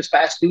most famous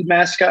fast food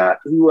mascot,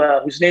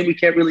 whose name we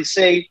can't really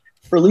say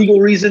for legal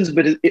reasons,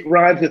 but it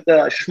rhymes with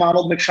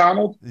Schmonald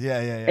McShonald. Yeah.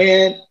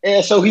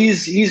 And so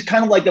he's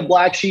kind of like the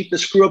black sheep, the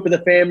screw up in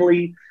the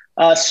family,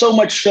 so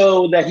much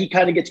so that he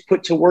kind of gets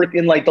put to work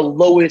in like the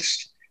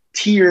lowest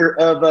tier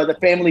of the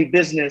family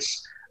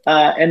business.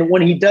 And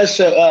when he does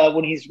so,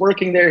 when he's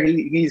working there,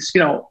 he's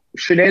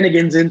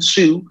shenanigans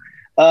ensue.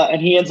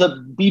 And he ends up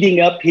beating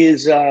up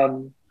his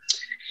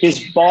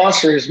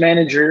boss or his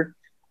manager,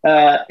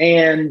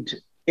 and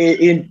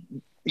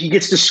he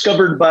gets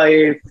discovered by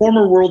a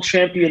former world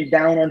champion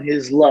down on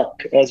his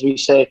luck, as we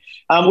say,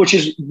 which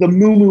is the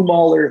Moo Moo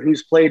Mauler,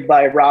 who's played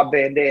by Rob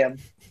Van Dam.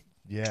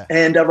 Yeah.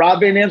 And Rob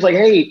Van Dam's like,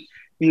 hey,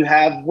 you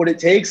have what it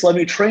takes. Let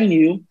me train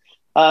you.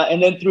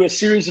 And then through a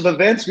series of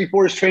events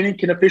before his training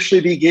can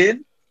officially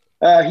begin,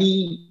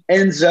 he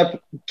ends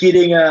up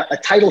getting a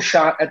title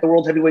shot at the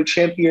world heavyweight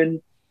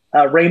champion,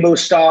 Rainbow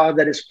Star,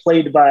 that is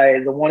played by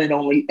the one and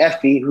only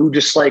Effie, who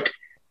just like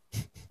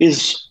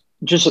is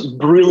just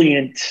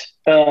brilliant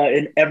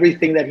in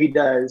everything that he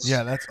does.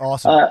 Yeah, that's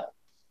awesome.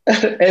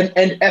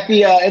 And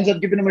Effie ends up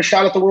giving him a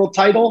shot at the world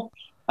title,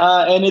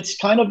 and it's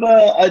kind of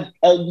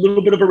a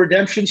little bit of a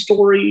redemption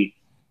story.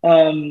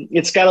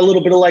 It's got a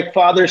little bit of like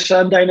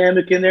father-son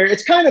dynamic in there.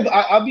 It's kind of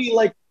I'll be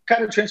like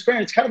kind of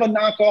transparent. It's kind of a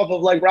knockoff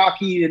of like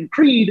Rocky and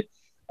Creed,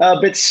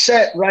 but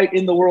set right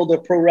in the world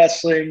of pro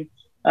wrestling.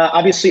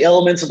 Obviously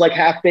elements of like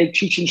Half-Baked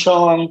Cheech and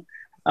Chong,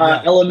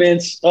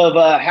 elements of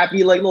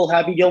little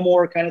Happy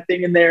Gilmore kind of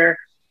thing in there.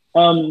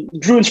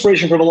 Drew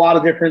inspiration from a lot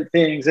of different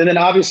things. And then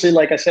obviously,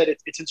 like I said,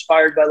 it's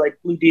inspired by like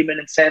Blue Demon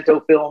and Santo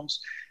films.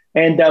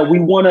 And we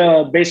want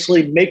to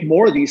basically make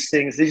more of these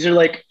things. These are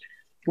like,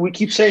 we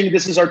keep saying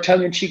this is our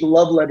tongue-in-cheek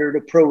love letter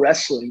to pro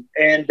wrestling.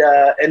 And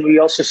we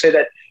also say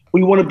that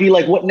we want to be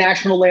like what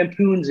National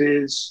Lampoon's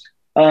is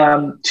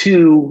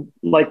to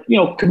like,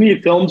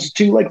 comedic films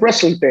to like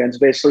wrestling fans,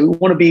 basically. We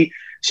want to be,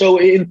 so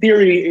in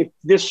theory, if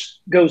this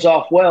goes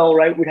off well,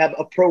 right, we'd have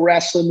a pro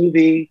wrestling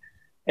movie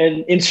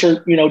and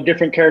insert,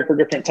 different character,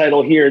 different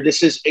title here.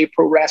 This is a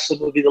pro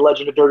wrestling movie, The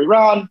Legend of Dirty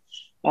Ron.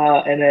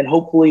 And then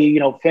hopefully,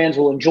 fans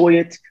will enjoy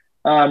it,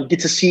 get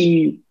to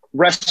see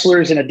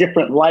wrestlers in a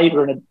different light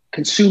or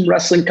consume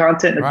wrestling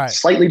content in a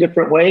slightly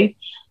different way.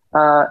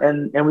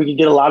 And we can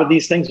get a lot of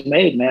these things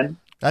made, man.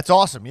 That's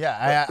awesome.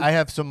 Yeah, I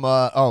have some.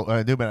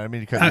 Dubin, I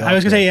mean to cut you off. I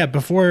was gonna say, yeah.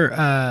 Before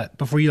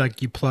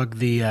you plug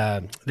the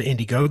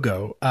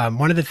Indiegogo,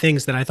 one of the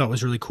things that I thought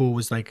was really cool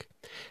was like,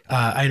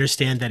 I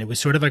understand that it was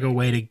sort of like a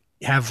way to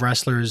have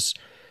wrestlers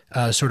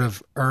sort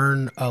of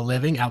earn a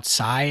living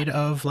outside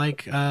of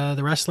like the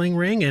wrestling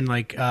ring, and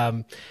like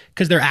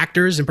because they're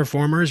actors and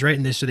performers, right?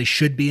 And so they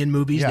should be in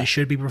movies, they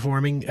should be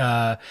performing.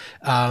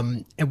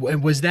 And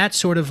was that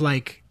sort of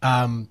like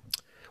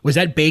was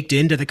that baked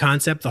into the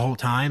concept the whole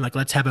time? Like,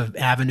 let's have an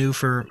avenue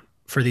for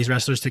these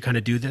wrestlers to kind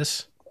of do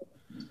this?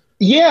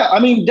 Yeah,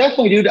 I mean,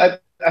 definitely, dude. I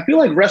feel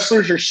like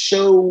wrestlers are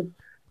so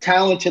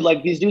talented.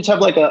 Like, these dudes have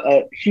like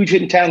a huge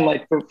hidden talent.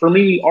 Like for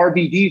me,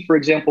 RVD, for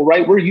example,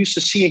 right? We're used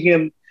to seeing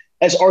him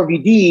as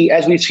RVD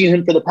as we've seen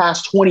him for the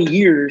past 20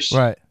 years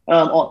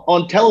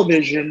on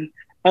television.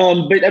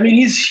 But I mean,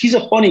 he's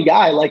a funny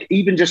guy. Like,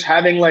 even just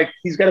having like,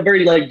 he's got a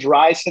very like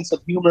dry sense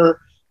of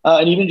humor.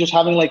 And even just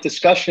having like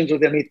discussions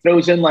with him, he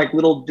throws in like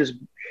little just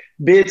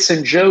bits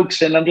and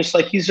jokes. And I'm just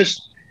like, he's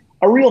just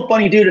a real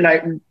funny dude.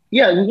 And we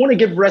want to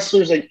give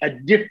wrestlers a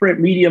different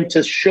medium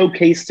to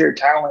showcase their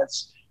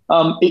talents.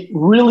 It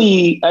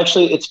really,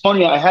 actually, it's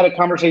funny. I had a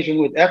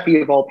conversation with Effie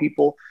of all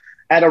people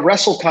at a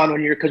WrestleCon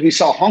one year, because we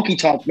saw Honky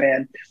Tonk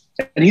Man,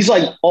 and he's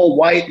like all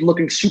white and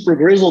looking super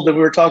grizzled. And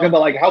we were talking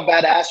about like how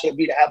badass it would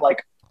be to have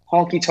like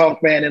Honky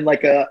Tonk Man in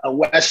like a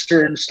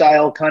Western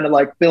style kind of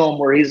like film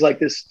where he's like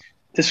this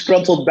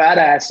disgruntled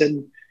badass,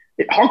 and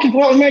Honky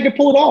Tonk Man can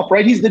pull it off,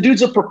 right? The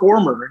dude's a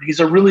performer, and he's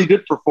a really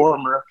good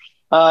performer.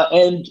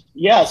 And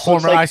yeah, so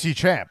former IC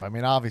champ. I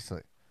mean,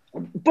 obviously.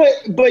 But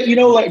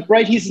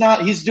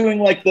he's doing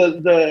like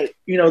the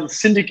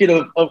syndicate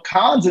of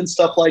cons and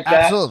stuff like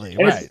that. Absolutely,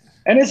 and right.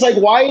 And it's like,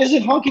 why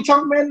isn't Honky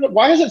Tonk Man?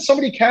 Why hasn't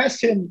somebody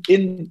cast him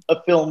in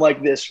a film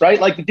like this, right?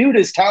 Like, the dude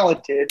is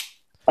talented.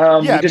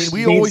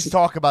 We always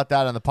talk about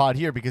that on the pod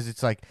here, because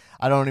it's like,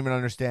 I don't even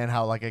understand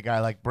how like a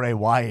guy like Bray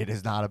Wyatt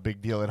is not a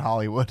big deal in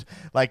Hollywood.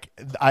 Like,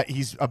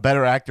 he's a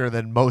better actor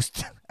than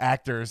most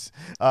actors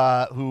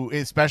who,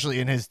 especially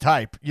in his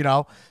type, you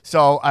know.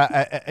 So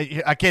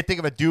I can't think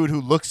of a dude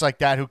who looks like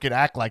that who can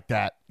act like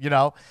that, you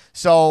know.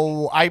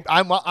 So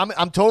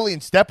I'm totally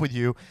in step with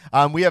you.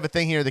 We have a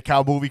thing here, the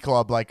Cow Movie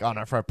Club, like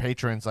for our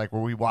patrons, like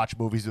where we watch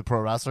movies with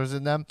pro wrestlers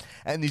in them,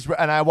 and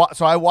I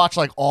watch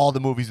like all the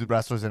movies with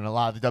wrestlers in, a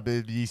lot of the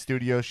WWE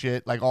studio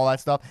shit, like all that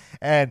stuff,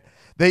 and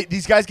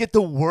these guys get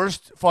the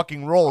worst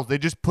fucking roles. They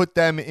just put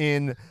them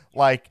in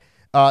like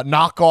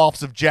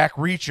knockoffs of Jack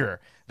Reacher.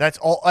 That's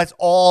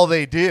all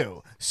they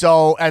do.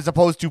 So as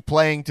opposed to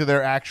playing to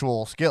their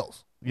actual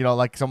skills, you know,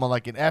 like someone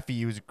like an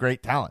Effie who's a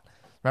great talent.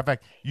 Matter of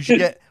fact,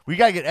 we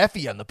gotta get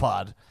Effie on the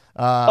pod.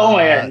 Oh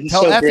man,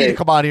 tell so Effie great. to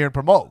come on here and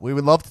promote. We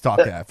would love to talk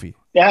to Effie.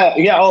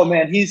 Yeah. Oh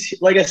man, he's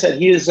like I said,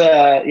 he's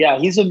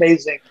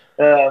amazing.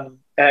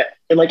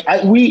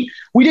 We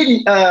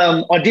didn't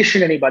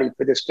audition anybody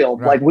for this film.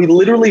 Right. Like we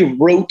literally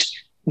wrote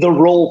the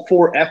role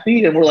for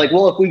Effie, and we're like,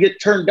 well, if we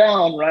get turned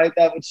down, right,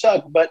 that would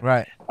suck. But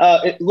right.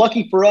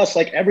 Lucky for us,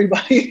 like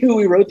everybody who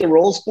we wrote the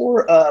roles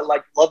for,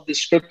 like loved the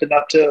script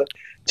enough to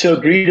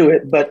agree to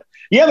it. But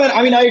yeah, man,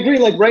 I mean, I agree.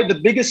 Like, right, the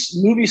biggest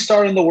movie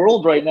star in the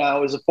world right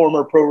now is a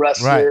former pro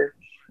wrestler.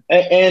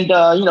 Right. And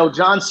you know,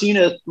 John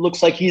Cena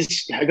looks like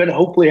he's going to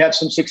hopefully have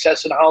some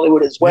success in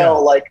Hollywood as well. Yeah.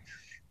 Like,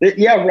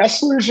 yeah,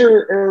 wrestlers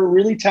are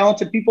really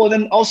talented people. And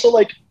then also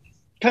like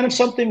kind of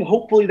something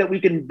hopefully that we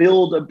can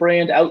build a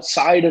brand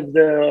outside of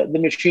the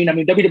machine. I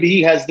mean,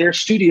 WWE has their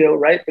studio,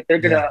 right? But they're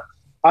going to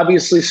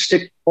obviously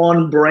stick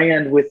on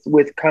brand with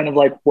kind of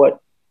like what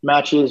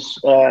matches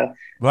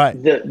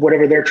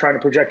whatever they're trying to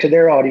project to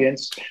their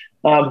audience.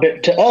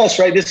 But to us,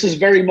 right, this is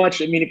very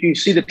much, I mean, if you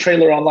see the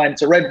trailer online,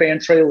 it's a red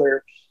band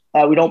trailer.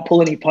 We don't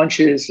pull any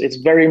punches. It's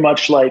very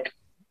much like,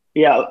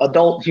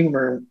 adult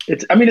humor.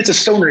 It's a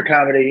stoner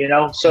comedy, you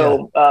know?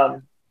 So,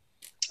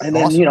 and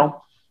then, you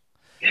know.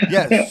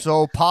 Yeah.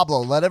 So Pablo,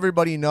 let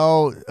everybody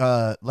know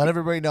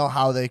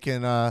how they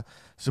can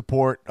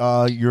support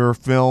your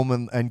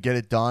film and get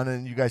it done.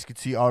 And you guys can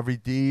see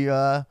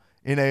RVD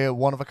in a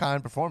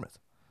one-of-a-kind performance.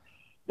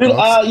 Dude,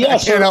 I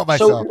can't help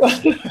myself.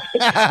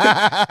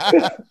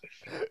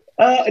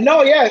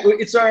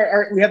 It's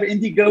our we have an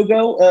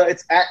Indiegogo.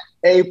 It's at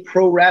A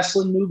Pro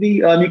Wrestling Movie.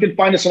 You can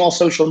find us on all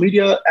social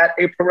media at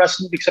A Pro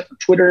Wrestling Movie, except for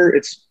Twitter.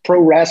 It's Pro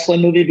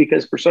Wrestling Movie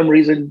because for some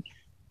reason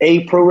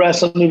A Pro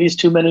Wrestling Movie is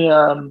too many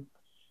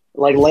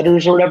like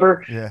letters or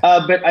whatever. Yeah.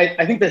 But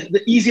I think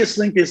the easiest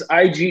link is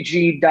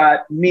igg.me/A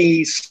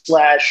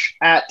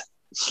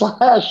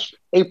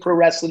Pro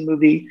Wrestling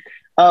Movie.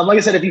 Like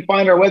I said, if you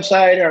find our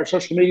website, our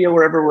social media,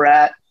 wherever we're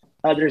at,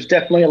 there's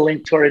definitely a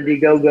link to our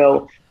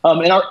Indiegogo.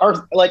 And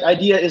our like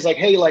idea is like,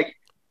 hey, like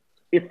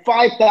if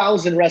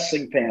 5,000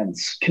 wrestling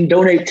fans can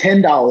donate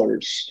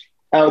 $10,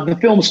 the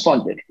film's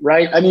funded,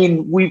 right? I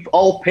mean, we've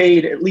all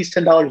paid at least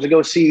 $10 to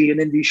go see an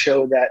indie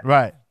show that,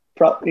 right?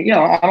 You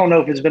know, I don't know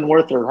if it's been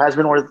worth or has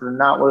been worth or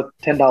not worth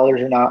 $10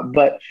 or not,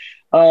 but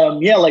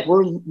like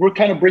we're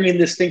kind of bringing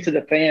this thing to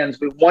the fans.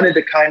 We wanted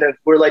to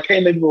we're like, hey,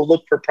 maybe we'll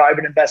look for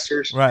private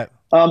investors, right?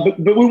 But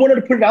we wanted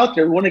to put it out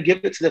there. We want to give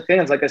it to the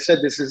fans. Like I said,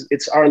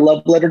 it's our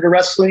love letter to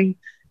wrestling,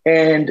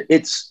 and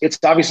it's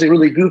obviously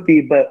really goofy,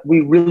 but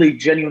we really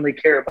genuinely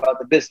care about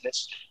the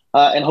business,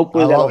 and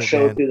hopefully that'll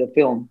show through the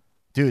film.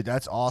 Dude,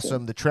 that's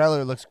awesome. The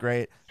trailer looks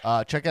great.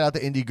 Check out the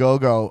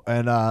Indiegogo,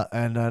 and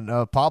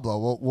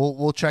Pablo,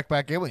 we'll check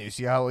back in with you,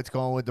 see how it's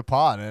going with the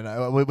pod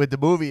and with the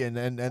movie and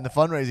the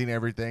fundraising and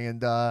everything,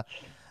 and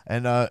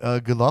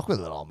good luck with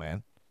it all,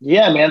 man.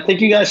 Yeah, man.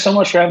 Thank you guys so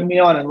much for having me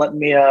on and letting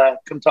me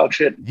come talk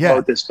shit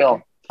about this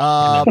film.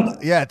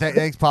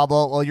 Thanks,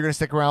 Pablo. Well, you're gonna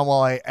stick around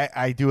while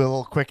I do a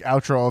little quick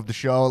outro of the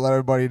show. Let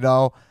everybody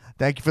know.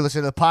 Thank you for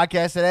listening to the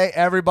podcast today,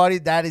 everybody.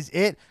 That is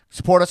it.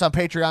 Support us on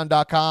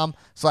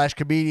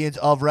patreon.com/comedians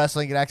of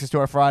wrestling. Get access to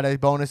our Friday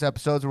bonus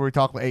episodes where we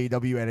talk about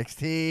AEW,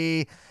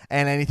 NXT,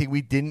 and anything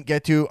we didn't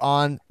get to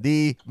on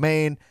the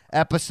main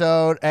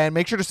episode. And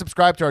make sure to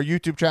subscribe to our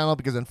YouTube channel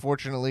because,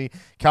 unfortunately,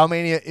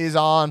 Calmania is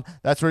on.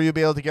 That's where you'll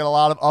be able to get a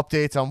lot of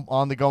updates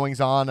on the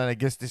goings on. And I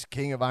guess this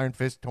King of Iron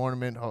Fist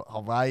tournament,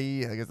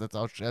 Hawaii, I guess that's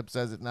how Shep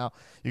says it now.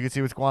 You can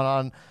see what's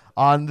going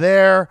on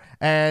there.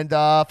 And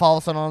follow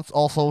us on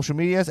all social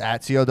medias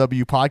at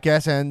COW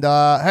Podcast. And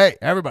hey,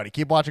 everybody,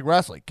 keep watching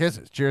wrestling.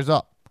 Kisses. Cheers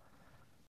up.